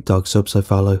on a few dog subs I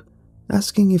follow,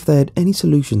 asking if they had any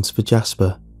solutions for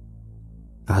Jasper.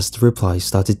 As the replies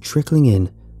started trickling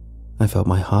in, I felt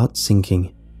my heart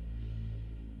sinking.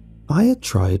 I had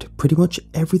tried pretty much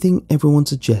everything everyone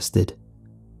suggested.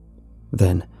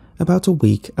 Then, about a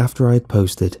week after I had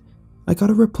posted, I got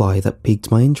a reply that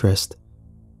piqued my interest.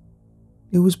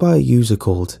 It was by a user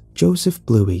called Joseph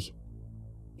Bluey.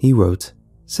 He wrote,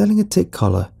 "Selling a tick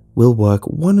collar will work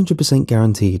 100%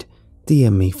 guaranteed.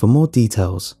 DM me for more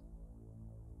details."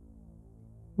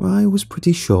 I was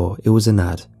pretty sure it was an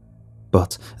ad,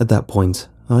 but at that point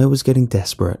I was getting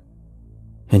desperate.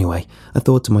 Anyway, I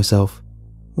thought to myself,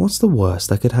 what's the worst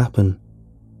that could happen?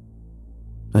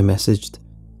 I messaged,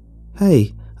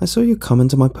 "Hey, I saw your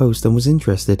comment on my post and was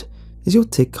interested. Is your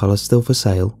tick collar still for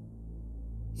sale?"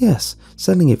 "Yes,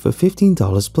 selling it for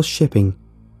 $15 plus shipping."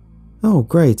 "Oh,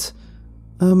 great.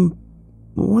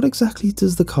 What exactly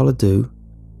does the collar do?"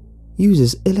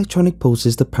 "Uses electronic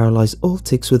pulses to paralyze all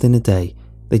ticks within a day.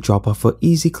 They drop off for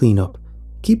easy cleanup.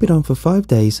 Keep it on for 5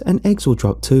 days and eggs will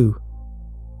drop too."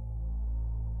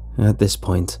 At this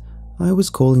point, I was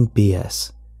calling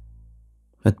BS.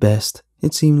 At best,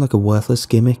 it seemed like a worthless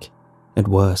gimmick. At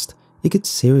worst, it could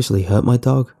seriously hurt my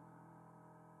dog.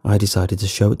 I decided to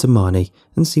show it to Marnie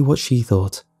and see what she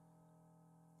thought.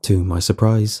 To my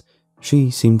surprise, she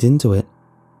seemed into it.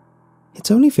 "It's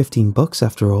only $15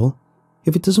 after all.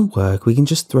 If it doesn't work, we can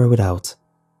just throw it out."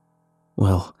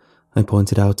 "Well," I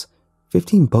pointed out,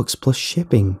 $15 plus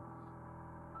shipping."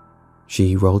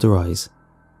 She rolled her eyes.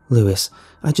 "Lewis,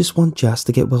 I just want Jas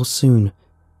to get well soon.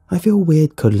 I feel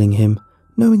weird cuddling him,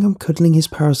 knowing I'm cuddling his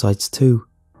parasites too."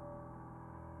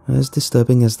 As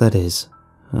disturbing as that is,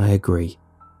 I agree.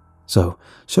 So,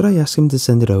 should I ask him to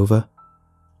send it over?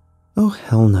 "Oh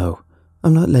hell no,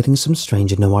 I'm not letting some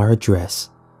stranger know our address."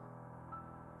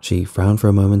 She frowned for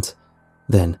a moment,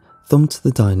 then thumped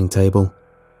the dining table.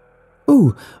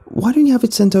 "Ooh, why don't you have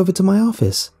it sent over to my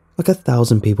office? Like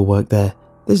 1,000 people work there.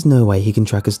 There's no way he can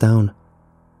track us down."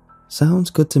 "Sounds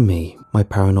good to me, my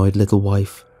paranoid little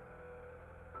wife."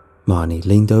 Marnie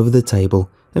leaned over the table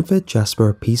and fed Jasper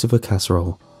a piece of a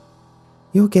casserole.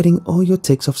 "You're getting all your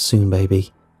ticks off soon,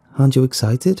 baby. Aren't you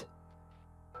excited?"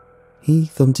 He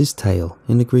thumped his tail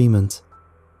in agreement.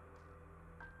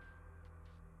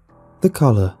 The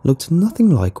collar looked nothing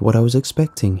like what I was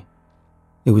expecting.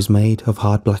 It was made of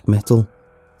hard black metal,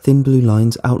 thin blue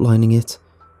lines outlining it,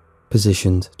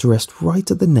 positioned to rest right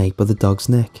at the nape of the dog's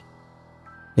neck.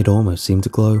 It almost seemed to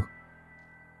glow.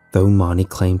 Though Marnie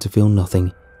claimed to feel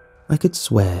nothing, I could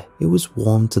swear it was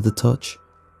warm to the touch.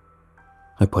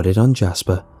 I put it on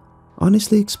Jasper,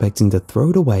 honestly expecting to throw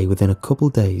it away within a couple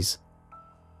days.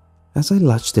 As I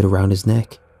latched it around his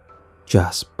neck,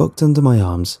 Jas bucked under my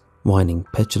arms, whining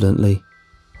petulantly.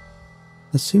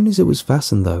 As soon as it was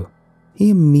fastened though, he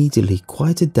immediately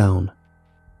quieted down.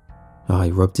 I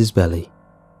rubbed his belly.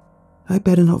 "I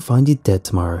better not find you dead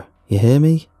tomorrow, you hear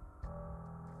me?"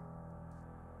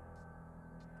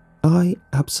 I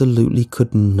absolutely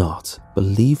could not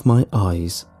believe my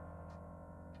eyes.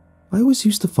 I was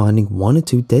used to finding 1 or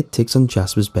 2 dead ticks on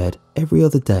Jasper's bed every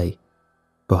other day,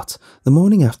 but the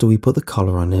morning after we put the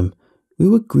collar on him, we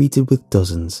were greeted with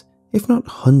dozens, if not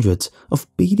hundreds, of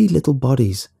beady little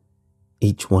bodies.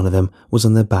 Each one of them was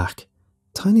on their back,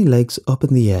 tiny legs up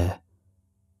in the air.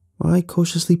 I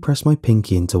cautiously pressed my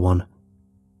pinky into one.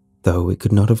 Though it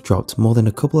could not have dropped more than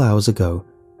a couple hours ago,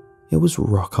 it was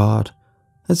rock hard,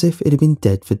 as if it had been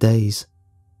dead for days.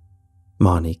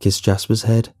 Marnie kissed Jasper's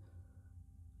head.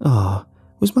 Ah,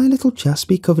 was my little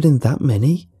Jaspy covered in that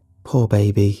many? Poor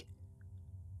baby.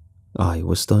 I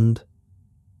was stunned.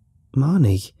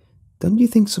 Marnie, don't you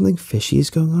think something fishy is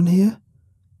going on here?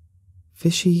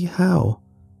 Fishy how?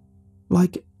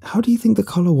 Like, how do you think the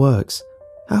collar works?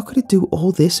 How could it do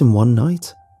all this in one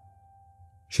night?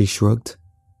 She shrugged.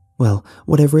 Well,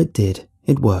 whatever it did,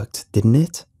 it worked, didn't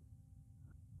it?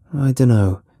 I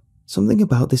dunno. Something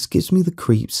about this gives me the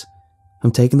creeps.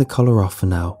 I'm taking the collar off for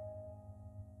now.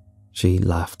 She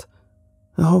laughed.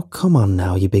 Oh, come on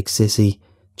now, you big sissy.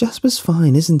 Jasper's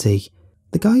fine, isn't he?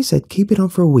 The guy said keep it on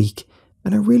for a week,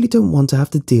 and I really don't want to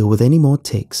have to deal with any more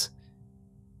ticks.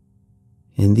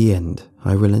 In the end,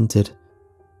 I relented.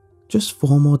 Just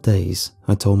 4 more days,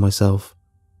 I told myself.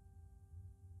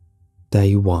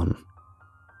 Day 1.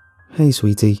 Hey,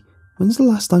 sweetie, when's the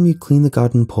last time you cleaned the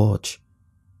garden porch?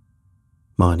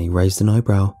 Marnie raised an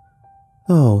eyebrow.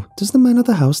 Oh, does the man of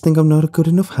the house think I'm not a good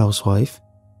enough housewife?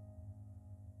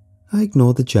 I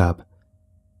ignored the jab.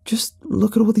 Just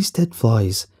look at all these dead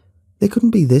flies. There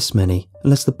couldn't be this many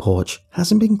unless the porch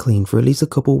hasn't been cleaned for at least a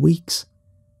couple weeks.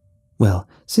 Well,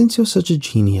 since you're such a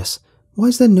genius, why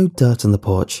is there no dirt on the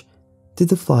porch? Did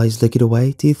the flies lick it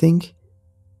away, do you think?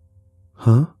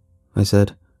 Huh? I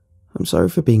said. I'm sorry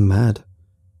for being mad.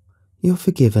 You're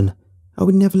forgiven. I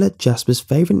would never let Jasper's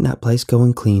favourite nap place go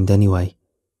uncleaned anyway.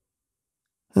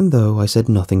 And though I said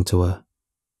nothing to her,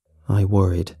 I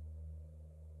worried.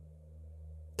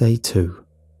 Day 2.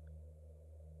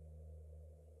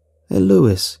 Hey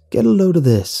Lewis, get a load of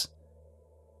this.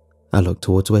 I looked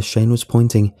towards where Shane was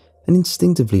pointing and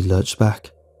instinctively lurched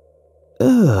back.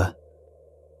 Ugh!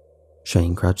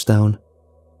 Shane crouched down.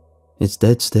 It's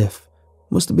dead stiff.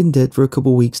 Must have been dead for a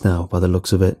couple weeks now by the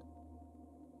looks of it.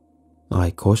 I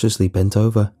cautiously bent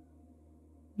over.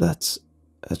 That's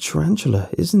a tarantula,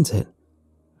 isn't it?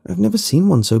 I've never seen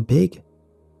one so big.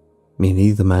 Me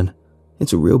neither, man.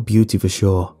 It's a real beauty for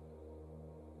sure.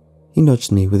 He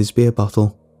nudged me with his beer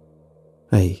bottle.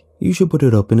 Hey, you should put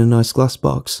it up in a nice glass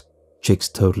box. Chicks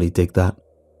totally dig that.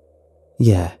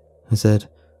 Yeah, I said.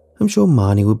 I'm sure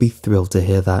Marnie would be thrilled to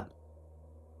hear that.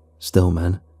 Still,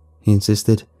 man, he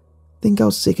insisted. Think how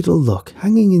sick it'll look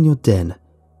hanging in your den.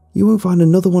 You won't find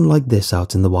another one like this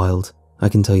out in the wild, I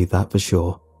can tell you that for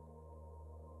sure.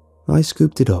 I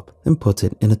scooped it up and put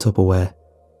it in a Tupperware,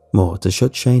 more to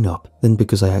shut Shane up than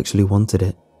because I actually wanted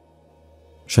it.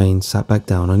 Shane sat back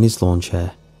down on his lawn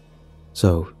chair.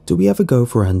 So, do we ever go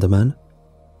for Enderman?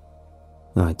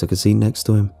 I took a seat next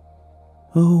to him.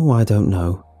 Oh, I don't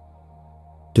know.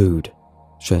 Dude,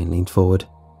 Shane leaned forward.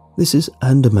 This is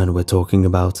Enderman we're talking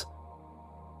about.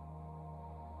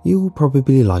 You'll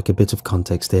probably like a bit of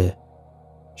context here.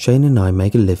 Shane and I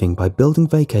make a living by building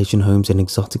vacation homes in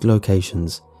exotic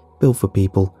locations, built for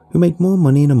people who make more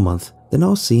money in a month than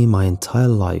I'll see in my entire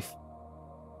life.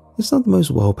 It's not the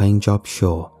most well-paying job,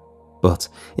 sure, but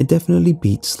it definitely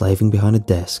beats slaving behind a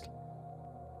desk.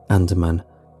 Andaman,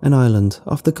 an island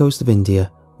off the coast of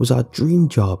India, was our dream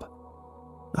job.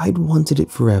 I'd wanted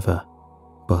it forever,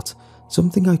 but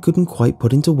something I couldn't quite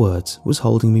put into words was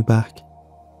holding me back.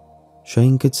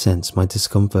 Shane could sense my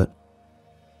discomfort.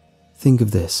 Think of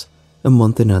this, a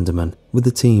month in Andaman with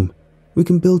the team. We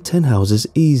can build 10 houses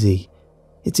easy.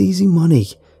 It's easy money,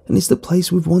 and it's the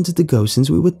place we've wanted to go since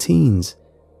we were teens.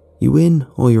 You in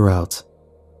or you're out?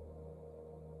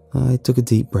 I took a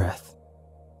deep breath.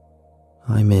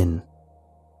 I'm in.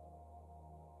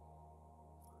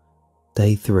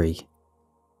 Day 3.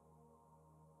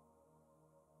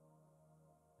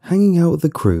 Hanging out with the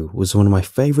crew was one of my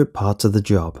favourite parts of the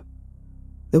job.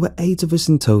 There were 8 of us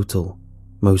in total,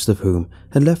 most of whom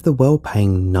had left the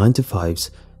well-paying 9-to-5s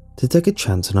to take a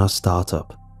chance on our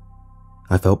startup.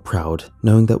 I felt proud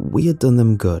knowing that we had done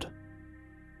them good.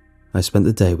 I spent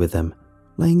the day with them,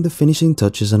 laying the finishing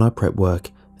touches on our prep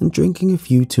work and drinking a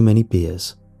few too many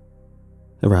beers.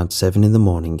 Around 7 in the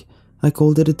morning, I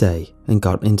called it a day and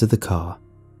got into the car.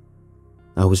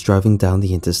 I was driving down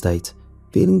the interstate,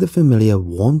 feeling the familiar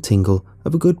warm tingle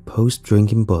of a good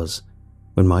post-drinking buzz,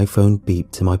 when my phone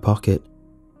beeped in my pocket.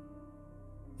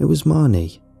 It was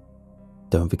Marnie.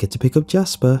 Don't forget to pick up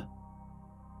Jasper.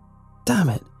 Damn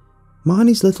it!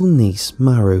 Marnie's little niece,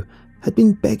 Maru, had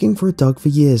been begging for a dog for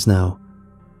years now.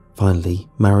 Finally,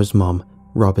 Maru's mom,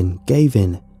 Robin, gave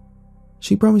in.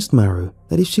 She promised Maru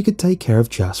that if she could take care of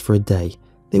Jas for a day,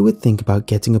 they would think about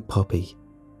getting a puppy.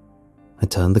 I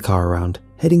turned the car around,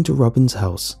 heading to Robin's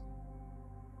house.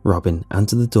 Robin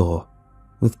answered the door,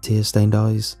 with tear-stained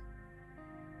eyes.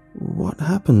 "What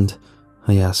happened?"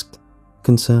 I asked,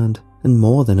 concerned and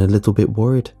more than a little bit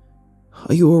worried.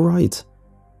 "Are you alright?"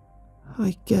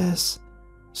 "I guess,"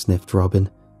 sniffed Robin.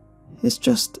 "It's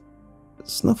just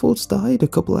Snuffles died a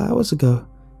couple hours ago.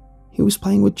 He was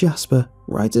playing with Jasper,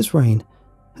 right as rain,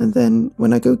 and then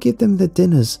when I go give them their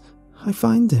dinners, I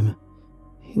find him.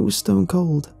 He was stone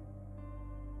cold."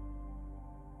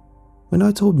 When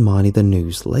I told Marnie the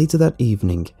news later that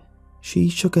evening, she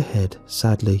shook her head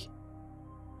sadly.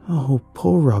 "Oh,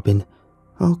 poor Robin.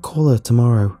 I'll call her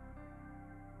tomorrow."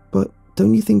 "But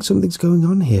don't you think something's going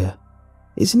on here?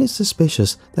 Isn't it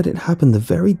suspicious that it happened the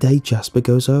very day Jasper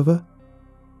goes over?"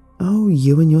 "Oh,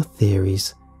 you and your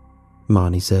theories,"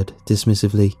 Marnie said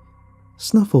dismissively.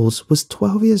 "Snuffles was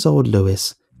 12 years old,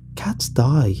 Lewis. Cats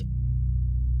die."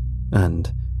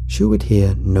 And she would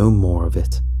hear no more of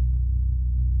it.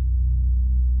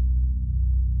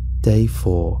 Day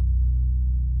 4.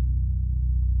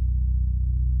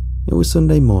 It was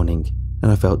Sunday morning,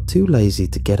 and I felt too lazy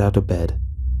to get out of bed.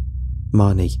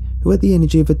 Marnie, who had the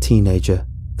energy of a teenager,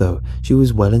 though she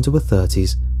was well into her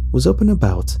 30s, was up and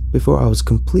about before I was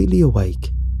completely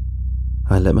awake.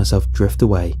 I let myself drift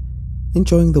away,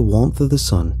 enjoying the warmth of the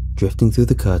sun drifting through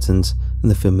the curtains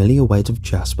and the familiar weight of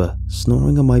Jasper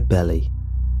snoring on my belly.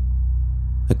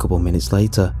 A couple minutes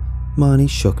later, Marnie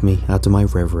shook me out of my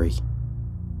reverie.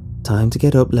 "Time to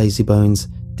get up, lazybones.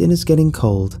 Dinner's getting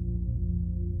cold."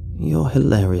 "You're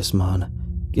hilarious, Marn.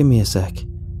 Give me a sec.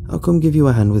 I'll come give you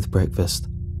a hand with breakfast."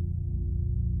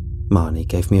 Marnie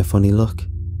gave me a funny look.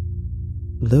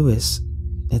 "Lewis,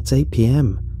 it's 8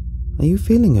 p.m. Are you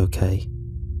feeling okay?"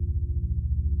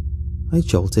 I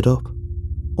jolted up,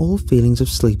 all feelings of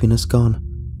sleepiness gone.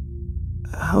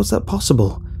 "How's that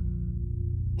possible?"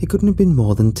 It couldn't have been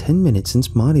more than 10 minutes since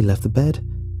Marnie left the bed,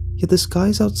 yet the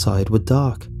skies outside were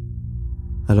dark.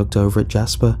 I looked over at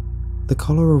Jasper. The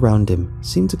collar around him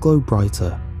seemed to glow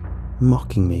brighter,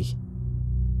 mocking me.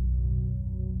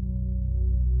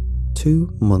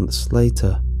 2 months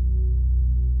later.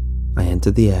 I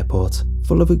entered the airport,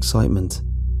 full of excitement.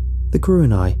 The crew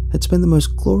and I had spent the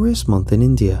most glorious month in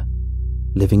India.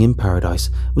 Living in paradise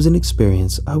was an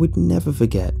experience I would never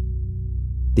forget.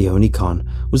 The only con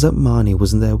was that Marnie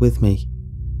wasn't there with me.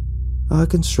 Our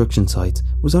construction site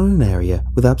was on an area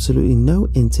with absolutely no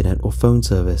internet or phone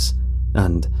service,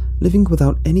 and living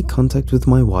without any contact with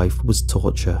my wife was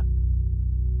torture.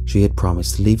 She had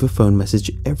promised to leave a phone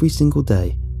message every single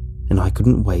day, and I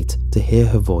couldn't wait to hear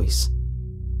her voice.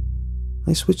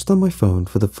 I switched on my phone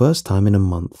for the first time in a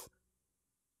month.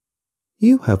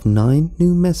 "You have 9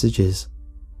 new messages."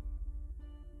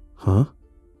 Huh?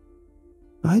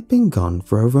 I'd been gone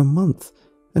for over a month,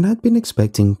 and I'd been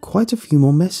expecting quite a few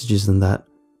more messages than that.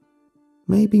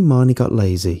 Maybe Marnie got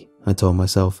lazy, I told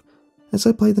myself, as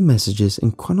I played the messages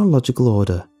in chronological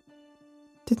order.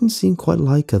 Didn't seem quite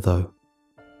like her though.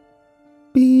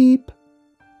 Beep!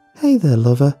 "Hey there,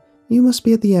 lover. You must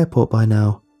be at the airport by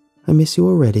now. I miss you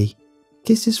already.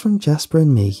 Kisses from Jasper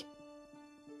and me."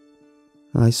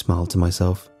 I smiled to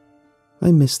myself.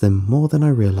 I missed them more than I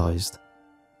realised.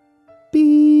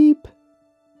 Beep!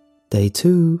 Day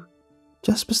 2.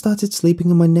 Jasper started sleeping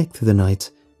on my neck through the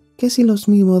night. Guess he loves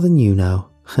me more than you now.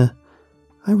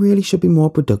 I really should be more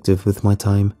productive with my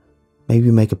time.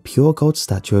 Maybe make a pure gold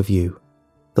statue of you.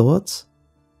 Thoughts?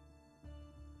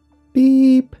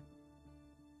 Beep!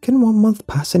 Can 1 month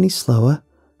pass any slower?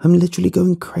 I'm literally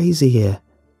going crazy here.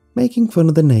 Making fun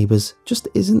of the neighbours just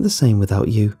isn't the same without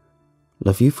you.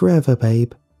 Love you forever,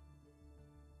 babe.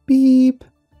 Beep!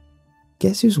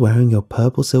 Guess who's wearing your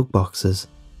purple silk boxers?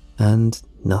 And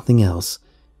nothing else.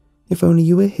 If only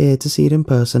you were here to see it in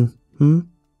person,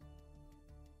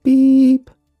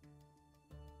 Beep!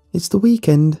 It's the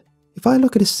weekend. If I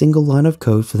look at a single line of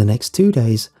code for the next 2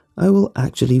 days, I will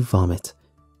actually vomit.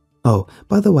 Oh,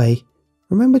 by the way,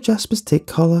 remember Jasper's tick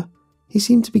collar? He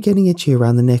seemed to be getting itchy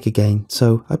around the neck again,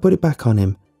 so I put it back on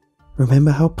him.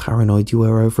 Remember how paranoid you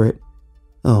were over it?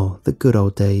 Oh, the good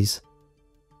old days.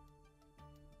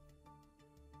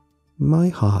 My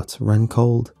heart ran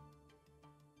cold.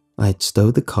 I had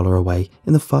stowed the collar away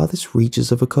in the farthest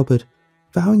reaches of a cupboard,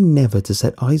 vowing never to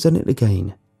set eyes on it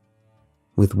again.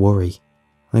 With worry,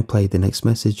 I played the next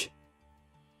message.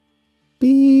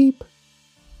 Beep!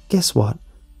 Guess what?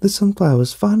 The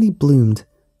sunflowers finally bloomed.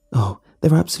 Oh,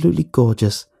 they're absolutely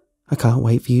gorgeous. I can't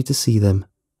wait for you to see them.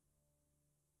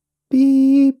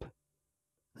 Beep!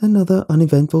 Another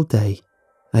uneventful day.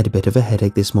 I had a bit of a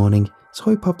headache this morning,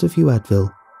 so I popped a few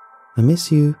Advil. I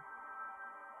miss you.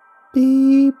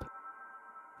 Beep!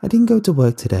 I didn't go to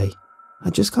work today. I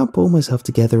just can't pull myself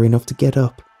together enough to get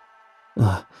up.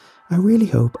 I I really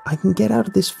hope I can get out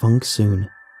of this funk soon.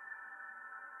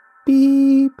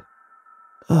 Beep.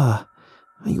 Are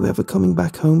you ever coming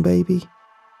back home, baby?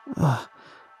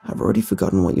 I've already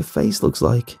forgotten what your face looks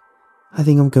like. I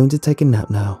think I'm going to take a nap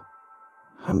now.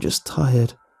 I'm just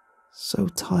tired. So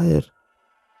tired.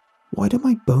 Why do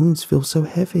my bones feel so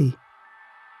heavy?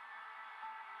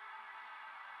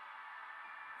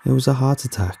 It was a heart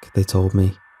attack, they told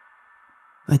me.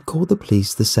 I'd called the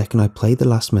police the second I played the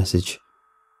last message.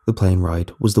 The plane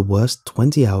ride was the worst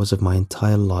 20 hours of my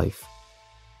entire life.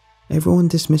 Everyone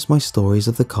dismissed my stories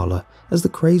of the collar as the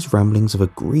crazed ramblings of a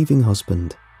grieving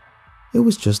husband. It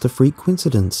was just a freak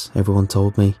coincidence, everyone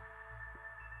told me.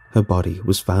 Her body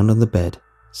was found on the bed,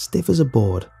 stiff as a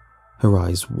board, her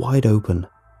eyes wide open.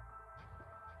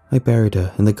 I buried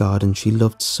her in the garden she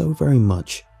loved so very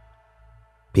much.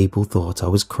 People thought I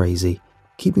was crazy,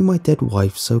 keeping my dead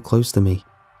wife so close to me,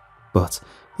 but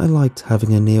I liked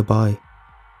having her nearby.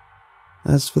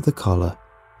 As for the collar,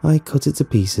 I cut it to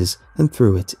pieces and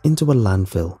threw it into a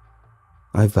landfill.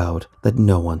 I vowed that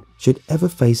no one should ever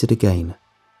face it again.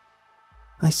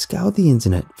 I scoured the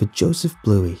internet for Joseph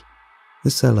Bluey, the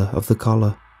seller of the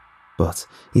collar, but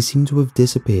he seemed to have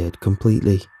disappeared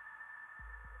completely.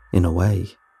 In a way,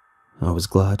 I was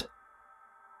glad.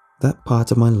 That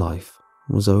part of my life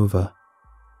was over.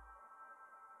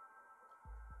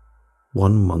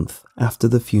 1 month after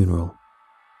the funeral.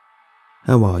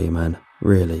 How are you, man?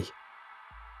 Really?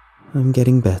 I'm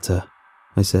getting better,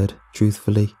 I said,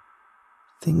 truthfully.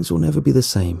 Things will never be the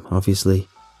same, obviously,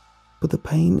 but the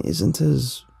pain isn't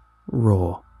as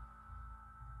raw.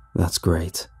 That's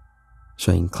great.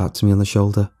 Shane clapped me on the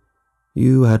shoulder.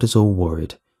 You had us all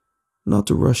worried. Not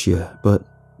to rush you, but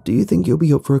do you think you'll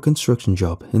be up for a construction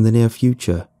job in the near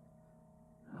future?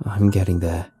 I'm getting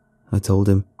there, I told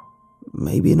him.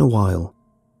 Maybe in a while.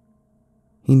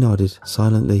 He nodded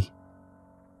silently.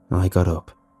 I got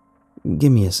up.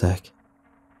 Give me a sec.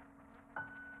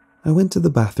 I went to the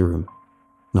bathroom.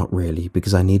 Not really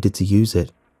because I needed to use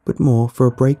it, but more for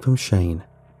a break from Shane.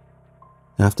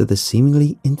 After the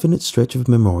seemingly infinite stretch of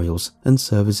memorials and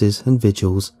services and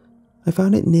vigils, I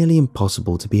found it nearly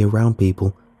impossible to be around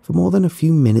people for more than a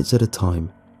few minutes at a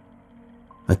time.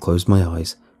 I closed my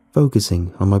eyes,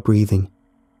 focusing on my breathing.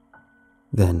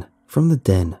 Then, from the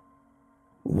den,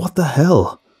 what the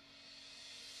hell?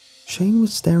 Shane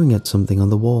was staring at something on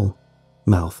the wall,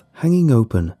 mouth hanging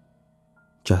open.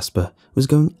 Jasper was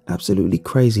going absolutely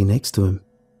crazy next to him.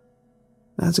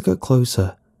 As I got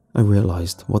closer, I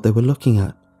realized what they were looking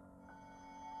at.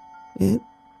 It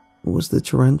was the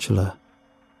tarantula.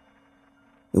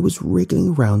 It was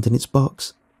wriggling around in its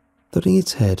box, thudding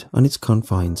its head on its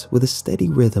confines with a steady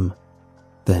rhythm.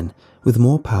 Then, with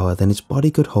more power than its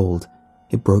body could hold,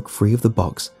 it broke free of the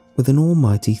box with an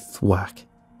almighty thwack.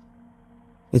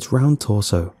 Its round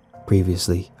torso,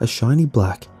 previously a shiny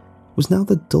black, was now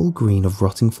the dull green of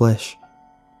rotting flesh,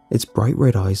 its bright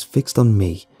red eyes fixed on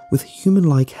me with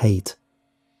human-like hate.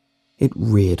 It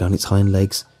reared on its hind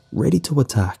legs, ready to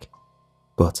attack,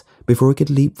 but before it could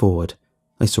leap forward,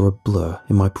 I saw a blur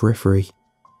in my periphery.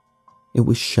 It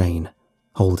was Shane,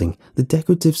 holding the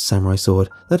decorative samurai sword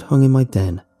that hung in my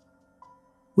den.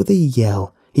 With a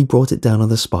yell, he brought it down on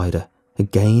the spider,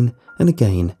 again and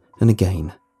again and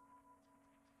again.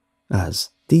 As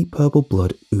deep purple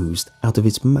blood oozed out of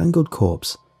its mangled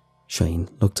corpse, Shane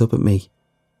looked up at me.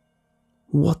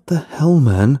 What the hell,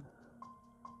 man?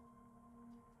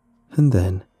 And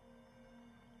then,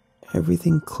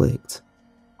 everything clicked.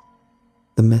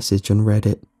 The message on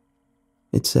Reddit.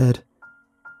 It said,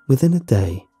 within a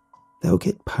day, they'll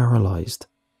get paralyzed.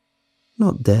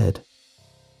 Not dead.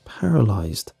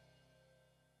 Paralyzed.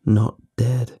 Not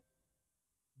dead.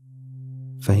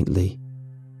 Faintly,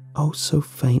 oh so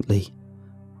faintly,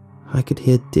 I could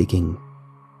hear digging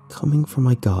coming from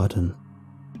my garden.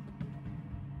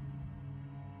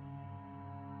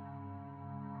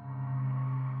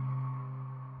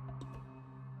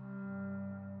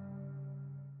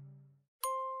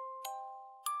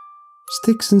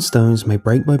 Sticks and stones may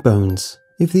break my bones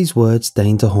if these words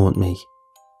deign to haunt me.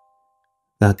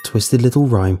 That twisted little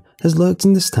rhyme has lurked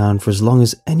in this town for as long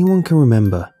as anyone can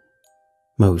remember.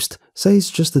 Most say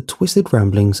it's just the twisted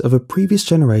ramblings of a previous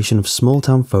generation of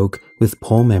small-town folk with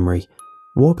poor memory,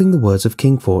 warping the words of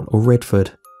Kingfort or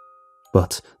Redford.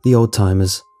 But the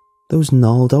old-timers, those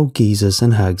gnarled old geezers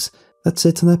and hags that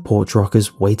sit on their porch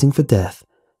rockers waiting for death,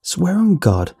 swear on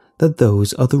God that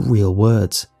those are the real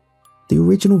words. The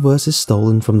original verses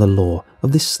stolen from the lore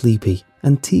of this sleepy,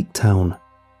 antique town.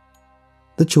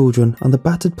 The children on the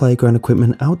battered playground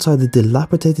equipment outside the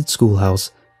dilapidated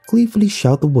schoolhouse gleefully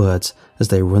shout the words as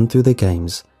they run through their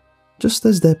games, just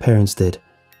as their parents did,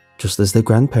 just as their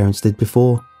grandparents did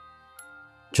before.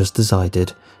 Just as I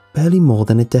did, barely more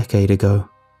than a decade ago.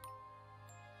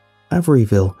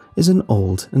 Averyville is an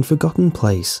old and forgotten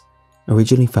place,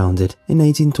 originally founded in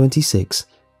 1826,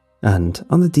 and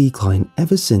on the decline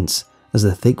ever since as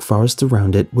the thick forests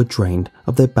around it were drained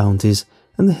of their bounties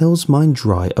and the hills mined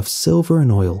dry of silver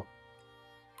and oil.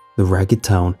 The ragged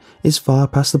town is far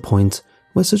past the point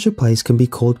where such a place can be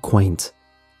called quaint.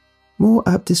 More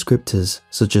apt descriptors,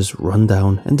 such as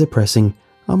rundown and depressing,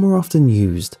 are more often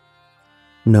used.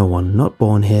 No one not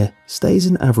born here stays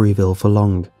in Averyville for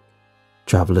long.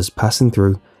 Travellers passing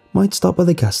through might stop by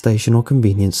the gas station or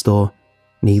convenience store,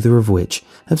 neither of which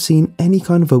have seen any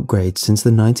kind of upgrade since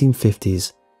the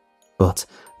 1950s, but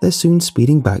they're soon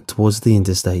speeding back towards the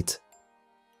interstate.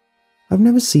 I've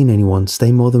never seen anyone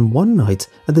stay more than one night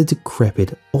at the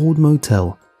decrepit old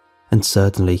motel, and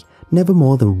certainly never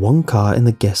more than one car in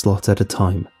the guest lot at a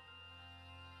time.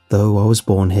 Though I was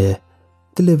born here,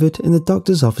 delivered in the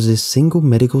doctor's office's single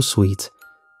medical suite,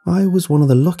 I was one of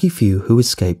the lucky few who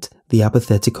escaped the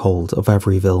apathetic hold of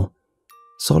Averyville.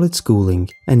 Solid schooling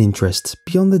and interests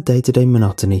beyond the day-to-day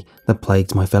monotony that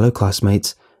plagued my fellow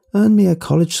classmates earned me a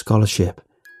college scholarship,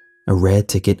 a rare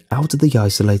ticket out of the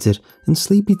isolated and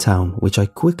sleepy town which I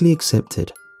quickly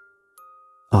accepted.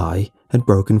 I had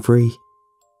broken free,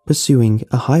 pursuing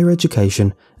a higher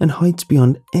education and heights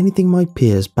beyond anything my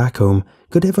peers back home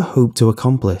could ever hope to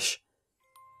accomplish.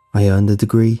 I earned a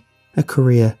degree, a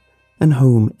career, and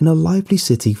home in a lively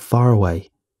city far away.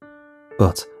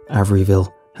 But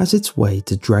Averyville has its way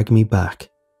to drag me back.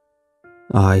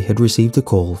 I had received a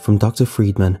call from Dr.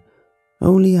 Friedman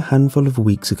only a handful of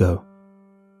weeks ago.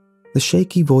 The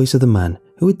shaky voice of the man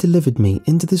who had delivered me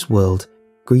into this world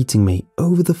greeting me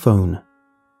over the phone.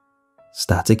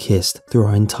 Static hissed through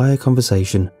our entire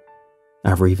conversation.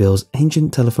 Averyville's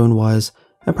ancient telephone wires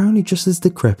apparently just as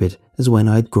decrepit as when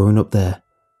I had grown up there.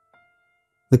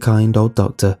 The kind old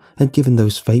doctor had given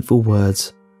those fateful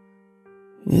words,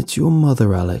 "It's your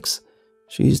mother, Alex.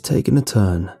 She's taken a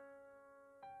turn."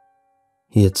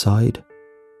 He had sighed.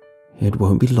 "It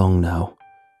won't be long now.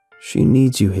 She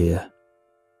needs you here."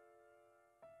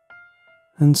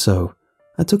 And so,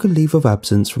 I took a leave of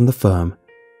absence from the firm,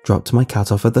 dropped my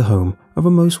cat off at the home of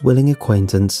a most willing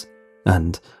acquaintance,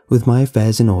 and, with my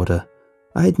affairs in order,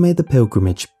 I had made the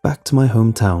pilgrimage back to my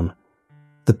hometown,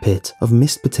 the pit of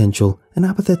missed potential and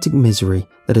apathetic misery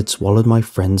that had swallowed my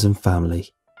friends and family.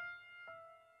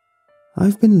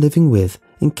 I've been living with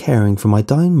and caring for my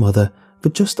dying mother for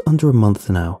just under a month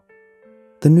now,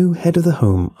 the new head of the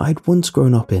home I'd once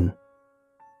grown up in.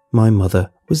 My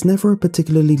mother was never a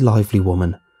particularly lively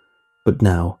woman, but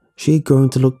now she had grown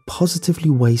to look positively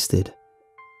wasted.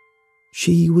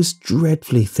 She was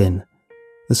dreadfully thin,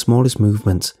 the smallest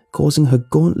movements causing her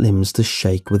gaunt limbs to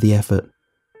shake with the effort.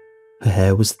 Her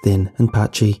hair was thin and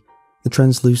patchy, the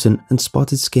translucent and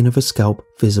spotted skin of her scalp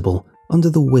visible under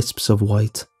the wisps of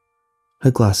white.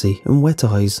 Her glassy and wet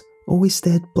eyes always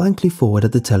stared blankly forward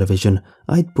at the television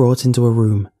I'd brought into her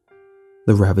room.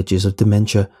 The ravages of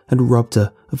dementia had robbed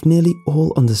her of nearly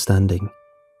all understanding.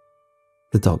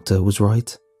 The doctor was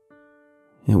right.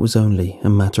 It was only a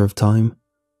matter of time.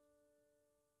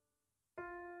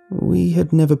 We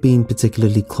had never been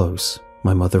particularly close,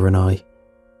 my mother and I,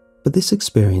 but this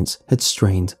experience had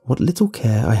strained what little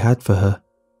care I had for her.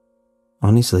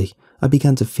 Honestly, I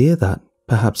began to fear that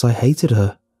perhaps I hated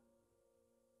her.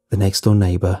 The next-door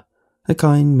neighbour, a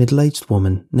kind middle-aged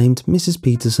woman named Mrs.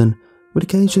 Peterson, would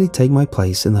occasionally take my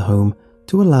place in the home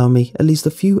to allow me at least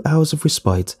a few hours of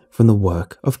respite from the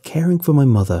work of caring for my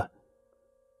mother.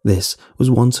 This was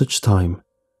one such time,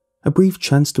 a brief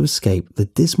chance to escape the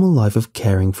dismal life of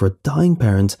caring for a dying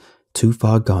parent too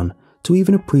far gone to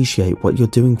even appreciate what you're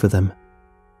doing for them.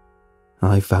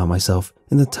 I found myself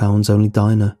in the town's only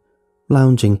diner,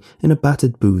 lounging in a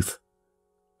battered booth.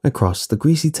 Across the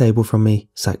greasy table from me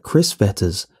sat Chris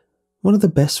Vetters, one of the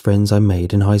best friends I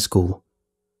made in high school.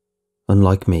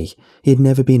 Unlike me, he had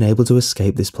never been able to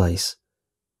escape this place.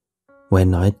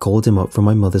 When I had called him up from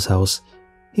my mother's house,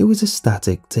 he was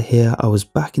ecstatic to hear I was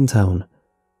back in town.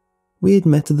 We had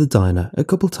met at the diner a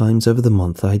couple times over the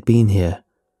month I had been here.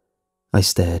 I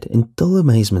stared in dull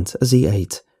amazement as he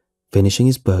ate, finishing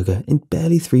his burger in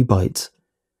barely 3 bites.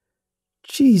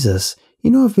 "Jesus,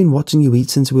 you know I've been watching you eat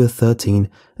since we were 13,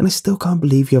 and I still can't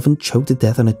believe you haven't choked to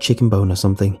death on a chicken bone or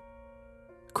something."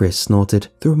 Chris snorted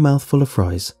through a mouthful of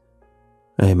fries.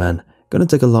 "Hey man, gonna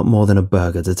take a lot more than a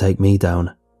burger to take me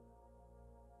down."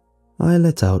 I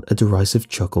let out a derisive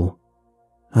chuckle.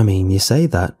 "I mean, you say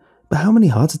that, but how many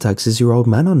heart attacks is your old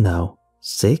man on now?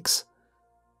 6?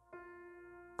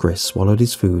 Chris swallowed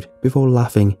his food before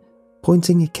laughing,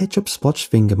 pointing a ketchup-splotched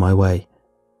finger my way.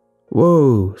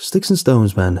 Whoa, sticks and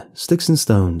stones, man, sticks and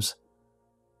stones.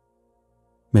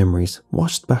 Memories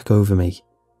washed back over me.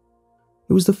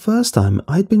 It was the first time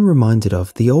I'd been reminded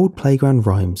of the old playground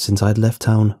rhyme since I'd left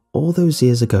town all those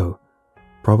years ago,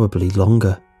 probably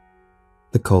longer.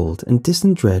 The cold and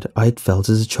distant dread I had felt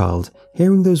as a child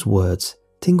hearing those words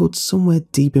tingled somewhere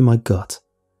deep in my gut.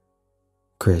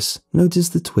 Chris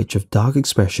noticed the twitch of dark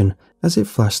expression as it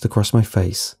flashed across my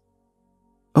face.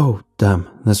 Oh, damn,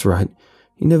 that's right.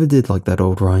 You never did like that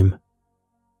old rhyme.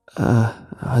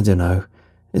 I don't know.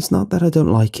 It's not that I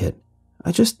don't like it.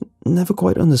 I just never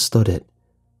quite understood it.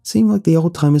 Seemed like the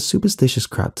old-timers' superstitious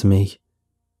crap to me.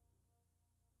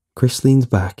 Chris leaned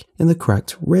back in the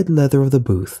cracked red leather of the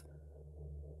booth.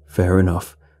 Fair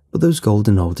enough, but those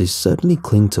golden oldies certainly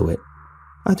cling to it.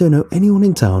 I don't know anyone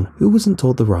in town who wasn't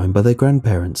taught the rhyme by their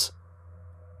grandparents.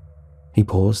 He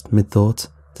paused mid-thought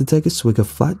to take a swig of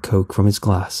flat coke from his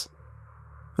glass.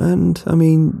 And, I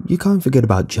mean, you can't forget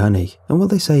about Janny and what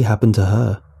they say happened to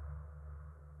her.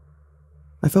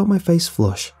 I felt my face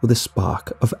flush with a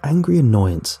spark of angry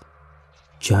annoyance.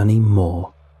 Janny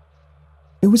Moore.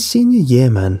 It was senior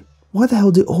year, man. Why the hell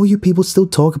do all you people still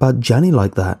talk about Janny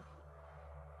like that?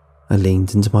 I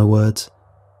leaned into my words.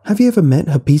 Have you ever met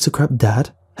her piece of crap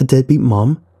dad? Her deadbeat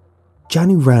mom?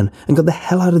 Janny ran and got the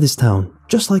hell out of this town,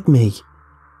 just like me.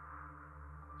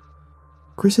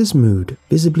 Chris's mood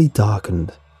visibly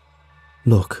darkened.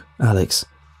 Look, Alex,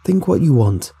 think what you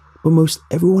want, but most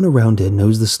everyone around here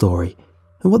knows the story.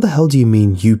 And what the hell do you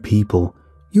mean, you people?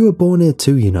 You were born here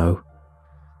too, you know.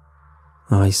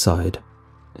 I sighed.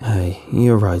 Hey,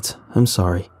 you're right, I'm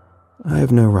sorry. I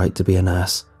have no right to be an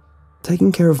ass.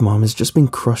 Taking care of Mom has just been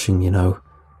crushing, you know.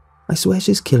 I swear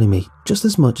she's killing me just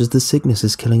as much as the sickness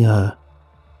is killing her.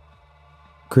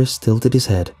 Chris tilted his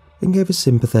head and gave a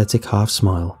sympathetic half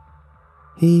smile.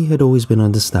 He had always been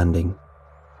understanding.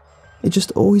 It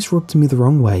just always rubbed me the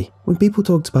wrong way when people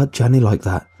talked about Janny like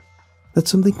that. That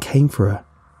something came for her.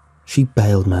 She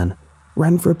bailed, man.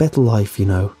 Ran for a better life, you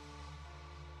know.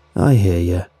 I hear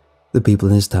ya. The people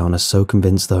in this town are so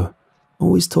convinced though.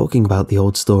 Always talking about the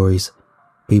old stories.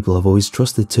 People I've always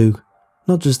trusted too.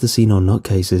 Not just the senile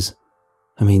nutcases.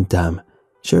 I mean, damn.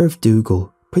 Sheriff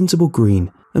Dougal, Principal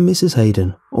Green, and Mrs.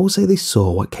 Hayden all say they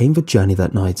saw what came for Janny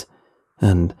that night.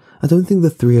 And I don't think the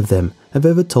three of them have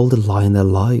ever told a lie in their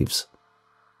lives.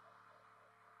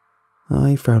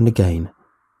 I frowned again,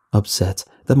 upset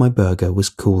that my burger was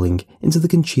cooling into the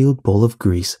congealed ball of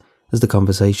grease as the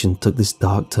conversation took this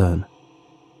dark turn.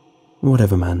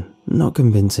 Whatever, man, not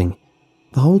convincing.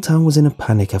 The whole town was in a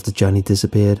panic after Janny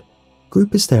disappeared.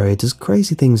 Group hysteria does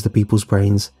crazy things to people's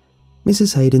brains.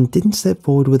 Mrs. Hayden didn't step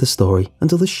forward with a story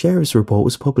until the sheriff's report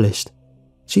was published.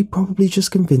 She probably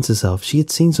just convinced herself she had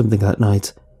seen something that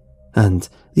night. And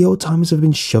the old-timers have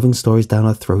been shoving stories down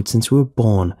our throats since we were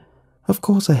born. Of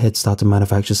course our heads start to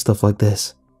manufacture stuff like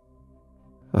this.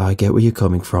 I get where you're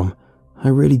coming from. I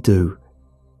really do,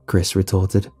 Chris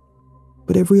retorted.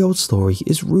 But every old story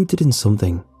is rooted in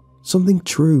something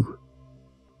true.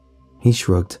 He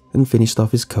shrugged and finished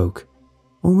off his coke,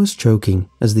 almost choking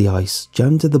as the ice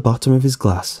jammed at the bottom of his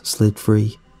glass slid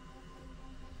free.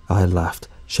 I laughed,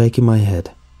 shaking my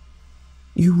head.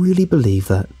 You really believe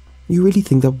that? You really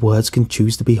think that words can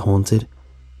choose to be haunted?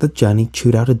 That Janny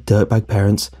chewed out her dirtbag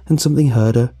parents and something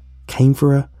heard her, came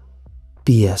for her?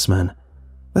 BS, man.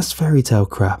 That's fairy tale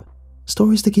crap.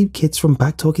 Stories to keep kids from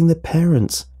back-talking their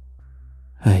parents.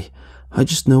 Hey, I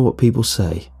just know what people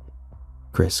say,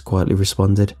 Chris quietly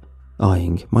responded,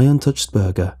 eyeing my untouched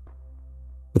burger.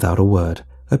 Without a word,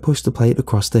 I pushed the plate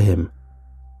across to him.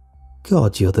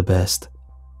 God, you're the best,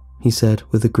 he said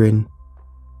with a grin.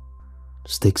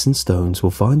 Sticks and stones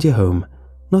will find you home,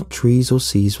 not trees or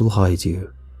seas will hide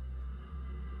you.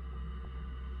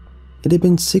 It had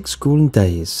been 6 grueling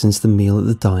days since the meal at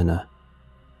the diner.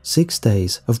 6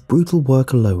 days of brutal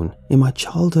work alone in my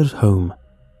childhood home.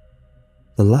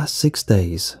 The last 6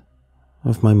 days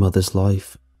of my mother's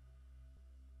life.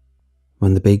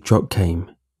 When the big drop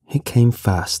came, it came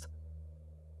fast.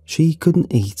 She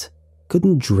couldn't eat,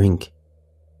 couldn't drink.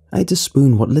 I had to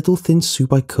spoon what little thin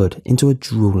soup I could into a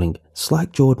drooling,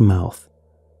 slack-jawed mouth.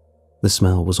 The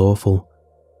smell was awful,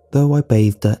 though I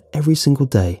bathed her every single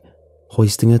day,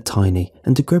 hoisting her tiny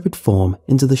and decrepit form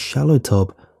into the shallow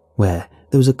tub where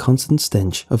there was a constant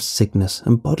stench of sickness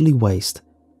and bodily waste.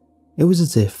 It was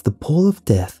as if the pall of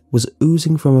death was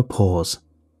oozing from her pores.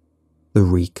 The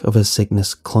reek of her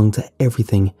sickness clung to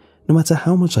everything, no matter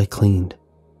how much I cleaned.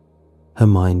 Her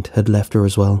mind had left her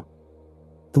as well.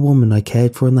 The woman I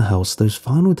cared for in the house those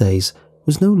final days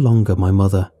was no longer my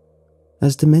mother.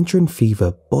 As dementia and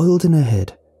fever boiled in her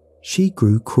head, she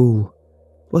grew cruel,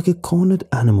 like a cornered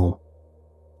animal.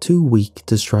 too weak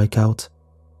to strike out.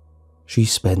 She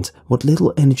spent what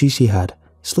little energy she had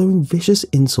slurring vicious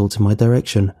insults in my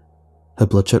direction, her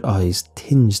bloodshot eyes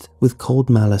tinged with cold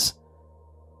malice.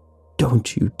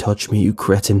 "Don't you touch me, you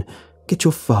cretin. Get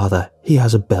your father, he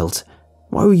has a belt.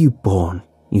 Why were you born,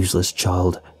 useless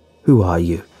child? Who are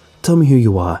you? Tell me who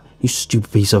you are, you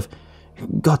stupid piece of...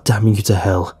 God damn you to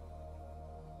hell."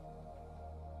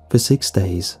 For 6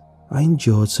 days, I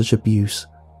endured such abuse.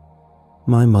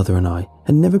 My mother and I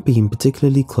had never been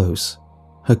particularly close.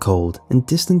 Her cold and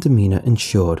distant demeanour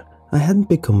ensured I hadn't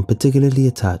become particularly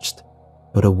attached,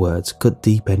 but her words cut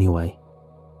deep anyway.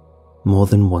 More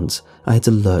than once, I had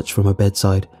to lurch from her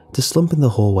bedside to slump in the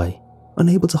hallway,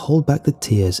 unable to hold back the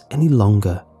tears any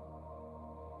longer.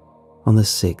 On the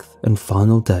 6th and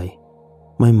final day,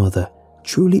 my mother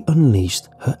truly unleashed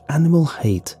her animal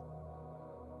hate.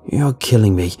 "You're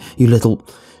killing me, you little...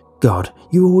 God,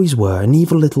 you always were an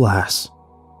evil little ass."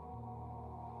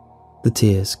 The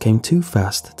tears came too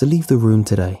fast to leave the room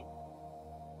today.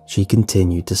 She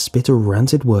continued to spit her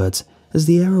rancid words as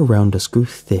the air around us grew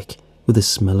thick with the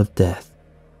smell of death.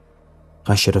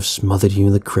 "I should have smothered you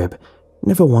in the crib.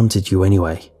 Never wanted you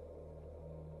anyway."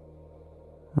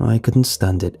 I couldn't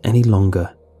stand it any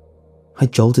longer. I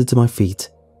jolted to my feet,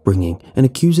 bringing an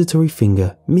accusatory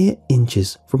finger mere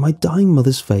inches from my dying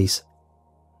mother's face.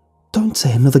 "Don't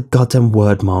say another goddamn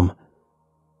word, Mom."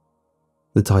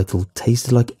 The title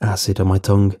tasted like acid on my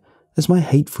tongue as my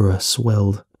hate for her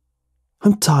swelled.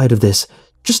 "I'm tired of this.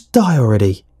 Just die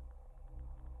already."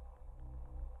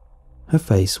 Her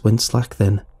face went slack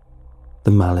then,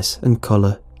 the malice and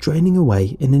colour draining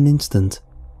away in an instant.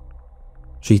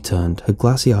 She turned her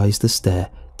glassy eyes to stare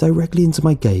directly into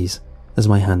my gaze as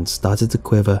my hands started to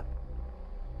quiver.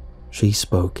 She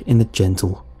spoke in a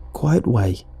gentle, quiet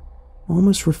way,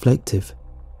 almost reflective.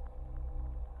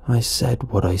 "I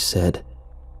said what I said.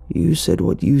 You said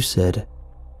what you said.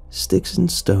 Sticks and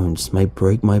stones may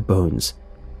break my bones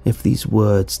if these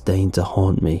words deign to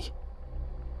haunt me."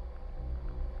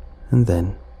 And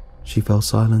then she fell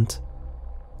silent,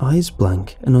 eyes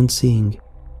blank and unseeing.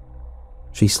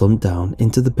 She slumped down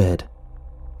into the bed,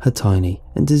 her tiny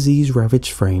and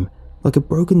disease-ravaged frame like a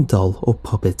broken doll or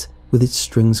puppet with its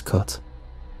strings cut.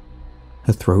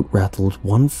 Her throat rattled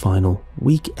one final,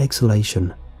 weak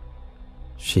exhalation.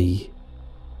 She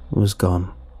was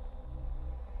gone.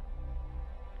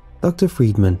 Dr.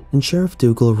 Friedman and Sheriff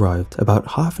Dougal arrived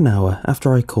about half an hour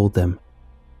after I called them.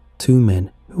 2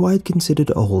 men who I had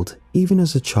considered old even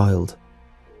as a child.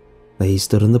 They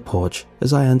stood on the porch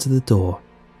as I entered the door,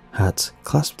 hats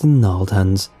clasped in gnarled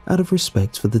hands out of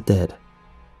respect for the dead.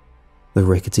 The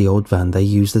rickety old van they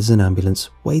used as an ambulance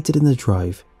waited in the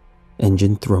drive,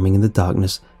 engine thrumming in the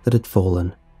darkness that had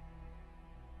fallen.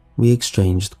 We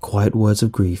exchanged quiet words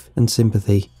of grief and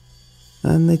sympathy,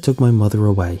 and they took my mother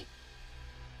away.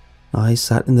 I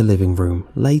sat in the living room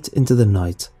late into the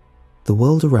night, the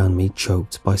world around me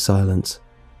choked by silence.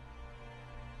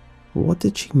 What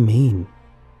did she mean?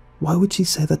 Why would she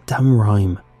say that damn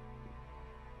rhyme?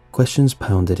 Questions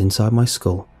pounded inside my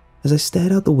skull as I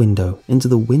stared out the window into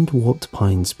the wind-warped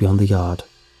pines beyond the yard,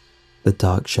 the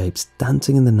dark shapes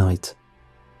dancing in the night.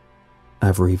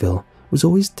 Averyville was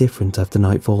always different after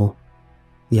nightfall,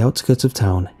 the outskirts of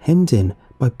town hemmed in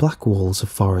by black walls of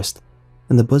forest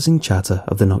and the buzzing chatter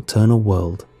of the nocturnal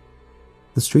world.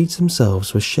 The streets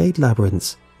themselves were shade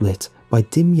labyrinths lit by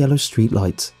dim yellow street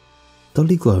lights,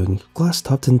 dully glowing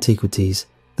glass-topped antiquities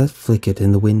that flickered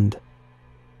in the wind.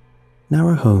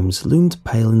 Narrow homes loomed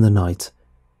pale in the night,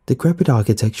 decrepit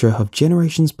architecture of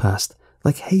generations past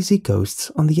like hazy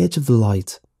ghosts on the edge of the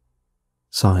light.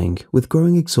 Sighing with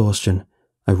growing exhaustion,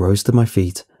 I rose to my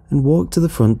feet and walked to the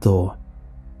front door.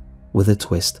 With a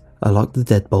twist, I locked the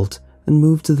deadbolt and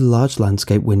moved to the large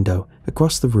landscape window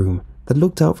across the room that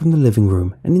looked out from the living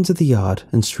room and into the yard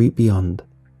and street beyond.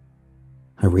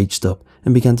 I reached up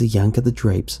and began to yank at the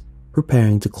drapes,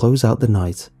 preparing to close out the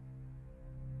night.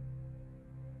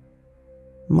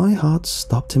 My heart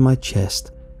stopped in my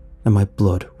chest, and my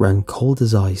blood ran cold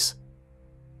as ice.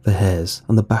 The hairs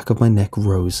on the back of my neck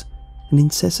rose, an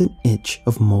incessant itch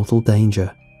of mortal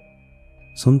danger.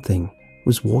 Something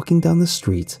was walking down the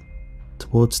street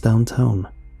towards downtown.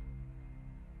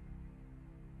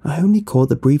 I only caught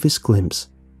the briefest glimpse,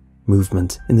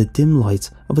 movement in the dim light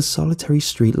of a solitary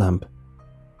street lamp.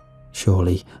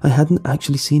 Surely I hadn't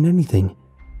actually seen anything.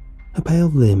 A pale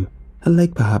limb, a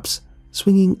leg perhaps,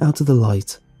 swinging out of the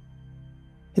light.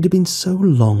 It had been so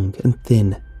long and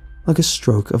thin, like a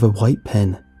stroke of a white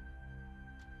pen.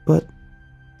 But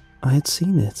I had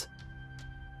seen it,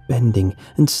 bending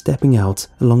and stepping out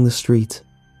along the street.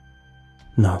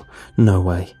 No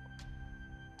way.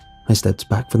 I stepped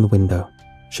back from the window,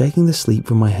 shaking the sleep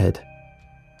from my head.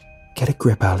 "Get a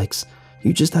grip, Alex.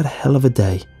 You just had a hell of a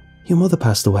day. Your mother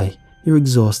passed away. You're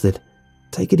exhausted.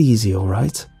 Take it easy,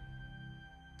 alright?"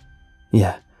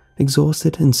 Yeah,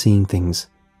 exhausted and seeing things.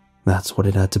 That's what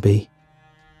it had to be.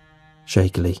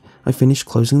 Shakily, I finished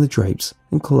closing the drapes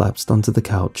and collapsed onto the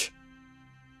couch.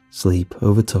 Sleep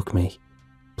overtook me,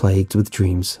 plagued with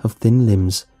dreams of thin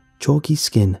limbs, chalky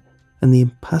skin, and the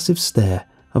impassive stare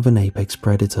of an apex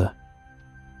predator.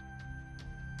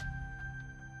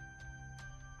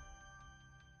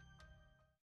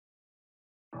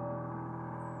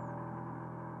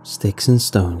 Sticks and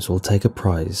stones will take a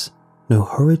prize. No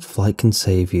hurried flight can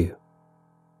save you.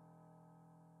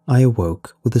 I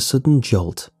awoke with a sudden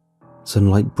jolt,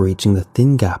 sunlight breaching the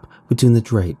thin gap between the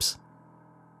drapes.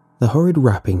 The hurried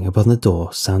rapping upon the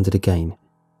door sounded again,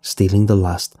 stealing the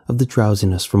last of the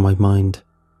drowsiness from my mind.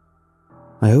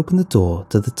 I opened the door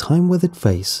to the time-weathered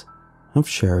face of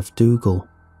Sheriff Dougal,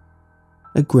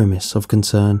 a grimace of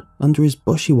concern under his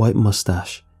bushy white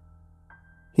moustache.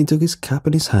 He took his cap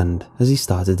in his hand as he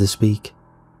started to speak.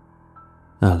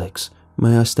 "Alex,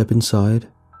 may I step inside?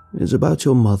 It's about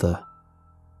your mother."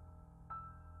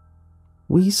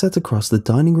 We sat across the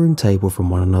dining room table from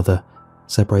one another,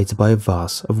 separated by a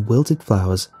vase of wilted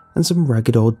flowers and some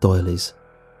ragged old doilies.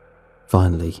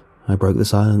 Finally, I broke the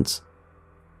silence.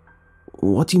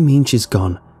 "What do you mean she's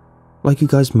gone? Like you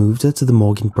guys moved her to the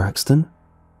morgue in Braxton?"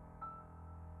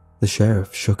 The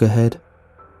sheriff shook her head.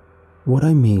 "What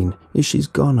I mean is she's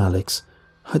gone, Alex.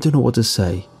 I don't know what to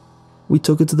say. We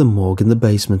took her to the morgue in the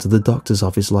basement of the doctor's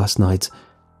office last night,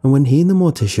 and when he and the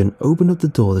mortician opened up the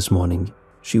door this morning,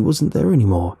 she wasn't there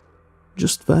anymore.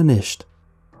 Just vanished."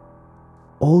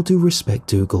 "All due respect,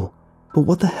 Dougal, but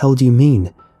what the hell do you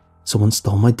mean? Someone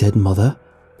stole my dead mother?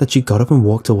 That she got up and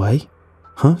walked away?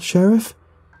 Huh, Sheriff?"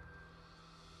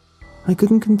 I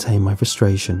couldn't contain my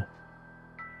frustration.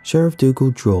 Sheriff Dougal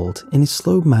drawled in his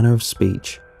slow manner of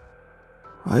speech.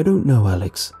 "I don't know,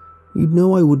 Alex. You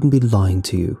know I wouldn't be lying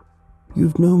to you.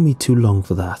 You've known me too long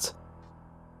for that."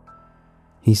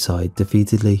 He sighed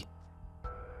defeatedly.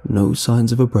 "No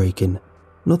signs of a break-in.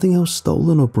 Nothing else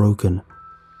stolen or broken.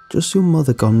 Just your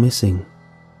mother gone missing.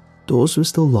 Doors were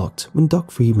still locked when Doc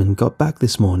Friedman got back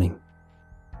this morning."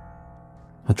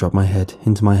 I dropped my head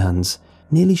into my hands,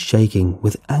 nearly shaking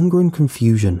with anger and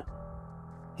confusion.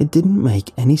 It didn't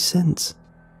make any sense.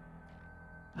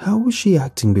 How was she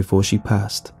acting before she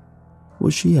passed?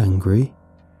 Was she angry?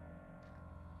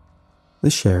 The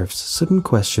sheriff's sudden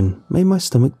question made my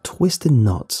stomach twist in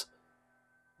knots.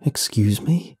 "Excuse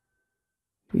me?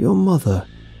 Your mother,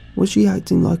 was she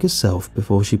acting like herself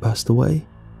before she passed away?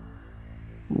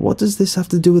 What does this have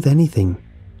to do with anything?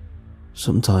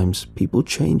 Sometimes people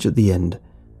change at the end,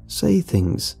 say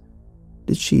things.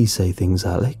 Did she say things,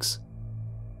 Alex?"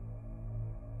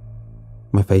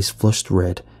 My face flushed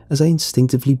red as I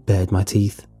instinctively bared my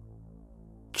teeth.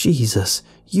 "Jesus,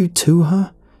 you too,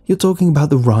 huh? You're talking about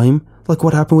the rhyme, like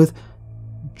what happened with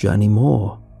Johnny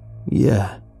Moore?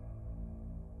 Yeah."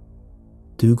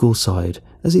 Dougal sighed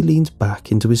as he leaned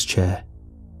back into his chair.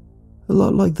 "A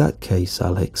lot like that case,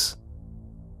 Alex."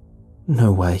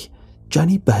 "No way.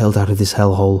 Johnny bailed out of this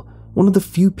hellhole, one of the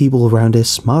few people around here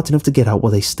smart enough to get out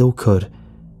while they still could.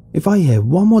 If I hear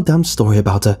one more damn story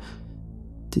about her..."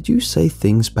 "Did you say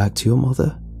things back to your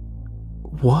mother?"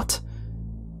 "What?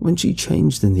 When she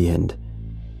changed in the end,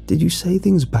 did you say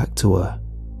things back to her?"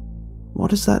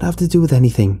 "What does that have to do with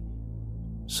anything?"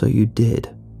 "So you did."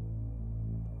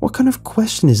 "What kind of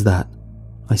question is that?"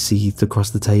 I seethed across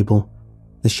the table,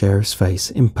 the sheriff's face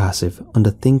impassive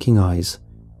under thinking eyes.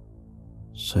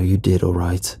 "So you did, all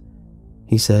right,"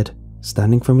 he said,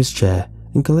 standing from his chair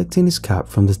and collecting his cap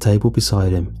from the table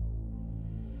beside him.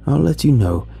 "I'll let you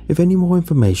know if any more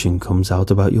information comes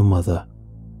out about your mother."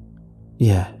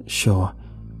 "Yeah, sure.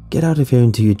 Get out of here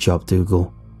and do your job,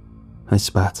 Dougal," I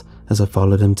spat as I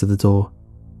followed him to the door.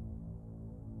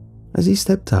 As he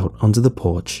stepped out onto the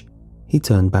porch, he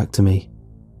turned back to me.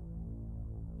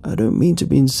 "I don't mean to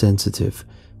be insensitive,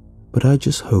 but I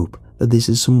just hope that this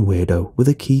is some weirdo with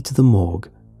a key to the morgue,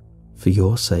 for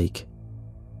your sake."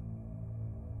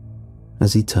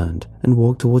 As he turned and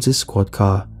walked towards his squad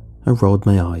car, I rolled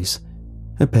my eyes,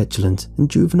 a petulant and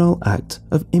juvenile act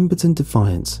of impotent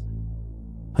defiance.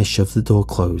 I shoved the door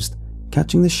closed,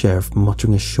 catching the sheriff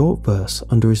muttering a short verse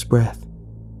under his breath.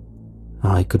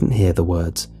 I couldn't hear the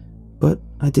words, but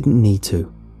I didn't need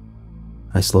to.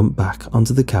 I slumped back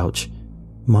onto the couch,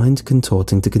 mind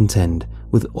contorting to contend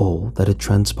with all that had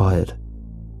transpired.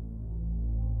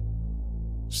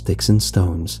 Sticks and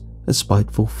stones, a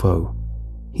spiteful foe.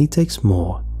 He takes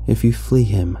more if you flee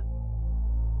him.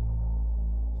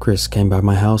 Chris came by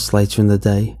my house later in the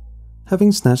day,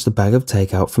 having snatched a bag of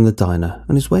takeout from the diner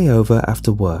on his way over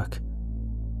after work.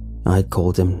 I'd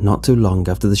called him not too long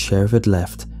after the sheriff had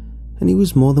left, and he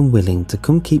was more than willing to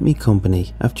come keep me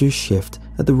company after his shift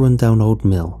at the rundown old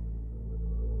mill.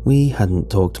 We hadn't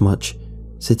talked much,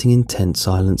 sitting in tense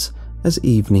silence as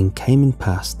evening came and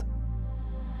passed.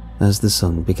 As the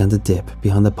sun began to dip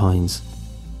behind the pines,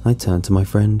 I turned to my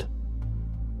friend.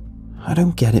 "I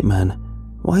don't get it, man.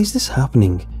 Why is this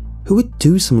happening? Who would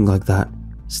do something like that?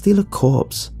 Steal a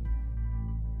corpse?"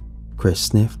 Chris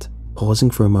sniffed, pausing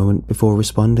for a moment before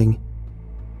responding.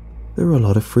 "There are a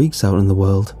lot of freaks out in the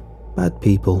world. Bad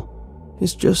people.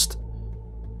 It's just..."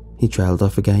 He trailed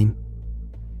off again.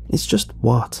 "It's just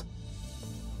what?"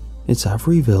 "It's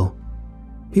Averyville.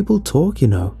 People talk, you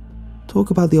know.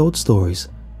 Talk about the old stories.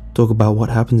 Talk about what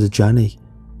happened to Janny.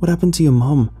 What happened to your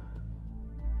mom."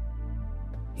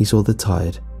 He saw the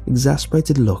tired,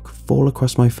 exasperated look fall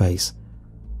across my face.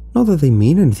 "Not that they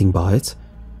mean anything by it.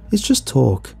 It's just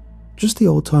talk. Just the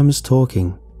old-timers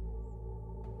talking."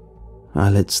 I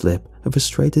let slip a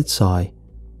frustrated sigh,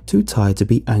 too tired to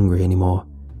be angry anymore.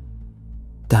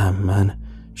 Damn, man.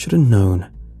 Should have known.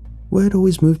 Word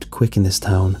always moved quick in this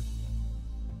town.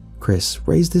 Chris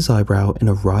raised his eyebrow in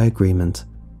a wry agreement.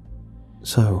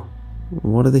 "So,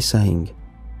 what are they saying?"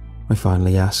 I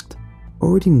finally asked,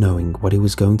 already knowing what he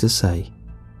was going to say.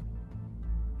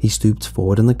 He stooped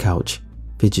forward on the couch,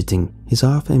 fidgeting his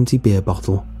half-empty beer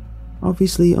bottle,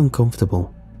 obviously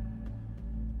uncomfortable.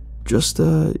 "Just,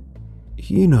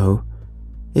 you know,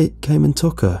 it came and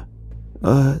took her.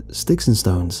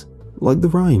 Stixenstones, like the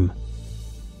rhyme."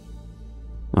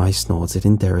 I snorted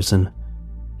in derision.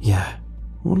 Yeah,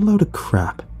 what a load of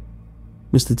crap.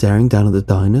 Mr. Daring down at the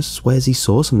diner swears he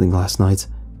saw something last night.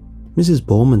 Mrs.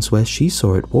 Borman swears she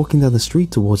saw it walking down the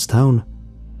street towards town.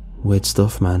 Weird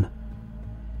stuff, man.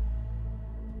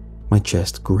 My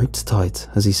chest gripped tight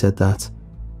as he said that.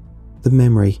 The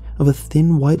memory of a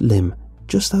thin white limb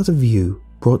just out of view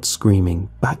brought screaming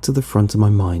back to the front of my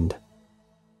mind.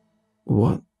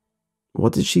 What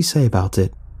did she say about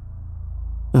it?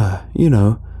 You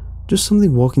know, just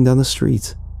something walking down the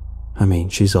street. I mean,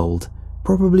 she's old,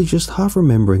 probably just half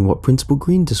remembering what Principal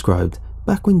Green described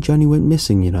back when Johnny went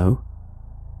missing, you know.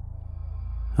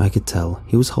 I could tell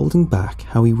he was holding back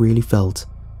how he really felt,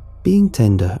 being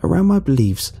tender around my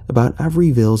beliefs about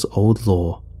Averyville's old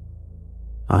lore.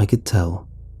 I could tell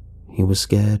he was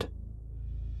scared.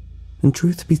 And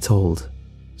truth be told,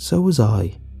 so was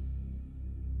I.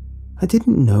 I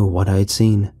didn't know what I had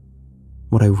seen,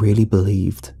 what I really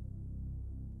believed.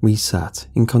 We sat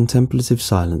in contemplative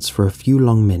silence for a few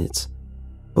long minutes,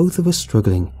 both of us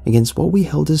struggling against what we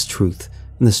held as truth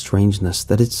and the strangeness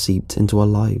that had seeped into our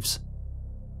lives.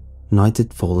 Night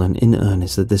had fallen in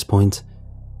earnest at this point,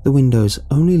 the windows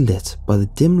only lit by the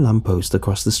dim lamppost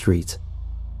across the street,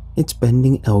 its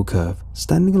bending L-curve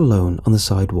standing alone on the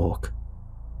sidewalk.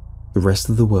 The rest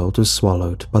of the world was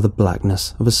swallowed by the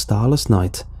blackness of a starless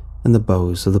night and the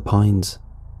boughs of the pines.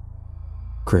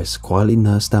 Chris quietly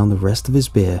nursed down the rest of his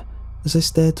beer as I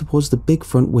stared towards the big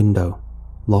front window,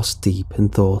 lost deep in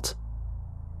thought.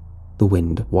 The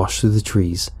wind washed through the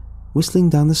trees, whistling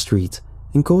down the street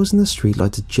and causing the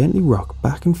streetlight to gently rock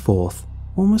back and forth,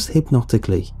 almost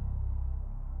hypnotically.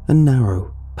 A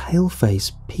narrow, pale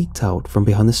face peeked out from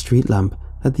behind the street lamp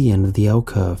at the end of the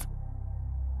L-curve.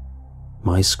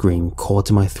 My scream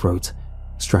caught in my throat,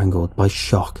 strangled by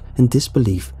shock and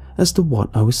disbelief as to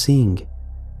what I was seeing.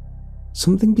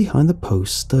 Something behind the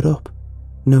post stood up,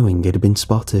 knowing it had been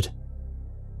spotted.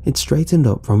 It straightened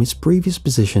up from its previous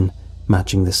position,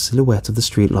 matching the silhouette of the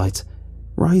streetlight,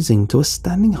 rising to a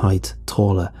standing height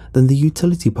taller than the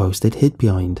utility post it hid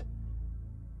behind.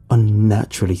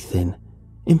 Unnaturally thin,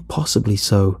 impossibly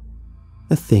so.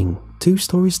 A thing 2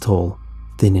 stories tall,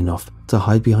 thin enough to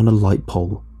hide behind a light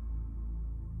pole.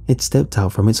 It stepped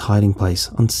out from its hiding place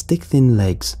on stick-thin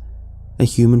legs, a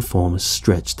human form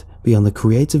stretched beyond the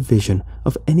creative vision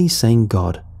of any sane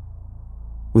god.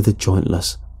 With a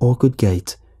jointless, awkward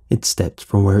gait, it stepped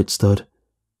from where it stood,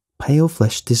 pale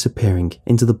flesh disappearing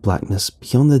into the blackness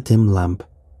beyond the dim lamp.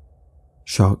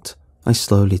 Shocked, I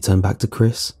slowly turned back to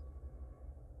Chris.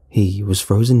 He was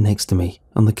frozen next to me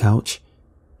on the couch,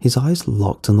 his eyes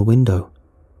locked on the window.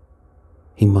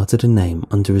 He muttered a name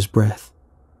under his breath.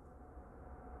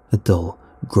 A dull,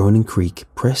 groaning creak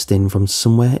pressed in from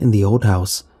somewhere in the old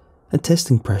house, a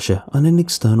testing pressure on an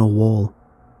external wall.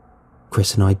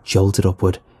 Chris and I jolted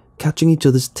upward, catching each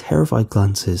other's terrified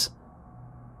glances.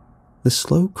 The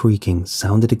slow creaking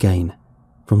sounded again,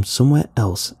 from somewhere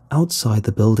else outside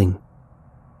the building.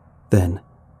 Then,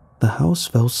 the house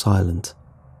fell silent.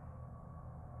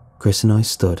 Chris and I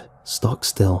stood, stock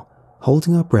still,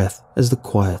 holding our breath as the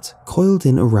quiet coiled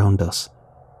in around us.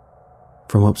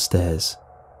 From upstairs,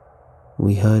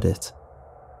 we heard it.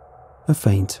 A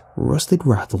faint, rusted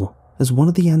rattle as one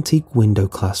of the antique window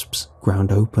clasps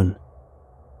ground open.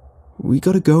 "We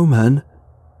gotta go, man,"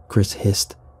 Chris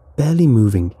hissed, barely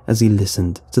moving as he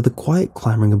listened to the quiet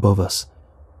clamoring above us.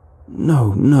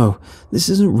 No, this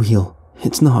isn't real.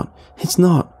 It's not.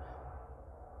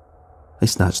 I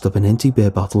snatched up an empty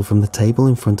beer bottle from the table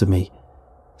in front of me.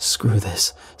 Screw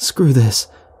this.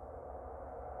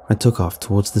 I took off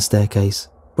towards the staircase,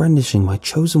 brandishing my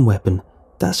chosen weapon,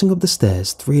 dashing up the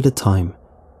stairs 3 at a time.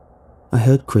 I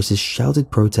heard Chris's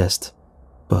shouted protest,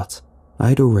 but I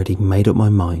had already made up my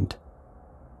mind.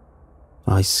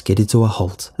 I skidded to a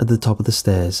halt at the top of the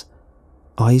stairs,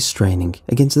 eyes straining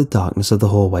against the darkness of the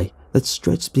hallway that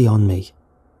stretched beyond me.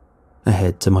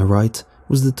 Ahead to my right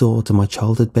was the door to my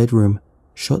childhood bedroom,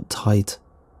 shut tight.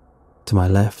 To my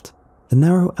left, the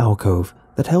narrow alcove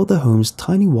that held the home's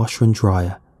tiny washer and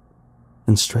dryer.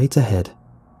 And straight ahead,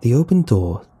 the open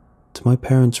door to my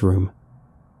parents' room.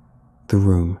 The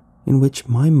room in which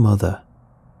my mother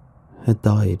had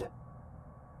died.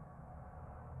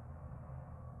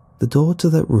 The door to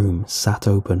that room sat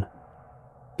open.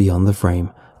 Beyond the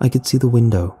frame, I could see the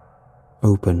window,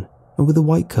 open and with the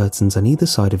white curtains on either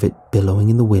side of it billowing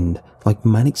in the wind like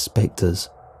manic spectres.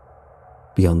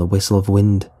 Beyond the whistle of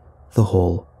wind, the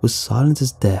hall was silent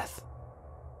as death.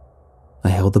 I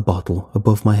held the bottle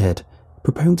above my head,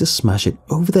 preparing to smash it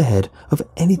over the head of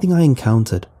anything I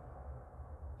encountered.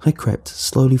 I crept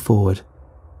slowly forward,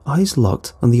 eyes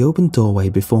locked on the open doorway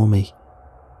before me.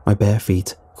 My bare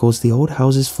feet caused the old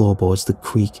house's floorboards to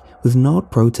creak with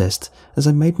gnawed protest as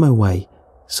I made my way,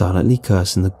 silently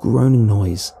cursing the groaning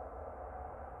noise.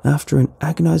 After an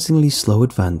agonizingly slow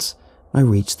advance, I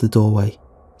reached the doorway,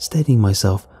 steadying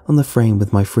myself on the frame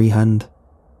with my free hand.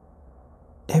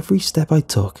 Every step I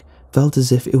took felt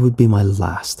as if it would be my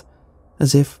last,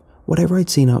 as if whatever I'd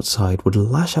seen outside would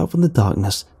lash out from the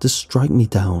darkness to strike me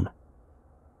down.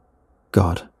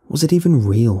 God, was it even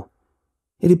real?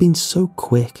 It had been so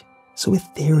quick, so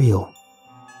ethereal.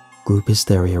 Group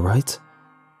hysteria, right?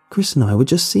 Chris and I were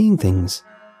just seeing things.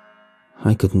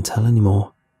 I couldn't tell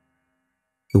anymore.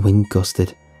 The wind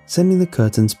gusted, sending the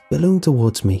curtains billowing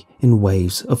towards me in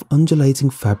waves of undulating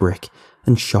fabric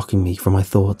and shocking me from my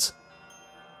thoughts.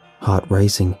 Heart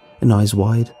racing and eyes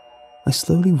wide, I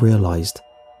slowly realized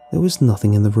there was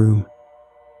nothing in the room.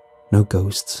 No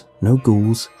ghosts, no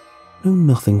ghouls, no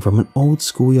nothing from an old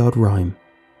schoolyard rhyme.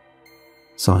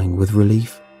 Sighing with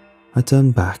relief, I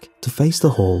turned back to face the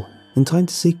hall in time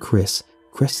to see Chris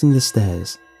cresting the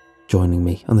stairs, joining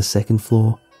me on the second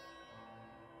floor.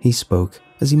 He spoke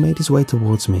as he made his way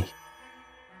towards me.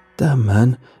 "Damn,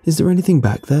 man, is there anything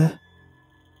back there?"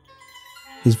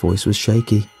 His voice was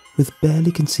shaky, with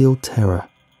barely concealed terror.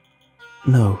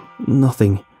 "No,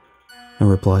 nothing," I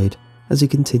replied as he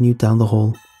continued down the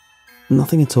hall.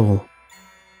 "Nothing at all."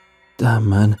 "Damn,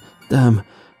 man, damn.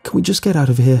 Can we just get out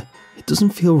of here? It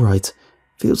doesn't feel right.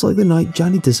 Feels like the night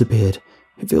Johnny disappeared.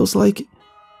 It feels like..."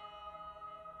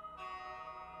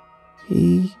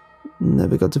 He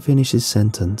never got to finish his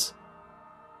sentence.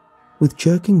 With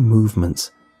jerking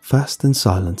movements, fast and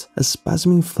silent as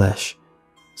spasming flesh,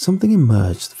 something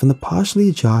emerged from the partially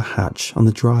ajar hatch on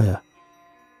the dryer.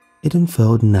 It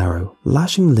unfurled narrow,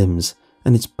 lashing limbs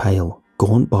and its pale,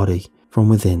 gaunt body from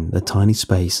within the tiny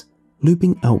space,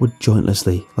 looping outward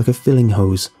jointlessly like a filling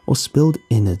hose or spilled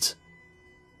innards.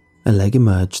 A leg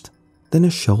emerged, then a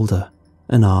shoulder,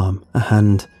 an arm, a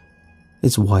hand,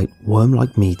 its white,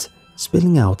 worm-like meat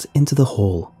spilling out into the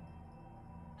hall.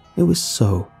 It was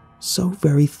so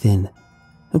very thin,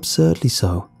 absurdly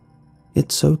so,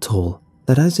 yet so tall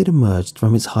that as it emerged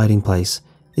from its hiding place,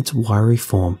 its wiry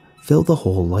form filled the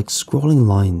hall like scrawling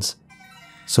lines.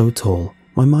 So tall,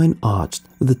 my mind arched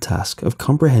with the task of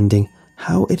comprehending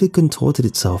how it had contorted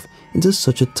itself into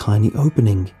such a tiny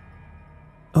opening.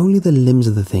 Only the limbs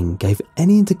of the thing gave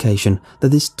any indication that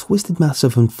this twisted mass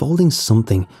of unfolding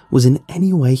something was in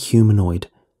any way humanoid.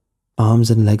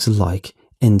 Arms and legs alike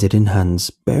ended in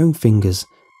hands bearing fingers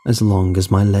as long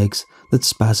as my legs that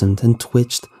spasmed and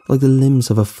twitched like the limbs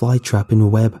of a fly trap in a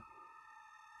web.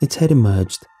 Its head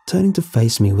emerged, turning to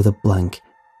face me with a blank,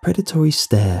 predatory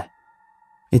stare.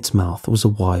 Its mouth was a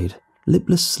wide,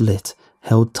 lipless slit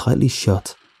held tightly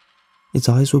shut. Its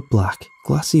eyes were black,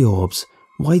 glassy orbs,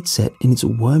 wide set in its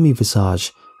wormy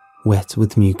visage, wet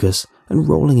with mucus and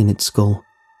rolling in its skull.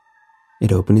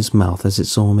 It opened its mouth as it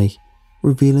saw me,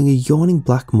 revealing a yawning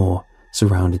black maw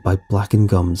surrounded by blackened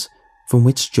gums, from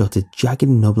which jutted jagged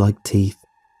nub-like teeth.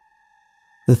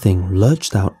 The thing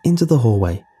lurched out into the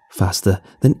hallway, faster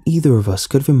than either of us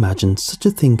could have imagined such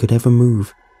a thing could ever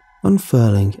move,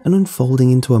 unfurling and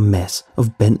unfolding into a mess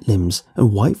of bent limbs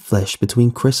and white flesh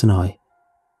between Chris and I.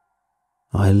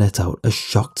 I let out a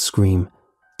shocked scream,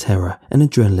 terror and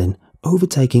adrenaline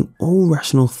overtaking all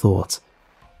rational thought.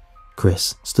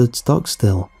 Chris stood stock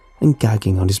still and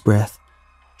gagging on his breath,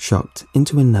 shocked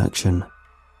into inaction.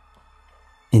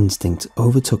 Instinct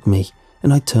overtook me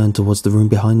and I turned towards the room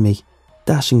behind me,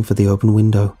 dashing for the open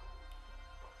window.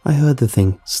 I heard the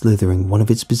thing slithering one of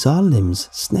its bizarre limbs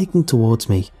snaking towards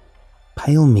me,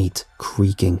 pale meat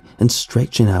creaking and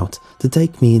stretching out to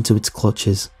take me into its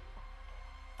clutches.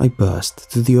 I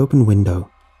burst through the open window,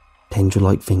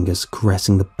 tendril-like fingers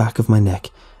caressing the back of my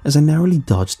neck as I narrowly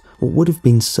dodged what would have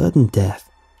been certain death.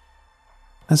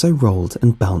 As I rolled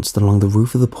and bounced along the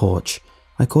roof of the porch,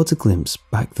 I caught a glimpse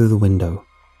back through the window.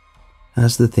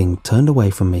 As the thing turned away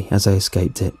from me as I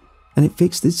escaped it, and it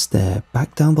fixed its stare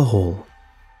back down the hall,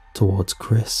 towards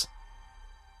Chris.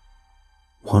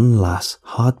 One last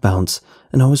hard bounce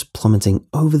and I was plummeting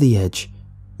over the edge,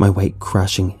 my weight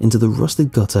crashing into the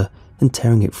rusted gutter and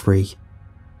tearing it free.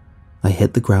 I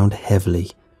hit the ground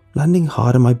heavily, landing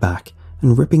hard on my back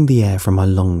and ripping the air from my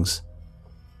lungs.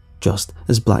 Just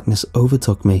as blackness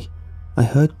overtook me, I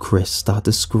heard Chris start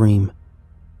to scream.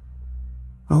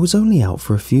 I was only out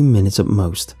for a few minutes at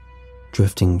most,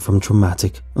 drifting from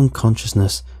traumatic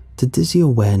unconsciousness to dizzy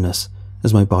awareness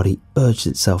as my body urged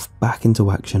itself back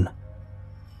into action.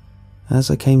 As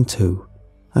I came to,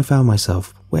 I found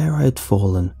myself where I had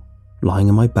fallen, lying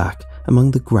on my back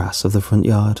among the grass of the front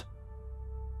yard.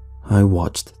 I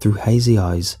watched through hazy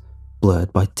eyes,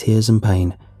 blurred by tears and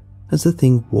pain, as the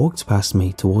thing walked past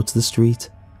me towards the street.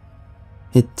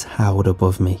 It towered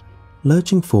above me,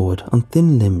 lurching forward on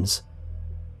thin limbs.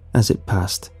 As it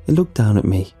passed, it looked down at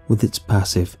me with its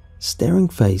passive, staring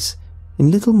face in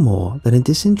little more than a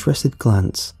disinterested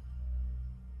glance.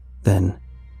 Then,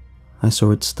 I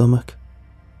saw its stomach.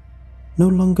 No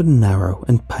longer narrow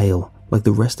and pale like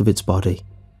the rest of its body,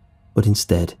 but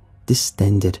instead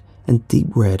distended and deep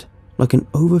red like an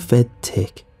overfed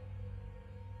tick.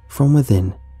 From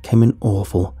within came an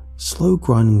awful, slow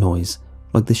grinding noise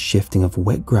like the shifting of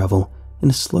wet gravel in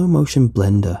a slow-motion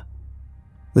blender.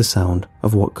 The sound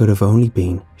of what could have only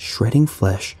been shredding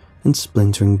flesh and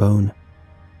splintering bone.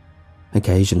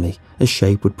 Occasionally, a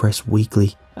shape would press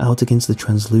weakly out against the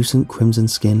translucent crimson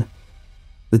skin.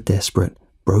 The desperate,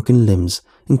 broken limbs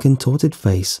and contorted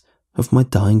face of my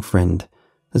dying friend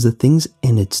as the thing's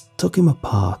innards took him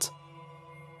apart.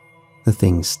 The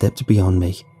thing stepped beyond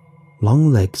me,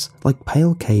 long legs like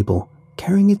pale cable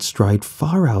carrying its stride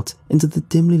far out into the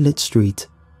dimly lit street.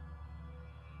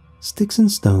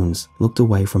 Stixenstones looked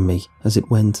away from me as it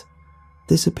went,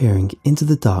 disappearing into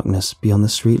the darkness beyond the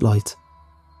streetlight.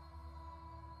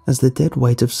 As the dead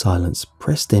weight of silence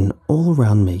pressed in all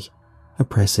around me,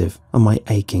 oppressive on my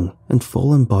aching and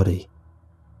fallen body,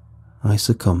 I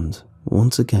succumbed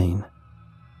once again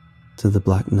to the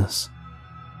blackness.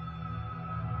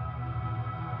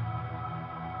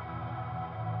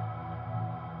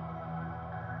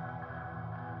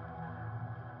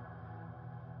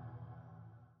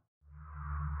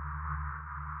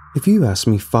 If you asked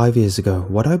me 5 years ago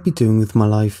what I'd be doing with my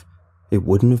life, it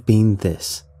wouldn't have been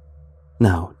this.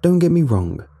 Now, don't get me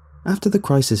wrong, after the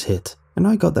crisis hit and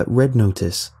I got that red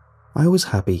notice, I was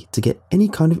happy to get any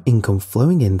kind of income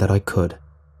flowing in that I could.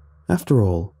 After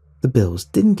all, the bills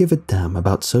didn't give a damn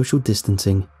about social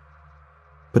distancing.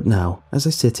 But now, as I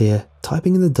sit here,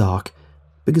 typing in the dark,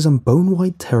 because I'm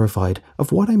bone-wide terrified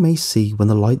of what I may see when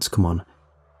the lights come on,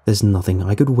 there's nothing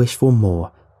I could wish for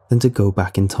more than to go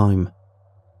back in time.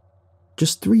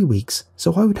 Just 3 weeks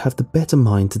so I would have the better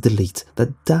mind to delete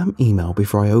that damn email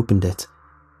before I opened it,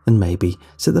 and maybe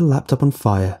set the laptop on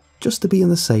fire just to be on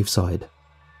the safe side.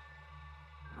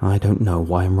 I don't know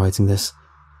why I'm writing this.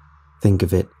 Think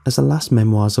of it as the last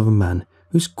memoirs of a man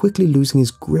who's quickly losing his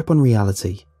grip on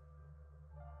reality.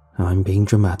 I'm being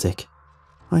dramatic.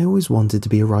 I always wanted to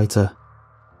be a writer.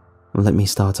 Let me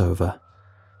start over.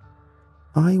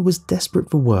 I was desperate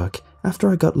for work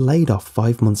after I got laid off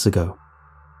 5 months ago.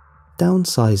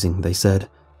 Downsizing, they said,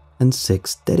 and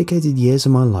 6 dedicated years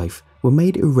of my life were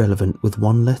made irrelevant with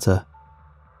one letter.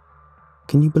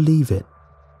 Can you believe it?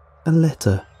 A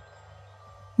letter.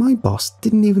 My boss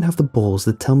didn't even have the balls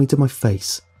to tell me to my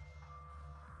face.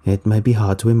 It may be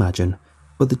hard to imagine,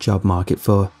 but the job market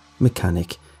for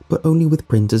mechanic, but only with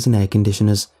printers and air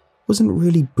conditioners, wasn't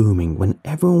really booming when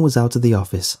everyone was out of the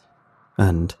office,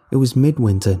 and it was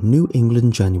midwinter New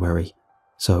England January,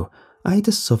 so I had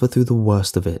to suffer through the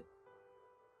worst of it.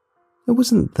 It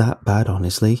wasn't that bad,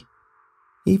 honestly,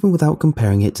 even without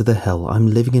comparing it to the hell I'm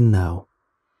living in now.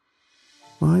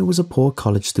 I was a poor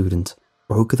college student,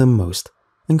 broker than most,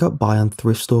 and got by on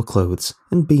thrift store clothes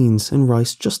and beans and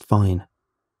rice just fine.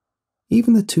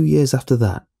 Even the 2 years after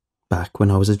that, back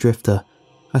when I was a drifter,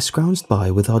 I scrounged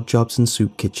by with odd jobs in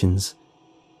soup kitchens.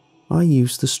 I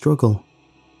used to struggle,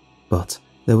 but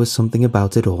there was something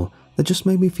about it all that just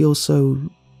made me feel so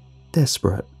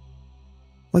desperate.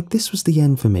 Like this was the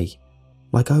end for me,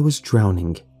 like I was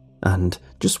drowning, and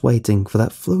just waiting for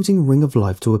that floating ring of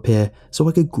life to appear so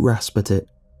I could grasp at it.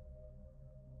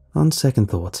 On second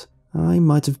thought, I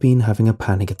might have been having a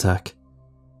panic attack.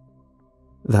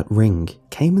 That ring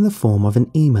came in the form of an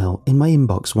email in my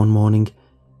inbox one morning,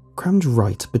 crammed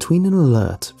right between an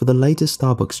alert for the latest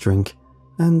Starbucks drink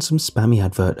and some spammy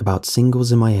advert about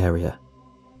singles in my area.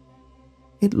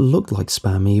 It looked like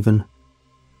spam even.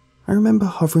 I remember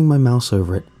hovering my mouse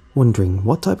over it, wondering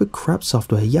what type of crap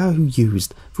software Yahoo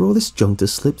used for all this junk to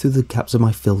slip through the gaps of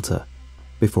my filter,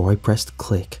 before I pressed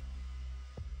click.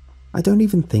 I don't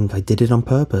even think I did it on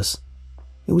purpose.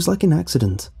 It was like an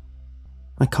accident.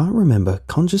 I can't remember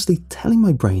consciously telling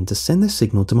my brain to send the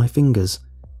signal to my fingers.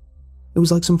 It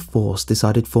was like some force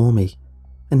decided for me,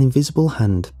 an invisible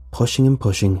hand pushing and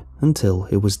pushing until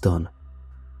it was done.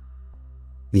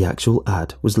 The actual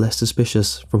ad was less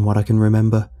suspicious from what I can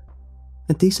remember.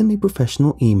 A decently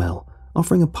professional email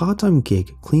offering a part-time gig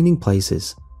cleaning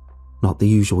places. Not the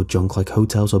usual junk like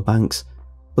hotels or banks,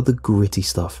 but the gritty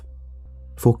stuff.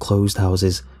 Foreclosed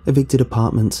houses, evicted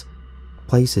apartments,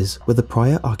 places where the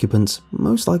prior occupants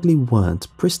most likely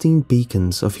weren't pristine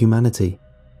beacons of humanity.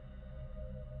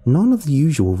 None of the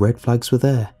usual red flags were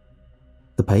there.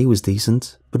 The pay was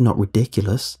decent, but not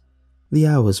ridiculous. The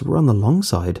hours were on the long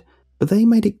side, but they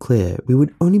made it clear we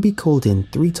would only be called in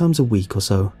 3 times a week or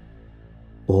so.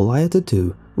 All I had to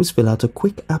do was fill out a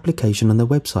quick application on their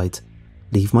website,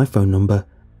 leave my phone number,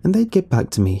 and they'd get back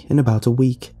to me in about a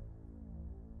week.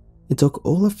 It took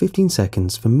all of 15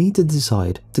 seconds for me to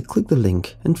decide to click the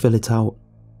link and fill it out.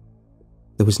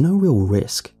 There was no real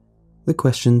risk. The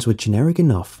questions were generic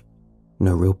enough.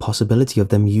 No real possibility of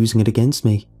them using it against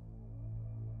me.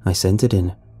 I sent it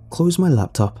in, closed my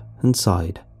laptop, and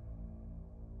sighed.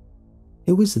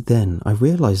 It was then I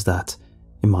realized that,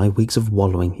 in my weeks of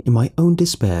wallowing in my own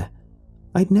despair,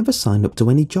 I'd never signed up to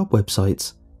any job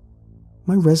websites.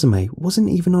 My resume wasn't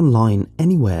even online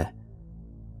anywhere.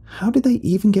 How did they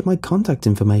even get my contact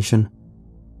information?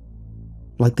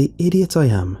 Like the idiot I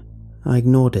am, I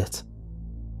ignored it.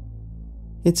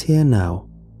 It's here now,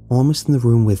 almost in the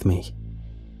room with me.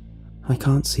 I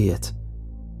can't see it,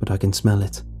 but I can smell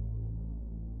it.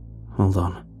 Hold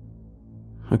on.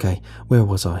 Okay, where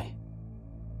was I?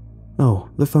 Oh,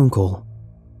 the phone call.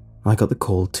 I got the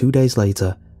call 2 days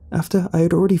later, after I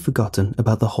had already forgotten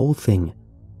about the whole thing.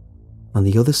 On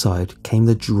the other side came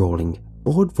the drawling,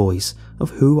 bored voice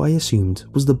of who I assumed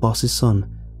was the boss's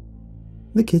son.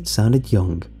 The kid sounded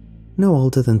young, no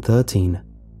older than 13,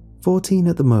 14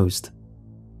 at the most.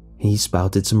 He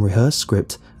spouted some rehearsed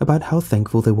script about how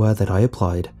thankful they were that I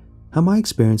applied, how my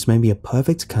experience made me a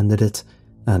perfect candidate,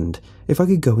 and if I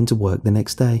could go into work the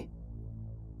next day.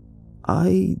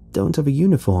 I don't have a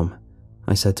uniform,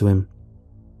 I said to him.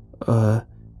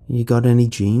 You got any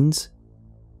jeans?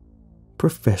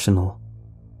 Professional.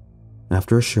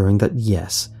 After assuring that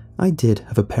yes, I did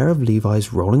have a pair of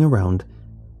Levi's rolling around,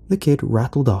 the kid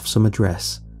rattled off some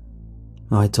address.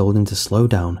 I told him to slow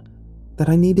down, that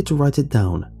I needed to write it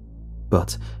down,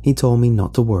 but he told me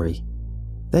not to worry.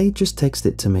 They'd just text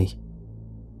it to me.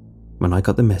 When I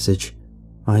got the message,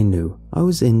 I knew I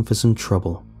was in for some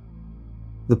trouble.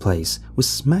 The place was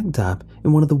smack dab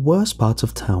in one of the worst parts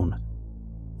of town.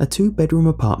 A 2-bedroom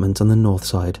apartment on the north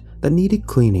side that needed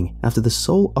cleaning after the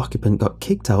sole occupant got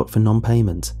kicked out for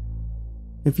non-payment.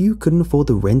 If you couldn't afford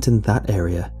the rent in that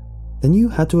area, then you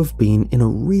had to have been in a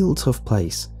real tough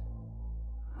place.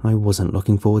 I wasn't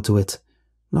looking forward to it,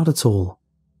 not at all.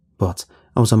 But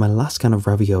I was on my last can of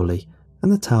ravioli,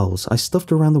 and the towels I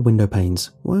stuffed around the window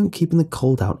panes weren't keeping the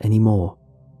cold out anymore.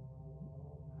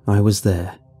 I was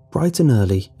there, bright and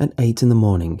early at 8 in the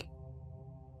morning.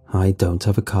 I don't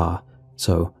have a car,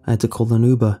 so I had to call an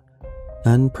Uber,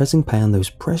 and pressing pay on those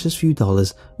precious few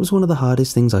dollars was one of the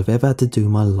hardest things I've ever had to do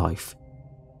in my life.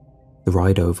 The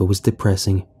ride over was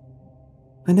depressing.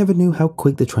 I never knew how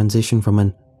quick the transition from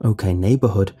an okay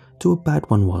neighborhood to a bad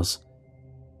one was.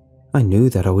 I knew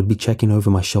that I would be checking over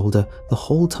my shoulder the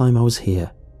whole time I was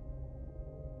here.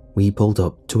 We pulled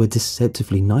up to a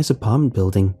deceptively nice apartment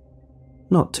building.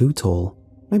 Not too tall,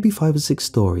 maybe 5 or 6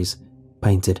 stories,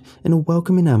 painted in a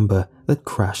welcoming amber that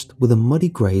crashed with the muddy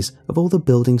greys of all the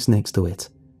buildings next to it.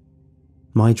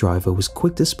 My driver was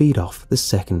quick to speed off the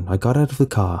second I got out of the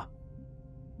car.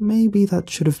 Maybe that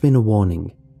should have been a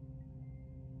warning.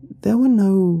 there were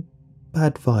no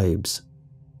bad vibes.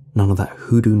 None of that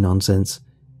hoodoo nonsense.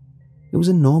 It was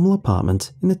a normal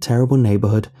apartment in a terrible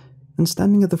neighborhood, and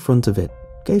standing at the front of it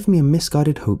gave me a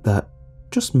misguided hope that,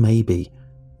 just maybe,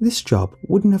 this job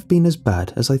wouldn't have been as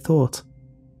bad as I thought.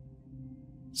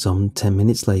 Some 10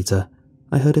 minutes later,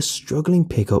 I heard a struggling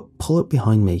pickup pull up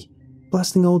behind me,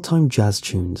 blasting old-time jazz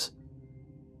tunes.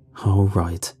 Oh,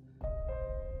 right.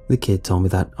 The kid told me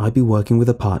that I'd be working with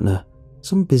a partner,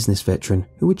 some business veteran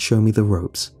who would show me the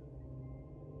ropes.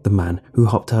 The man who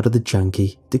hopped out of the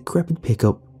janky, decrepit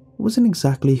pickup wasn't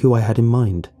exactly who I had in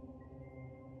mind.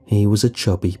 He was a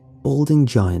chubby, balding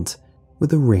giant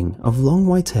with a ring of long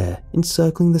white hair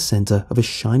encircling the center of a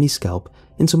shiny scalp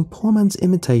in some poor man's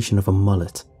imitation of a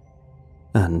mullet.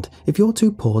 And if you're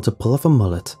too poor to pull off a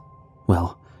mullet,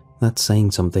 well, that's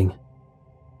saying something.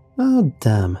 "Oh,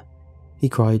 damn," he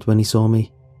cried when he saw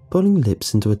me, pulling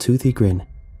lips into a toothy grin.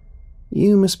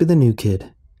 "You must be the new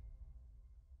kid."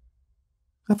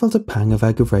 I felt a pang of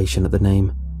aggravation at the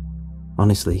name.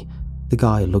 Honestly, the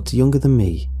guy looked younger than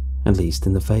me, at least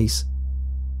in the face.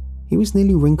 He was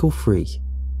nearly wrinkle-free,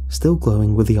 still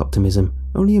glowing with the optimism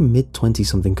only a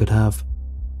mid-20-something could have.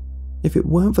 If it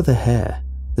weren't for the hair,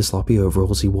 the sloppy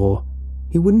overalls he wore,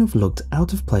 he wouldn't have looked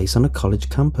out of place on a college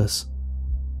campus.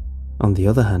 On the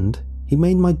other hand, he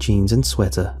made my jeans and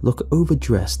sweater look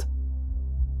overdressed.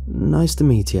 "Nice to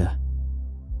meet you."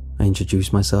 I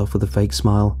introduced myself with a fake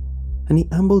smile, and he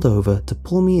ambled over to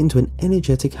pull me into an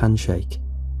energetic handshake.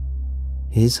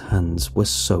 His hands were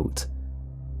soaked,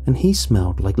 and he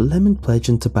smelled like lemon pledge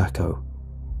and tobacco.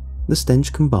 The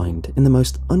stench combined in the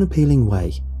most unappealing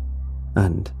way,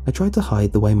 and I tried to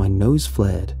hide the way my nose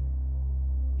flared.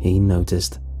 He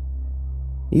noticed.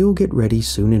 "You'll get ready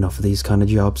soon enough for these kind of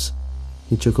jobs,"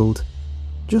 he chuckled.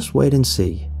 "Just wait and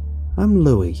see. I'm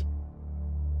Louis."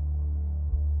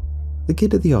 The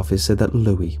kid at the office said that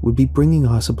Louis would be bringing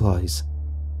our supplies.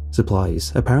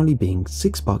 Supplies apparently being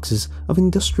 6 boxes of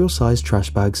industrial-sized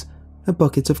trash bags, a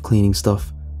bucket of cleaning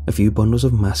stuff, a few bundles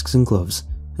of masks and gloves,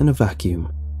 and a vacuum.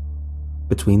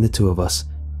 Between the two of us,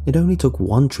 it only took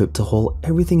one trip to haul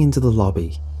everything into the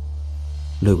lobby.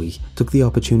 Louis took the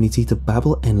opportunity to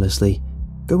babble endlessly,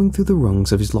 going through the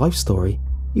rungs of his life story,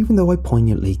 even though I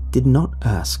poignantly did not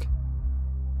ask.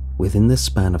 Within the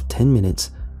span of 10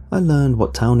 minutes, I learned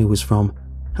what town he was from,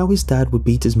 how his dad would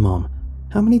beat his mom,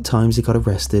 how many times he got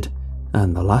arrested,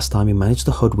 and the last time he managed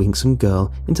to hoodwink some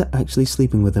girl into actually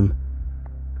sleeping with him.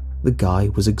 The guy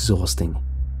was exhausting.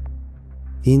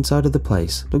 The inside of the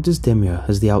place looked as demure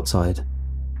as the outside.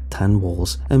 Tan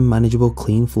walls and manageable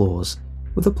clean floors,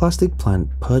 with a plastic plant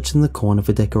perched in the corner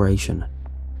for decoration.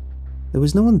 There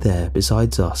was no one there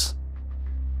besides us.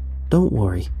 "Don't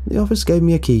worry, the office gave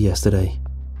me a key yesterday,"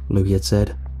 Louis had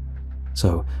said.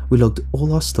 So we lugged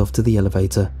all our stuff to the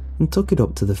elevator and took it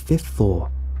up to the 5th floor,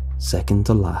 second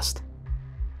to last.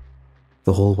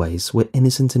 The hallways were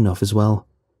innocent enough as well,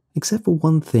 except for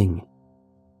one thing.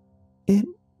 It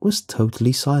was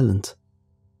totally silent.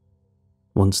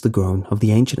 Once the groan of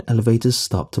the ancient elevators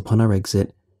stopped upon our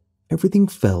exit, everything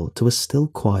fell to a still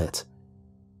quiet.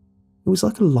 It was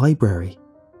like a library,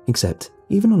 except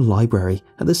even a library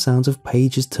had the sounds of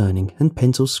pages turning and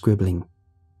pencils scribbling.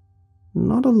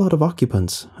 Not a lot of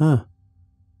occupants, huh?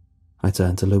 I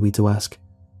turned to Louis to ask.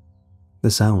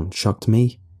 The sound shocked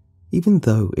me, even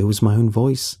though it was my own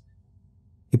voice.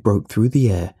 It broke through the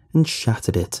air and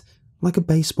shattered it, like a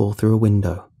baseball through a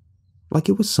window, like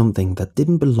it was something that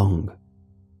didn't belong.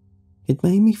 It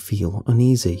made me feel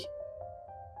uneasy.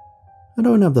 "I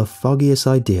don't have the foggiest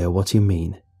idea what you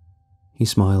mean," he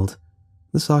smiled.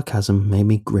 The sarcasm made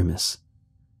me grimace.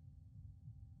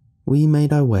 We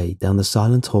made our way down the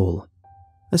silent hall,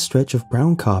 a stretch of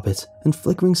brown carpet and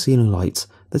flickering ceiling lights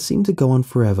that seemed to go on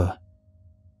forever.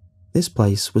 This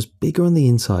place was bigger on the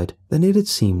inside than it had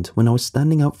seemed when I was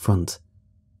standing out front.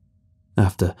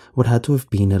 After what had to have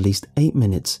been at least 8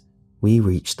 minutes, we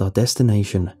reached our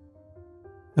destination.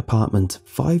 Apartment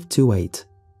 528.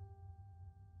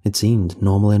 It seemed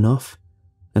normal enough,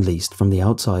 at least from the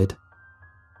outside.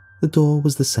 The door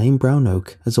was the same brown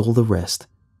oak as all the rest,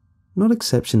 not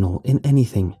exceptional in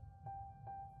anything.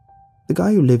 The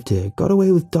guy who lived here got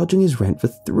away with dodging his rent for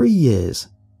 3 years.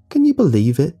 Can you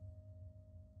believe it?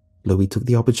 Louis took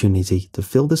the opportunity to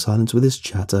fill the silence with his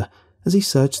chatter as he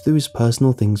searched through his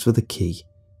personal things for the key.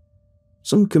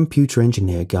 Some computer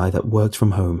engineer guy that worked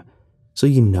from home, so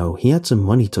you know he had some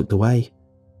money tucked away.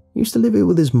 He used to live here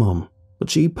with his mom, but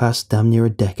she passed damn near a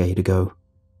decade ago.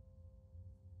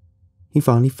 He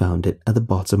finally found it at the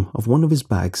bottom of one of his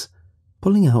bags,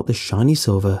 pulling out the shiny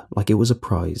silver like it was a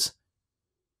prize.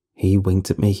 He winked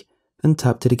at me and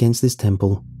tapped it against his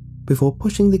temple, before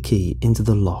pushing the key into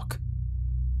the lock.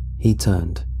 He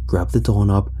turned, grabbed the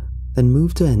doorknob, then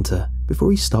moved to enter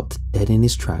before he stopped dead in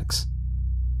his tracks.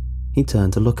 He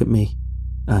turned to look at me,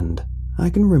 and I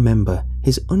can remember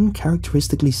his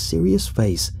uncharacteristically serious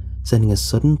face sending a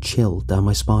sudden chill down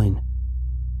my spine.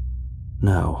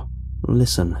 "Now,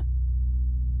 listen,"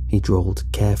 he drawled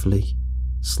carefully,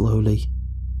 slowly.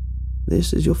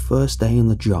 "This is your first day on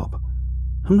the job.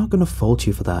 I'm not going to fault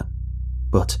you for that,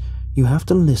 but you have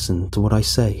to listen to what I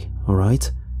say,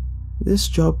 alright? This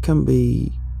job can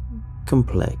be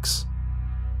complex."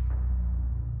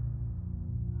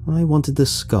 I wanted to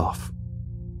scoff,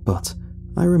 but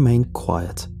I remained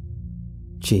quiet.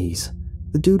 Jeez,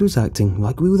 the dude was acting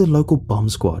like we were the local bomb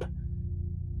squad.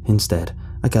 Instead,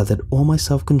 I gathered all my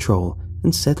self-control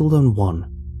and settled on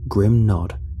one grim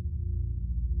nod.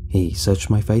 He searched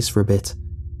my face for a bit,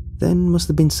 then must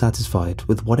have been satisfied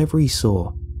with whatever he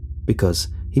saw, because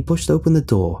he pushed open the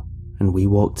door and we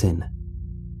walked in.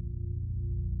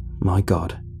 My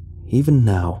God, even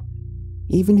now,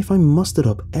 even if I mustered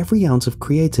up every ounce of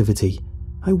creativity,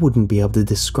 I wouldn't be able to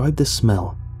describe the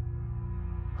smell.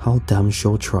 I'll damn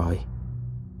sure try.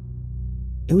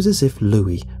 It was as if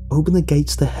Louis opened the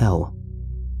gates to hell.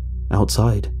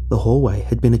 Outside, the hallway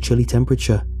had been a chilly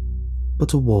temperature,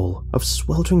 but a wall of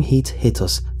sweltering heat hit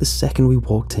us the second we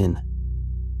walked in.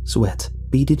 Sweat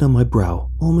beaded on my brow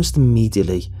almost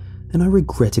immediately, and I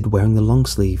regretted wearing the long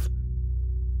sleeve.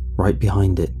 Right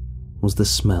behind it was the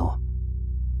smell,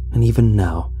 and even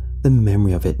now, the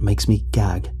memory of it makes me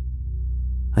gag.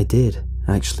 I did,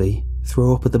 actually,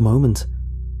 throw up at the moment.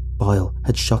 Bile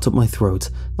had shot up my throat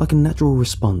like a natural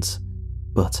response,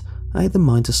 but I had the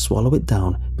mind to swallow it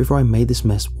down before I made this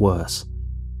mess worse.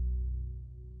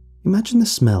 Imagine the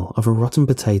smell of a rotten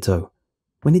potato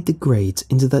when it degrades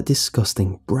into that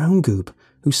disgusting brown goop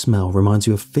whose smell reminds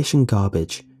you of fish and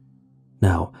garbage.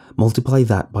 Now multiply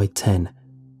that by 10,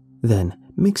 then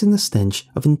mix in the stench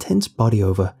of intense body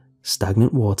odor,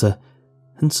 stagnant water,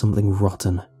 and something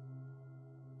rotten.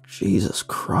 Jesus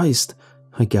Christ,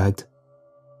 I gagged.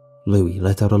 Louis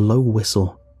let out a low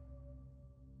whistle.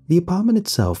 The apartment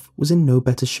itself was in no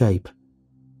better shape.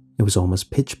 It was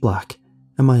almost pitch black,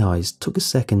 and my eyes took a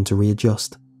second to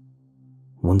readjust.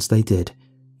 Once they did,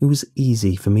 it was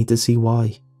easy for me to see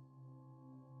why.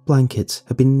 Blankets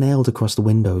had been nailed across the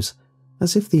windows,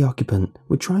 as if the occupant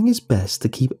were trying his best to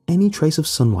keep any trace of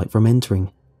sunlight from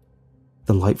entering.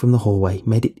 The light from the hallway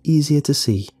made it easier to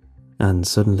see, and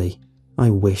suddenly, I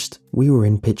wished we were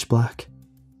in pitch black.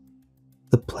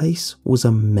 The place was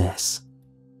a mess.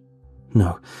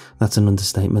 No, that's an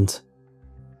understatement.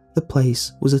 The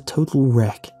place was a total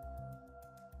wreck.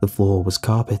 The floor was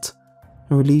carpet,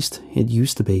 or at least it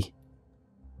used to be.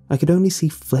 I could only see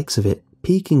flecks of it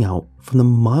peeking out from the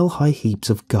mile-high heaps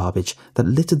of garbage that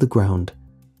littered the ground.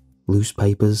 Loose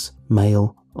papers,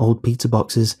 mail, old pizza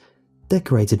boxes,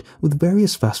 decorated with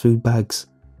various fast food bags.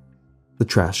 The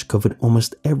trash covered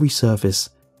almost every surface,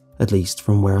 at least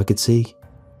from where I could see.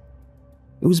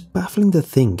 It was baffling to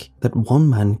think that one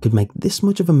man could make this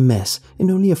much of a mess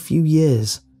in only a few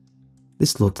years.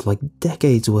 This looked like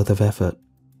decades worth of effort.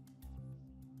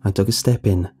 I took a step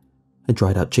in. A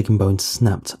dried out chicken bone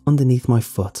snapped underneath my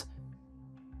foot.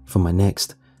 For my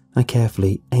next, I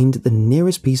carefully aimed at the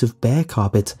nearest piece of bare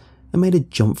carpet and made a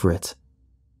jump for it.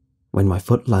 When my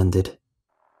foot landed,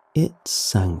 it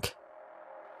sank.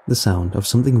 The sound of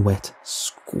something wet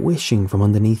squishing from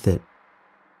underneath it.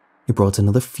 It brought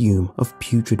another fume of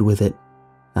putrid with it,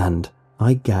 and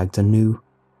I gagged anew.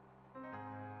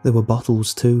 There were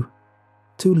bottles too.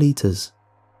 2 liters.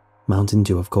 Mountain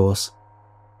Dew, of course.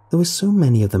 There were so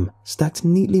many of them stacked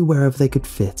neatly wherever they could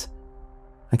fit.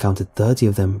 I counted 30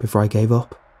 of them before I gave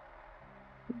up.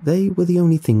 They were the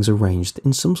only things arranged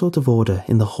in some sort of order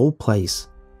in the whole place.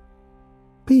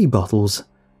 "Pee bottles,"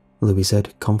 Louis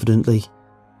said confidently,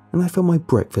 and I felt my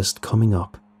breakfast coming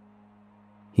up.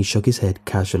 He shook his head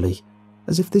casually,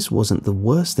 as if this wasn't the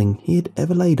worst thing he had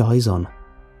ever laid eyes on.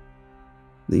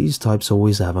 "These types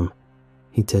always have 'em,"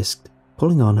 he tisked,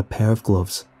 pulling on a pair of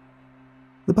gloves.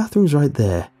 "The bathroom's right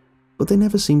there, but they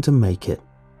never seem to make it."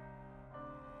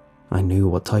 I knew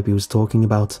what type he was talking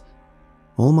about.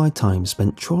 All my time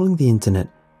spent trawling the internet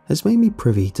has made me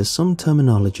privy to some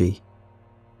terminology.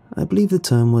 I believe the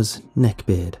term was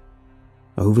neckbeard.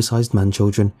 Oversized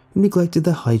man-children who neglected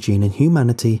their hygiene and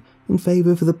humanity in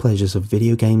favour for the pleasures of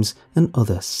video games and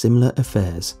other similar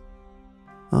affairs.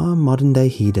 Our modern-day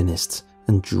hedonists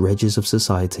and dredges of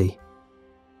society.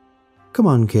 "Come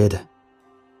on, kid."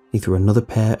 He threw another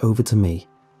pair over to me,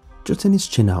 jutting his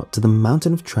chin out to the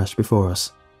mountain of trash before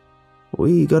us.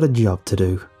 "We got a job to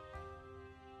do."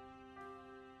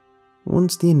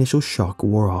 once the initial shock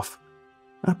wore off,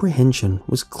 apprehension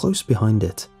was close behind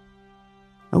it.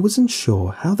 I wasn't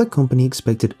sure how the company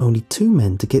expected only 2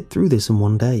 men to get through this in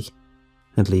one day.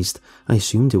 At least, I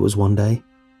assumed it was one day.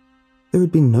 There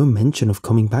had been no mention of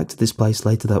coming back to this place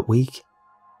later that week,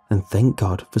 and thank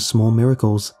God for small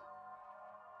miracles.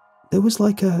 There was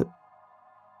like a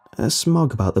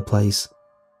smog about the place,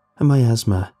 a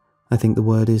miasma, I think the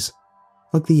word is,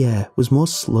 like the air was more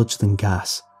sludge than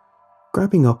gas,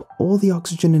 grabbing up all the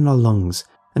oxygen in our lungs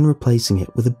and replacing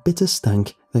it with a bitter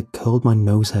stank that curled my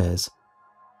nose hairs.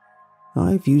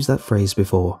 I've used that phrase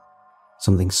before,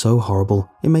 something so horrible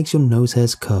it makes your nose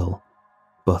hairs curl,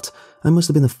 but I must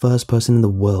have been the first person in the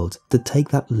world to take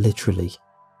that literally.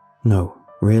 No,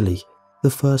 really, the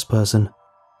first person.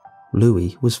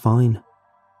 Louis was fine.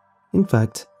 In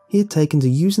fact, he had taken to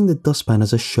using the dustpan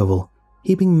as a shovel,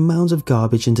 heaping mounds of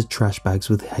garbage into trash bags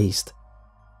with haste.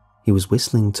 He was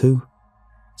whistling too,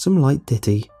 some light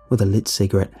ditty with a lit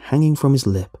cigarette hanging from his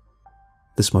lip.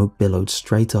 The smoke billowed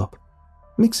straight up,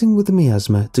 mixing with the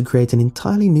miasma to create an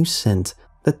entirely new scent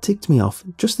that ticked me off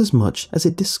just as much as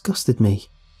it disgusted me.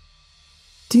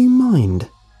 "Do you mind?"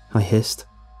 I hissed.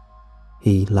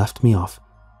 He laughed me off,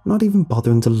 not even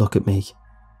bothering to look at me.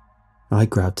 I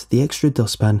grabbed the extra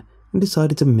dustpan and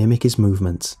decided to mimic his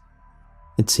movements.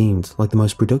 It seemed like the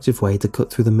most productive way to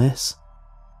cut through the mess.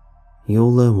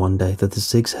 "You'll learn one day that the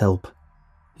cigs help,"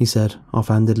 he said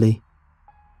offhandedly.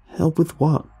 "Help with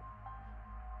what?"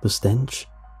 "The stench."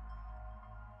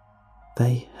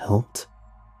 They helped.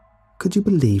 Could you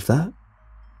believe that?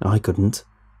 I couldn't.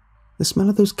 The smell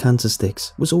of those cancer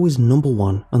sticks was always number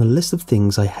 1 on the list of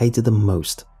things I hated the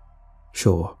most.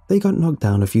 Sure, they got knocked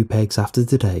down a few pegs after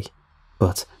today,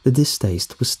 but the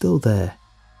distaste was still there.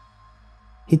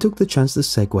 He took the chance to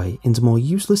segue into more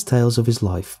useless tales of his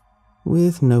life,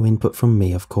 with no input from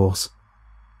me, of course.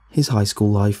 His high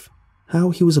school life,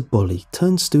 how he was a bully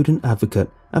turned student advocate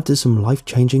after some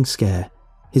life-changing scare,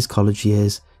 his college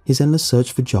years, his endless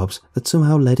search for jobs that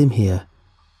somehow led him here.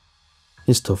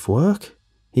 "It's tough work,"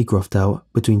 he gruffed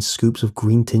out between scoops of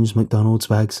green-tinged McDonald's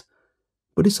bags.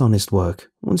 "But it's honest work,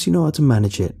 once you know how to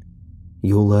manage it.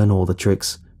 You'll learn all the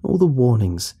tricks, all the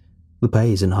warnings. The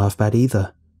pay isn't half bad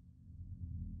either."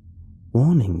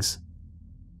 Warnings?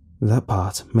 That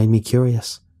part made me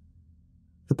curious.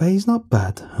 "The pay's not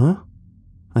bad, huh?"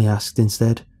 I asked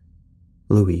instead.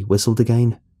 Louis whistled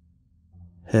again.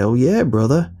 "Hell yeah,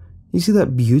 brother. You see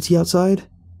that beauty outside?"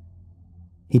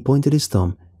 He pointed his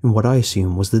thumb in what I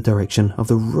assume was the direction of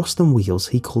the rust and wheels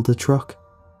he called a truck.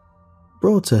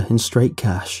 "Brought her in straight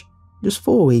cash, just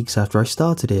 4 weeks after I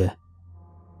started here."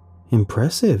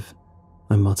 "Impressive,"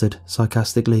 I muttered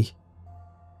sarcastically.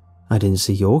 "I didn't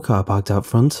see your car parked out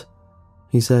front,"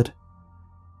 he said.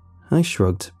 I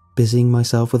shrugged, busying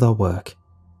myself with our work.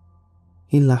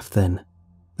 He laughed then,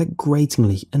 that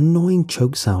gratingly annoying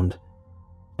choke sound.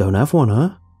 "Don't have one,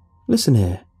 huh? Listen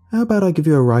here, how about I give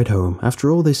you a ride home after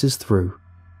all this is through?"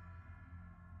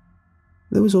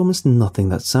 There was almost nothing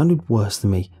that sounded worse to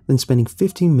me than spending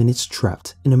 15 minutes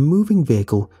trapped in a moving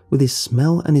vehicle with his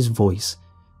smell and his voice,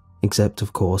 except,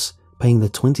 of course, paying the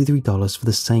 $23 for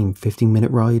the same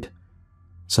 15-minute ride.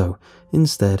 So,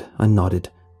 instead, I nodded,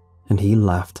 and he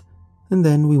laughed, and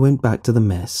then we went back to the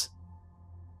mess.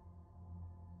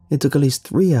 It took at least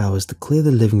 3 hours to clear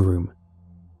the living room.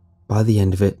 By the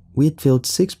end of it, we had filled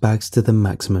 6 bags to the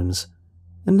maximums.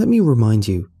 And let me remind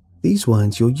you, these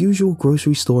weren't your usual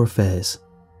grocery store affairs.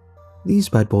 These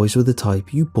bad boys were the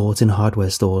type you bought in hardware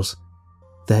stores.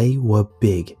 They were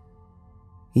big.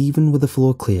 Even with the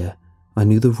floor clear, I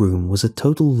knew the room was a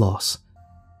total loss.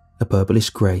 A purplish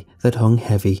grey that hung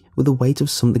heavy with the weight of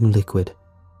something liquid.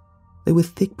 They were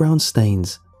thick brown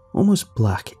stains, almost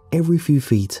black every few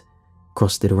feet,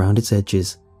 crusted around its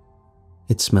edges.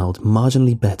 It smelled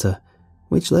marginally better,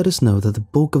 which let us know that the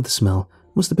bulk of the smell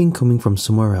must have been coming from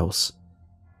somewhere else.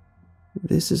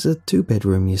 "This is a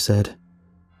 2-bedroom, you said?"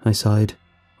 I sighed,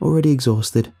 already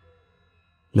exhausted.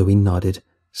 Louis nodded,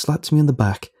 slapped me on the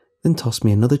back, then tossed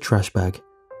me another trash bag.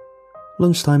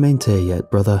 "Lunchtime ain't here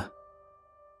yet, brother."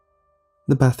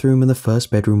 The bathroom and the first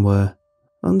bedroom were,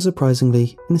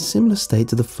 unsurprisingly, in a similar state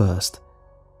to the first.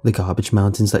 The garbage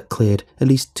mountains that cleared at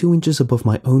least 2 inches above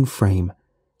my own frame,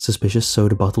 suspicious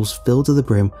soda bottles filled to the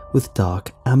brim with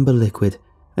dark, amber liquid,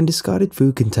 and discarded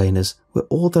food containers were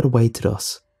all that awaited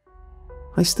us.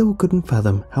 I still couldn't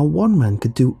fathom how one man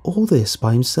could do all this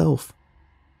by himself.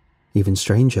 Even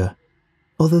stranger,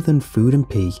 other than food and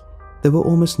pee, there were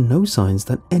almost no signs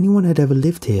that anyone had ever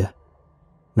lived here.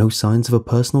 No signs of a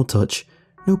personal touch,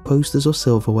 no posters or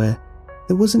silverware.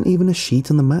 There wasn't even a sheet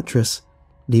on the mattress,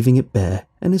 leaving it bare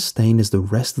and as stained as the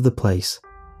rest of the place.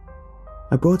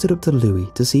 I brought it up to Louis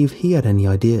to see if he had any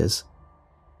ideas.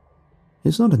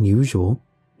 "It's not unusual,"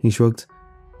 he shrugged.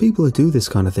 "People who do this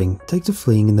kind of thing take to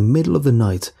fleeing in the middle of the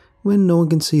night when no one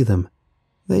can see them.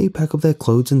 They pack up their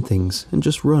clothes and things and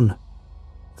just run.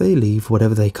 They leave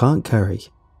whatever they can't carry."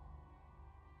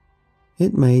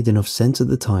 It made enough sense at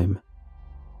the time.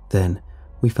 Then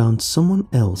we found someone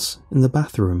else in the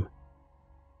bathroom.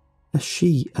 A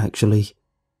she, actually,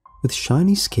 with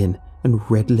shiny skin and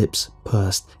red lips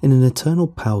pursed in an eternal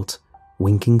pout,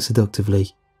 winking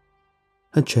seductively.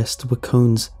 Her chests were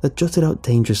cones that jutted out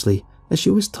dangerously as she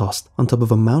was tossed on top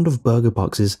of a mound of burger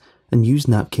boxes and used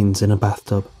napkins in a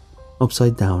bathtub,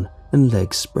 upside down and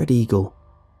legs spread eagle.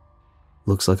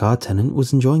 Looks like our tenant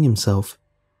was enjoying himself.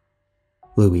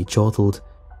 Louis chortled,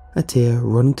 a tear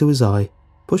running to his eye,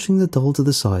 pushing the doll to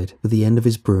the side with the end of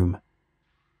his broom.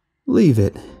 "Leave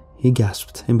it," he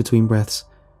gasped in between breaths.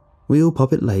 "We'll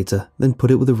pop it later, then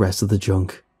put it with the rest of the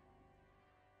junk."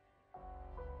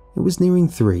 It was nearing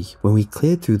 3 when we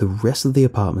cleared through the rest of the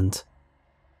apartment.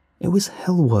 It was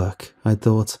hell work, I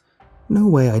thought. No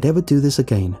way I'd ever do this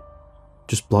again.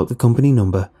 Just block the company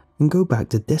number and go back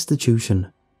to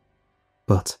destitution.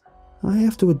 But I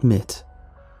have to admit,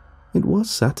 it was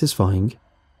satisfying.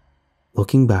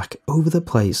 Looking back over the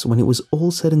place when it was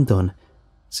all said and done,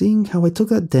 seeing how I took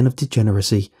that den of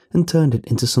degeneracy and turned it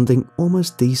into something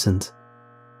almost decent,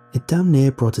 it damn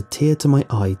near brought a tear to my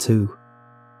eye too.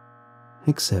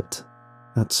 Except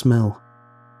that smell.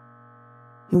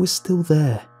 It was still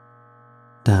there.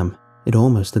 Damn, it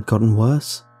almost had gotten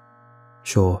worse.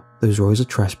 Sure, those rows of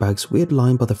trash bags we had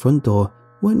lined by the front door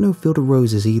weren't no field of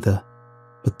roses either,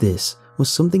 but this was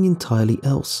something entirely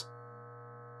else.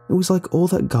 It was like all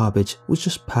that garbage was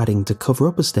just padding to cover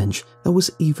up a stench that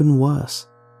was even worse.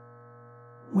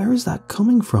 Where is that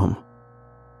coming from?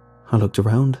 I looked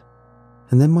around,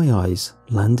 and then my eyes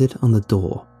landed on the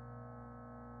door.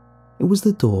 It was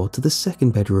the door to the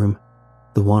second bedroom,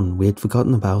 the one we had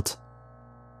forgotten about.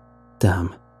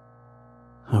 Damn.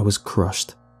 I was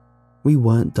crushed. We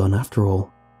weren't done after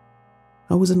all.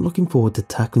 I wasn't looking forward to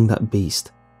tackling that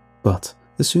beast, but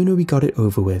the sooner we got it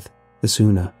over with, the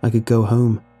sooner I could go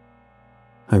home.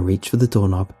 I reached for the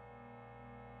doorknob,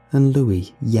 and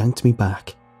Louis yanked me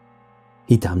back.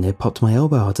 He damn near popped my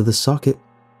elbow out of the socket.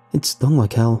 It stung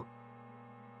like hell.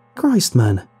 "Christ,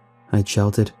 man," I'd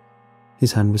shouted.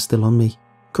 His hand was still on me,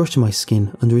 crushing my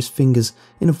skin under his fingers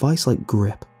in a vice-like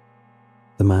grip.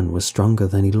 The man was stronger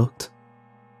than he looked.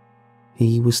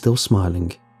 He was still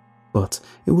smiling, but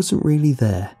it wasn't really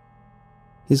there.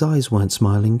 His eyes weren't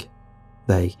smiling.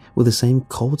 They were the same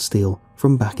cold steel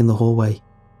from back in the hallway,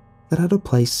 that had a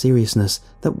place seriousness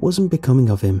that wasn't becoming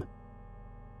of him.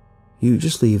 "You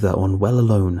just leave that one well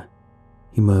alone,"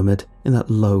 he murmured in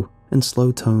that low and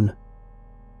slow tone.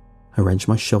 I wrenched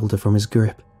my shoulder from his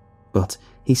grip, but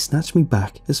he snatched me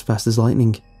back as fast as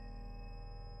lightning.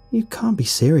 "You can't be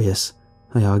serious,"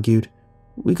 I argued.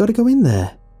 "We gotta go in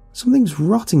there. Something's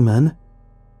rotting, man."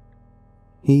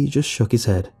 He just shook his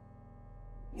head.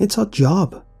 "It's our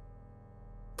job."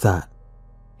 "That,"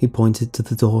 he pointed to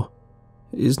the door,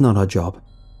 "is not our job.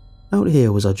 Out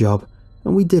here was our job,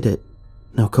 and we did it.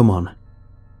 Now come on."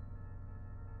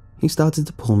 He started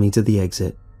to pull me to the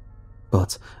exit,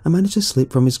 but I managed to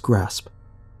slip from his grasp.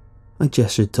 I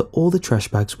gestured to all the trash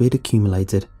bags we had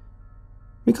accumulated.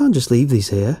 "We can't just leave these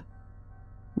here."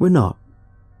 "We're not."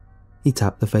 He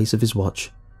tapped the face of his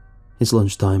watch. "It's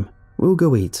lunchtime. We'll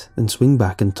go eat, then swing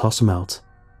back and toss them out."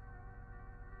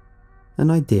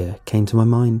 An idea came to my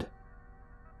mind.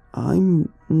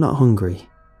 "I'm not hungry,"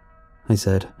 I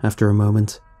said after a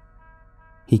moment.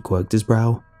 He quirked his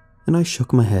brow, and I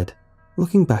shook my head,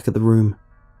 looking back at the room.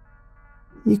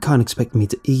 "You can't expect me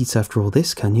to eat after all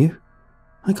this, can you?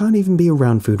 I can't even be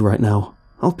around food right now.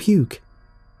 I'll puke.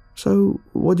 So,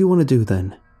 what do you want to do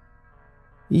then?"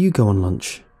 "You go on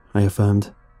lunch," I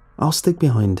affirmed. "I'll stick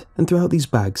behind and throw out these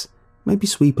bags, maybe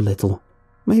sweep a little,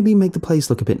 maybe make the place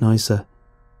look a bit nicer.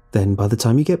 Then by the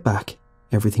time you get back,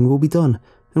 everything will be done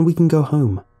and we can go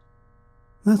home."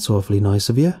 "That's awfully nice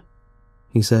of you,"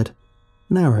 he said,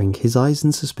 narrowing his eyes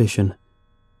in suspicion.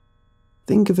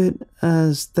 "Think of it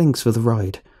as thanks for the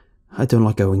ride. I don't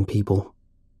like owing people."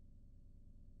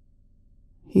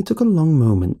 He took a long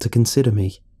moment to consider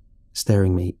me,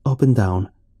 staring me up and down,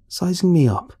 sizing me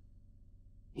up.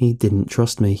 He didn't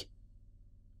trust me.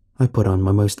 I put on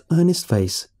my most earnest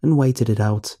face and waited it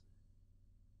out.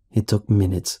 It took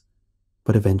minutes,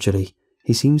 but eventually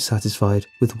he seemed satisfied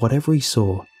with whatever he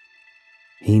saw.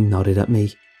 He nodded at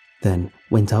me, then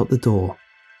went out the door.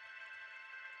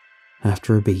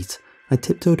 After a beat, I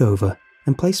tiptoed over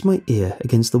and placed my ear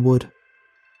against the wood.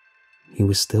 He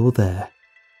was still there.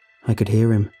 I could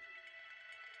hear him.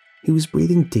 He was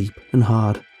breathing deep and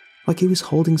hard, like he was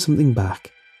holding something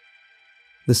back.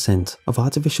 The scent of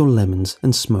artificial lemons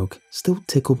and smoke still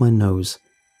tickled my nose.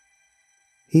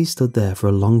 He stood there for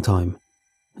a long time,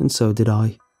 and so did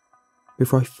I,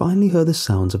 before I finally heard the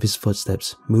sounds of his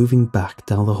footsteps moving back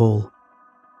down the hall.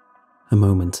 A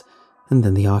moment, and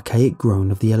then the archaic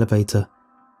groan of the elevator,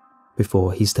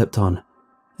 before he stepped on,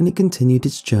 and it continued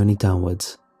its journey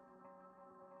downwards.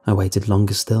 I waited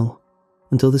longer still,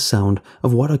 until the sound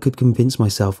of what I could convince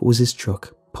myself was his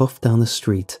truck puffed down the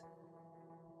street.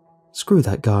 Screw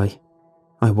that guy.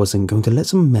 I wasn't going to let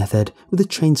some meth head with a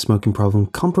chain-smoking problem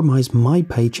compromise my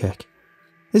paycheck.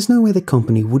 There's no way the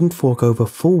company wouldn't fork over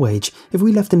full wage if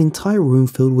we left an entire room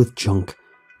filled with junk,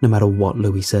 no matter what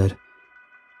Louis said.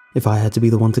 If I had to be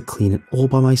the one to clean it all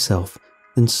by myself,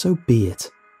 then so be it.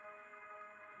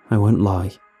 I won't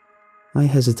lie. I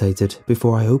hesitated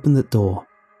before I opened the door.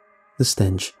 The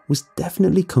stench was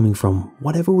definitely coming from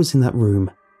whatever was in that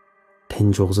room.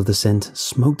 Tendrils of the scent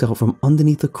smoked out from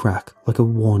underneath the crack like a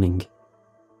warning.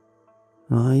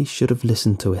 I should have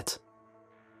listened to it.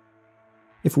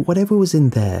 If whatever was in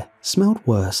there smelled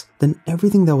worse than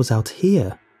everything that was out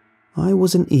here, I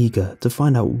wasn't eager to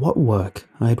find out what work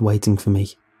I had waiting for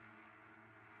me.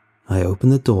 I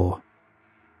opened the door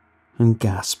and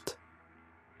gasped.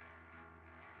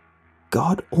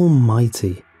 God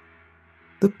Almighty!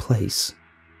 The place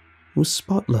was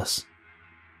spotless.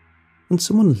 And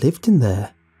someone lived in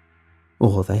there.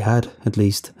 Or they had, at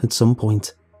least, at some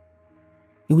point.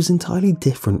 It was entirely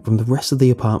different from the rest of the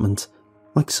apartment,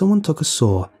 like someone took a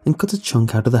saw and cut a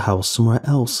chunk out of the house somewhere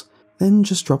else, then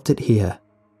just dropped it here.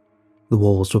 The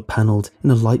walls were panelled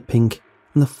in a light pink,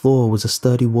 and the floor was a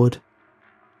sturdy wood.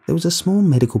 There was a small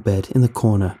medical bed in the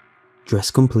corner,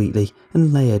 dressed completely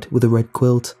and layered with a red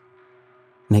quilt.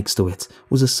 Next to it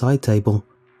was a side table,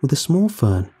 with a small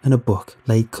fern and a book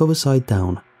laid cover side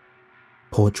down.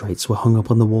 Portraits were hung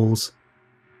up on the walls.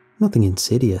 Nothing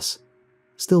insidious.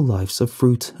 Still lifes of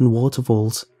fruit and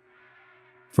waterfalls.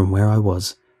 From where I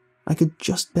was, I could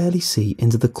just barely see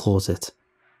into the closet.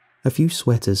 A few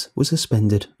sweaters were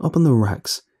suspended up on the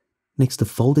racks, next to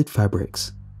folded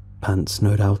fabrics, pants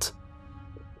no doubt.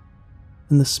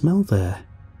 And the smell there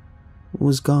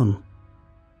was gone.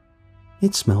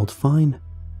 It smelled fine.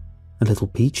 A little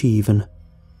peachy even.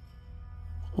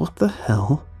 What the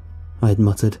hell? I had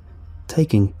muttered,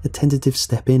 taking a tentative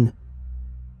step in.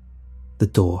 The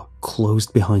door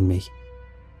closed behind me,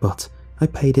 but I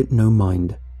paid it no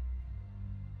mind.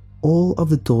 All of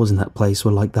the doors in that place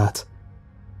were like that.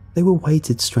 They were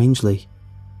weighted strangely.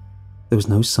 There was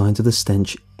no sign of the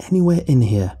stench anywhere in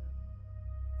here.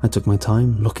 I took my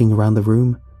time looking around the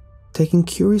room, taking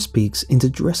curious peeks into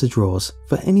dresser drawers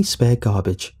for any spare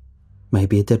garbage.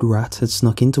 Maybe a dead rat had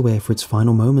snuck into here for its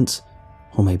final moments,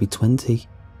 or maybe 20.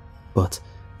 But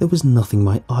there was nothing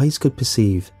my eyes could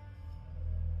perceive.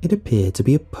 It appeared to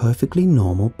be a perfectly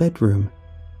normal bedroom.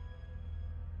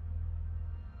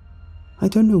 I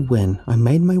don't know when I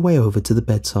made my way over to the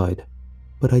bedside,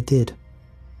 but I did.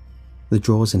 The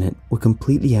drawers in it were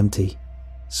completely empty,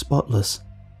 spotless.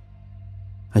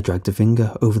 I dragged a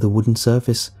finger over the wooden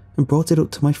surface and brought it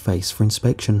up to my face for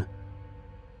inspection.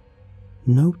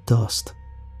 No dust.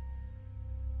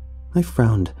 I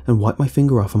frowned and wiped my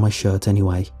finger off on my shirt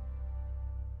anyway.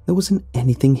 There wasn't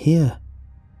anything here.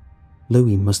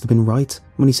 Louis must have been right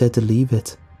when he said to leave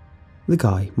it. The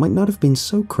guy might not have been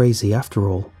so crazy after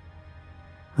all.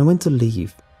 I went to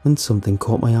leave when something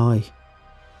caught my eye.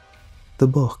 The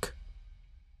book.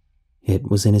 It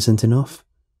was innocent enough.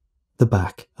 The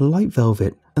back a light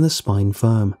velvet and the spine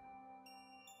firm.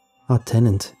 Our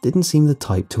tenant didn't seem the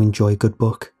type to enjoy a good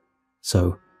book,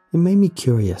 so it made me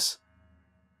curious.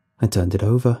 I turned it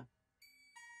over.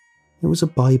 It was a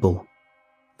Bible,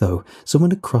 though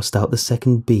someone had crossed out the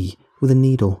second B with a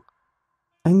needle.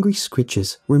 Angry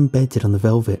scritches were embedded on the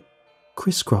velvet,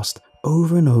 crisscrossed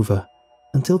over and over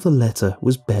until the letter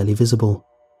was barely visible.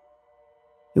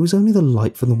 It was only the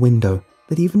light from the window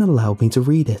that even allowed me to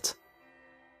read it.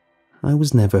 I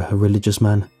was never a religious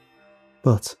man,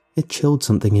 but it chilled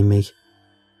something in me.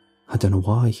 I don't know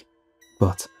why,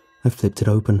 but I flipped it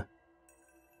open.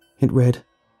 It read,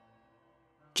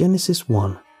 Genesis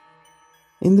 1.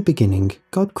 In the beginning,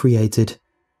 God created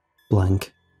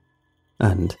blank,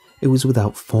 and it was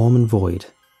without form and void,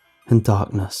 and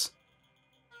darkness.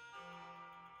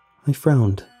 I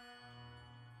frowned.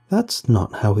 That's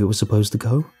not how it was supposed to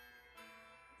go.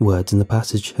 Words in the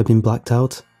passage had been blacked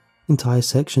out, entire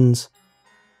sections.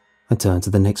 I turned to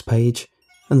the next page,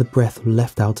 and the breath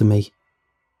left out of me.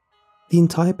 The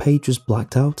entire page was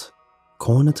blacked out,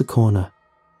 corner to corner.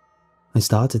 I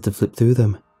started to flip through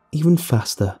them, even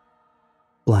faster.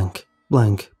 Blank,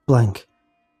 blank, blank.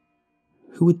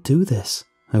 Who would do this?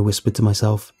 I whispered to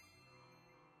myself.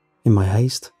 In my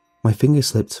haste, my finger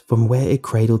slipped from where it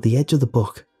cradled the edge of the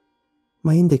book.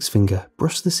 My index finger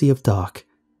brushed the sea of dark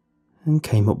and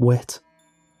came up wet.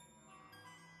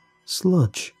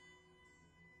 Sludge.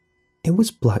 It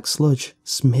was black sludge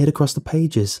smeared across the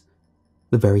pages,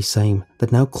 the very same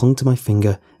that now clung to my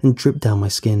finger and dripped down my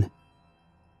skin.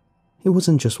 It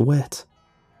wasn't just wet,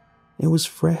 it was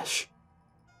fresh.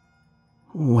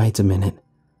 Wait a minute.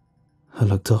 I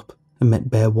looked up and met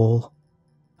bare wall.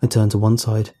 I turned to one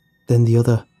side, then the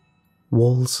other.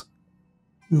 Walls.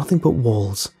 Nothing but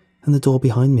walls, and the door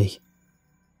behind me.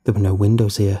 There were no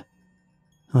windows here.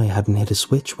 I hadn't hit a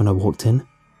switch when I walked in.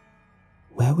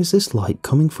 Where was this light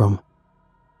coming from?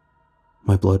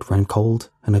 My blood ran cold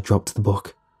and I dropped the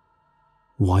book.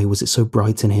 Why was it so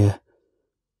bright in here?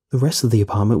 The rest of the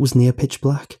apartment was near pitch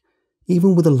black,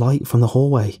 even with a light from the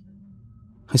hallway.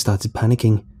 I started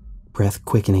panicking, breath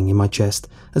quickening in my chest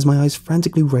as my eyes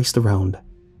frantically raced around.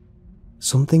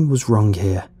 Something was wrong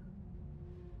here.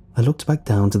 I looked back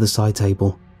down to the side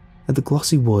table, at the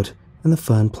glossy wood and the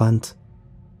fern plant.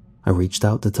 I reached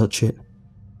out to touch it.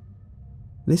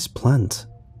 This plant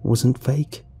wasn't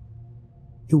fake.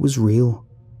 It was real,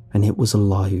 and it was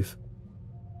alive.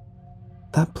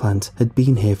 That plant had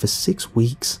been here for 6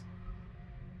 weeks.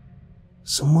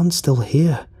 Someone's still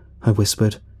here, I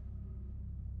whispered.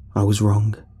 I was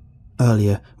wrong.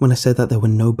 Earlier, when I said that there were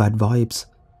no bad vibes,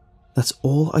 that's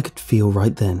all I could feel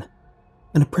right then.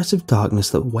 An oppressive darkness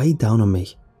that weighed down on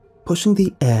me, pushing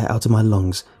the air out of my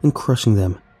lungs and crushing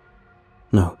them.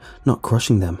 No, not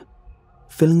crushing them.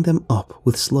 Filling them up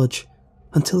with sludge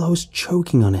until I was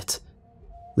choking on it.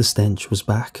 The stench was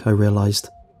back, I realized,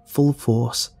 full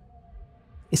force.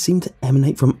 It seemed to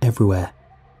emanate from everywhere,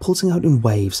 pulsing out in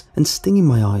waves and stinging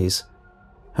my eyes.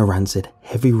 A rancid,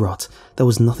 heavy rot that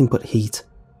was nothing but heat.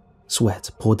 Sweat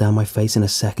poured down my face in a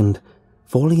second,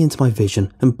 falling into my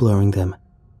vision and blurring them.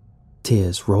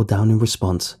 Tears rolled down in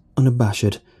response,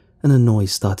 unabashed, and a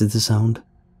noise started to sound.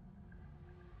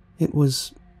 It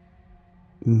was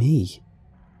me.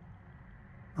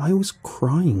 I was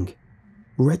crying.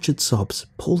 Wretched sobs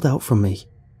pulled out from me.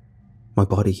 My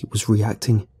body was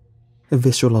reacting, a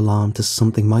visceral alarm to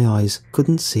something my eyes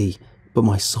couldn't see but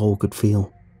my soul could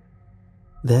feel.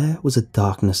 There was a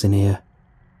darkness in here.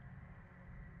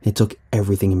 It took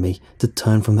everything in me to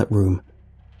turn from that room,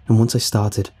 and once I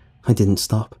started, I didn't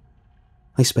stop.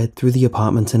 I sped through the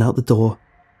apartment and out the door,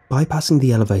 bypassing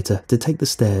the elevator to take the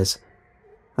stairs.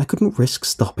 I couldn't risk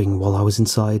stopping while I was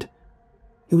inside.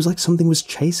 It was like something was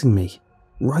chasing me,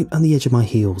 right on the edge of my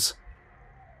heels.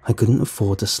 I couldn't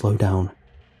afford to slow down.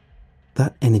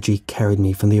 That energy carried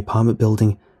me from the apartment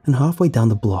building and halfway down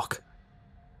the block.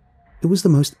 It was the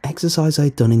most exercise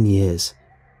I'd done in years,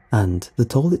 and the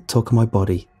toll it took on my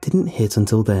body didn't hit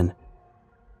until then.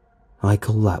 I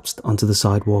collapsed onto the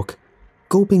sidewalk,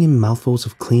 gulping in mouthfuls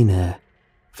of clean air,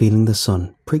 feeling the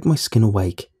sun prick my skin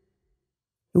awake.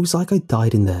 It was like I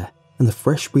died in there, and the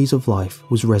fresh breeze of life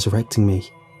was resurrecting me.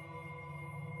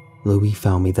 Louis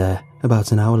found me there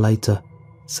about an hour later,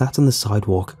 sat on the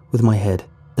sidewalk with my head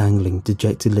dangling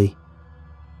dejectedly.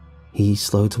 He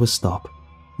slowed to a stop,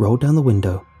 rolled down the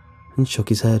window, and shook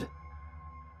his head.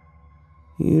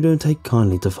 "You don't take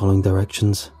kindly to following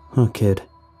directions, huh, kid?"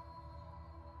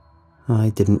 I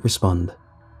didn't respond,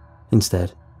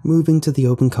 instead moving to the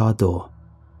open car door.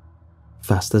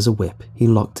 Fast as a whip, he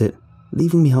locked it,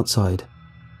 leaving me outside.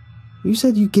 "You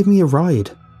said you'd give me a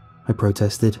ride," I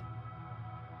protested.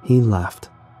 He laughed,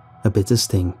 a bitter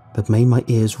sting that made my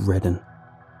ears redden.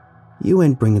 "You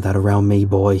ain't bringing that around me,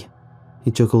 boy,"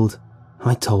 he chuckled.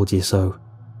 "I told you so."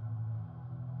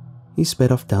 He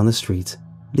sped off down the street,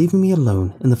 leaving me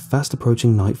alone in the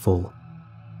fast-approaching nightfall.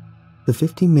 The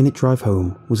 15-minute drive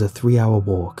home was a 3-hour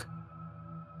walk.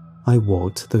 I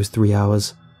walked those 3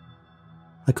 hours.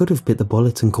 I could have bit the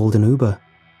bullet and called an Uber,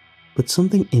 but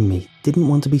something in me didn't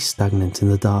want to be stagnant in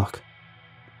the dark.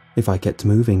 If I kept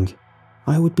moving,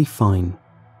 I would be fine.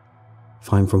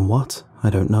 Fine from what?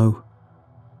 I don't know.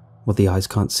 What the eyes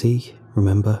can't see,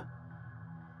 remember?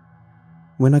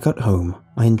 When I got home,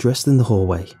 I undressed in the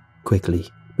hallway, quickly,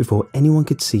 before anyone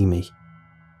could see me.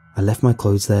 I left my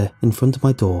clothes there in front of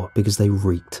my door because they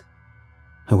reeked.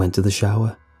 I went to the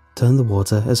shower, turned the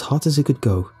water as hot as it could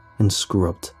go, and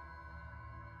scrubbed.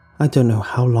 I don't know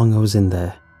how long I was in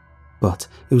there, but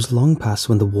it was long past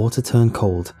when the water turned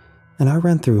cold, and I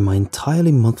ran through my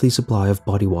entirely monthly supply of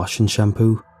body wash and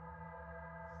shampoo.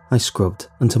 I scrubbed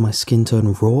until my skin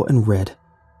turned raw and red,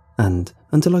 and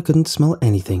until I couldn't smell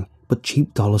anything but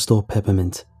cheap dollar store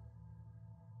peppermint.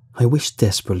 I wished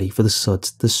desperately for the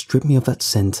suds to strip me of that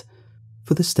scent,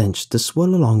 for the stench to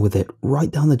swirl along with it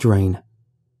right down the drain.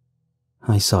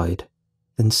 I sighed,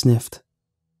 then sniffed.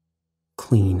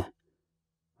 Clean.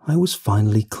 I was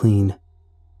finally clean.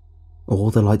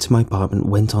 All the lights in my apartment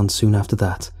went on soon after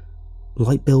that.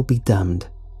 Light bill be damned.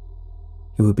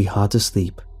 It would be hard to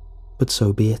sleep, but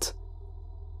so be it.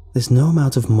 There's no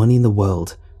amount of money in the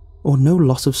world, or no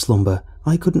loss of slumber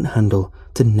I couldn't handle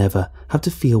to never have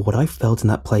to feel what I felt in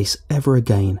that place ever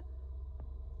again.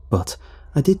 But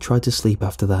I did try to sleep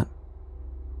after that,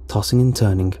 tossing and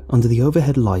turning under the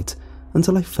overhead light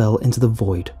until I fell into the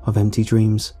void of empty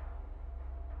dreams.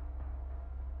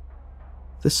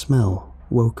 The smell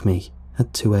woke me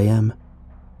at 2 a.m.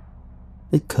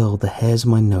 It curled the hairs of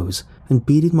my nose and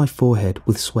beaded my forehead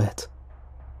with sweat.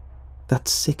 That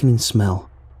sickening smell,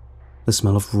 the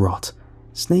smell of rot,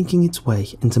 snaking its way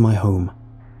into my home.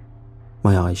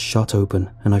 My eyes shot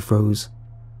open and I froze,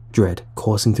 dread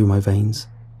coursing through my veins.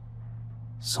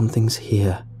 Something's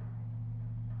here.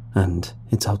 And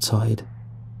it's outside.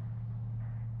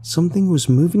 Something was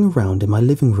moving around in my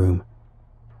living room.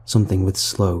 Something with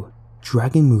slow,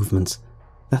 dragging movements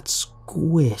that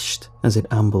squished as it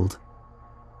ambled.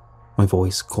 My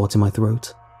voice caught in my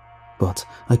throat, but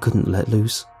I couldn't let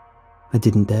loose. I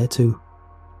didn't dare to.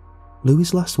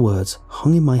 Louis's last words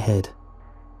hung in my head.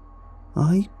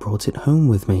 I brought it home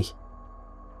with me.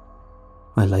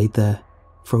 I laid there,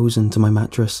 frozen to my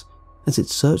mattress, as it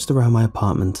searched around my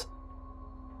apartment.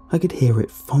 I could hear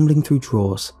it fumbling through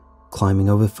drawers, climbing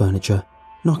over furniture,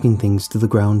 knocking things to the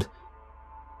ground.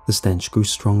 The stench grew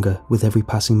stronger with every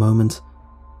passing moment,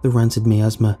 the rancid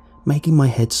miasma making my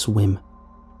head swim.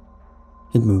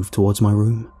 It moved towards my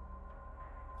room.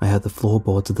 I heard the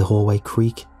floorboards of the hallway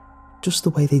creak, just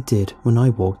the way they did when I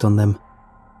walked on them.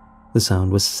 The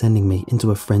sound was sending me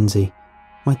into a frenzy,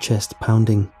 my chest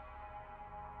pounding.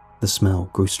 The smell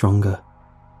grew stronger.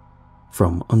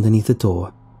 From underneath the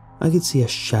door, I could see a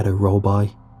shadow roll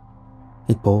by.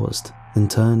 It paused, then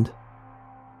turned.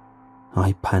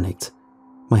 I panicked.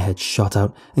 My head shot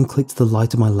out and clicked the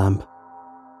light of my lamp.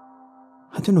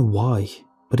 I don't know why,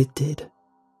 but it did.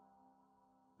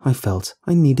 I felt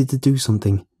I needed to do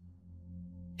something.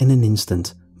 In an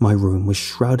instant, my room was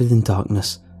shrouded in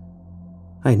darkness.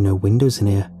 I had no windows in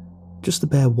here, just a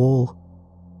bare wall.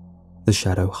 The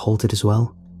shadow halted as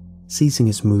well, ceasing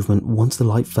its movement once the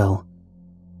light fell.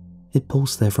 It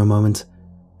pulsed there for a moment,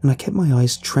 and I kept my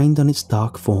eyes trained on its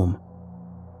dark form.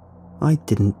 I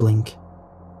didn't blink.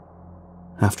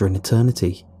 After an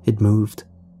eternity, it moved,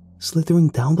 slithering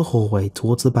down the hallway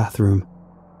towards the bathroom.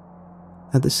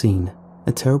 At the scene,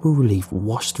 a terrible relief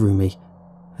washed through me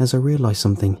as I realized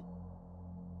something.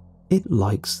 It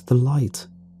likes the light.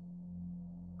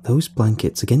 Those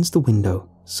blankets against the window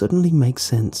suddenly make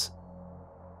sense.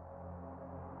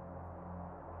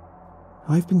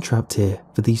 I've been trapped here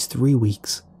for these 3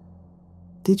 weeks.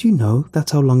 Did you know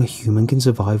that's how long a human can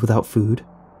survive without food?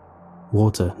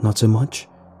 Water, not so much.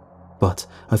 But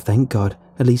I've thanked God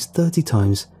at least 30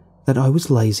 times that I was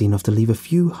lazy enough to leave a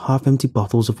few half-empty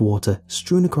bottles of water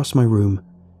strewn across my room.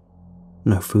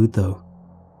 No food though.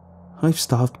 I've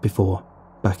starved before,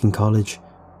 back in college,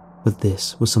 but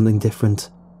this was something different.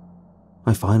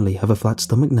 I finally have a flat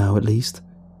stomach now, at least.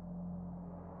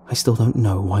 I still don't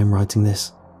know why I'm writing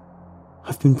this.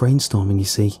 I've been brainstorming, you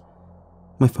see.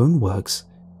 My phone works,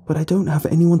 but I don't have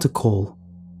anyone to call.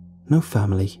 No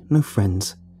family, no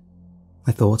friends.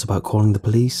 I thought about calling the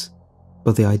police,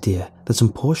 but the idea that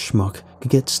some poor schmuck could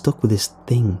get stuck with this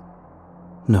thing.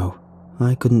 No,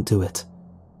 I couldn't do it.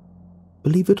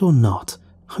 Believe it or not,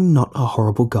 I'm not a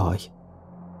horrible guy.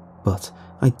 But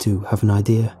I do have an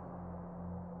idea.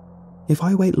 If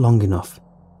I wait long enough,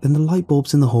 then the light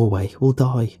bulbs in the hallway will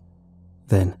die.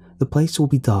 Then the place will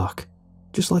be dark,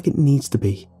 just like it needs to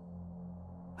be.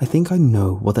 I think I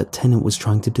know what that tenant was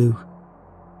trying to do.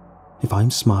 If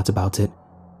I'm smart about it,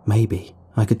 maybe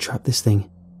I could trap this thing.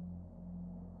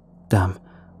 Damn,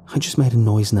 I just made a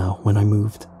noise now when I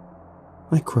moved.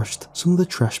 I crushed some of the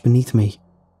trash beneath me.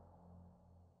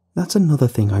 That's another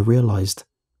thing I realized,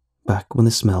 back when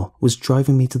the smell was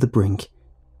driving me to the brink.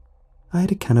 I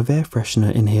had a can of air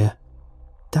freshener in here,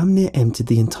 damn near emptied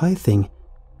the entire thing,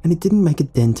 and it didn't make a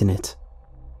dent in it.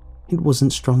 It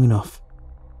wasn't strong enough.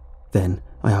 Then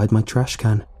I eyed my trash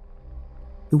can.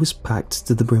 It was packed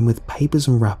to the brim with papers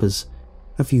and wrappers,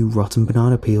 a few rotten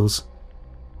banana peels.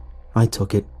 I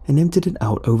took it and emptied it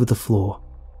out over the floor.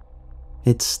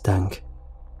 It stank,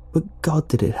 but God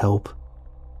did it help.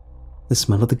 The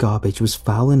smell of the garbage was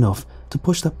foul enough to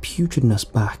push that putridness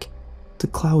back, to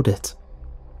cloud it.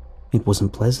 It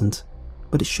wasn't pleasant,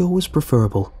 but it sure was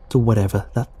preferable to whatever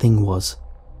that thing was.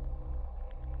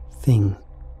 Thing.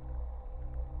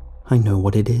 I know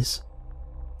what it is.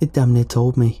 It damn near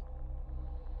told me.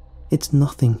 It's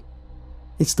nothing.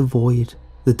 It's the void,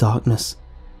 the darkness.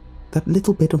 That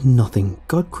little bit of nothing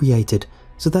God created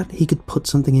so that he could put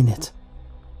something in it.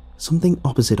 Something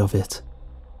opposite of it.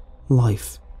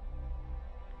 Life.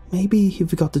 Maybe he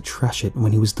forgot to trash it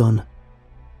when he was done.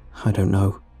 I don't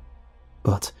know.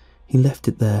 But he left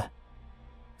it there.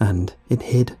 And it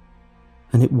hid.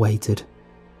 And it waited.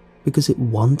 Because it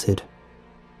wanted.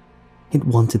 It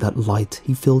wanted that light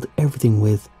he filled everything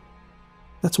with.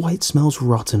 That's why it smells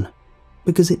rotten.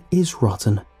 Because it is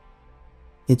rotten.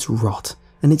 It's rot,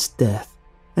 and it's death,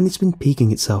 and it's been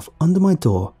peeking itself under my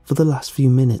door for the last few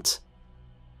minutes.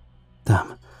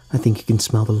 Damn, I think you can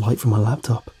smell the light from my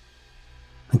laptop.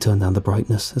 I turned down the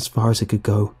brightness as far as it could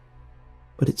go,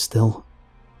 but it's still.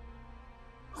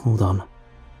 Hold on.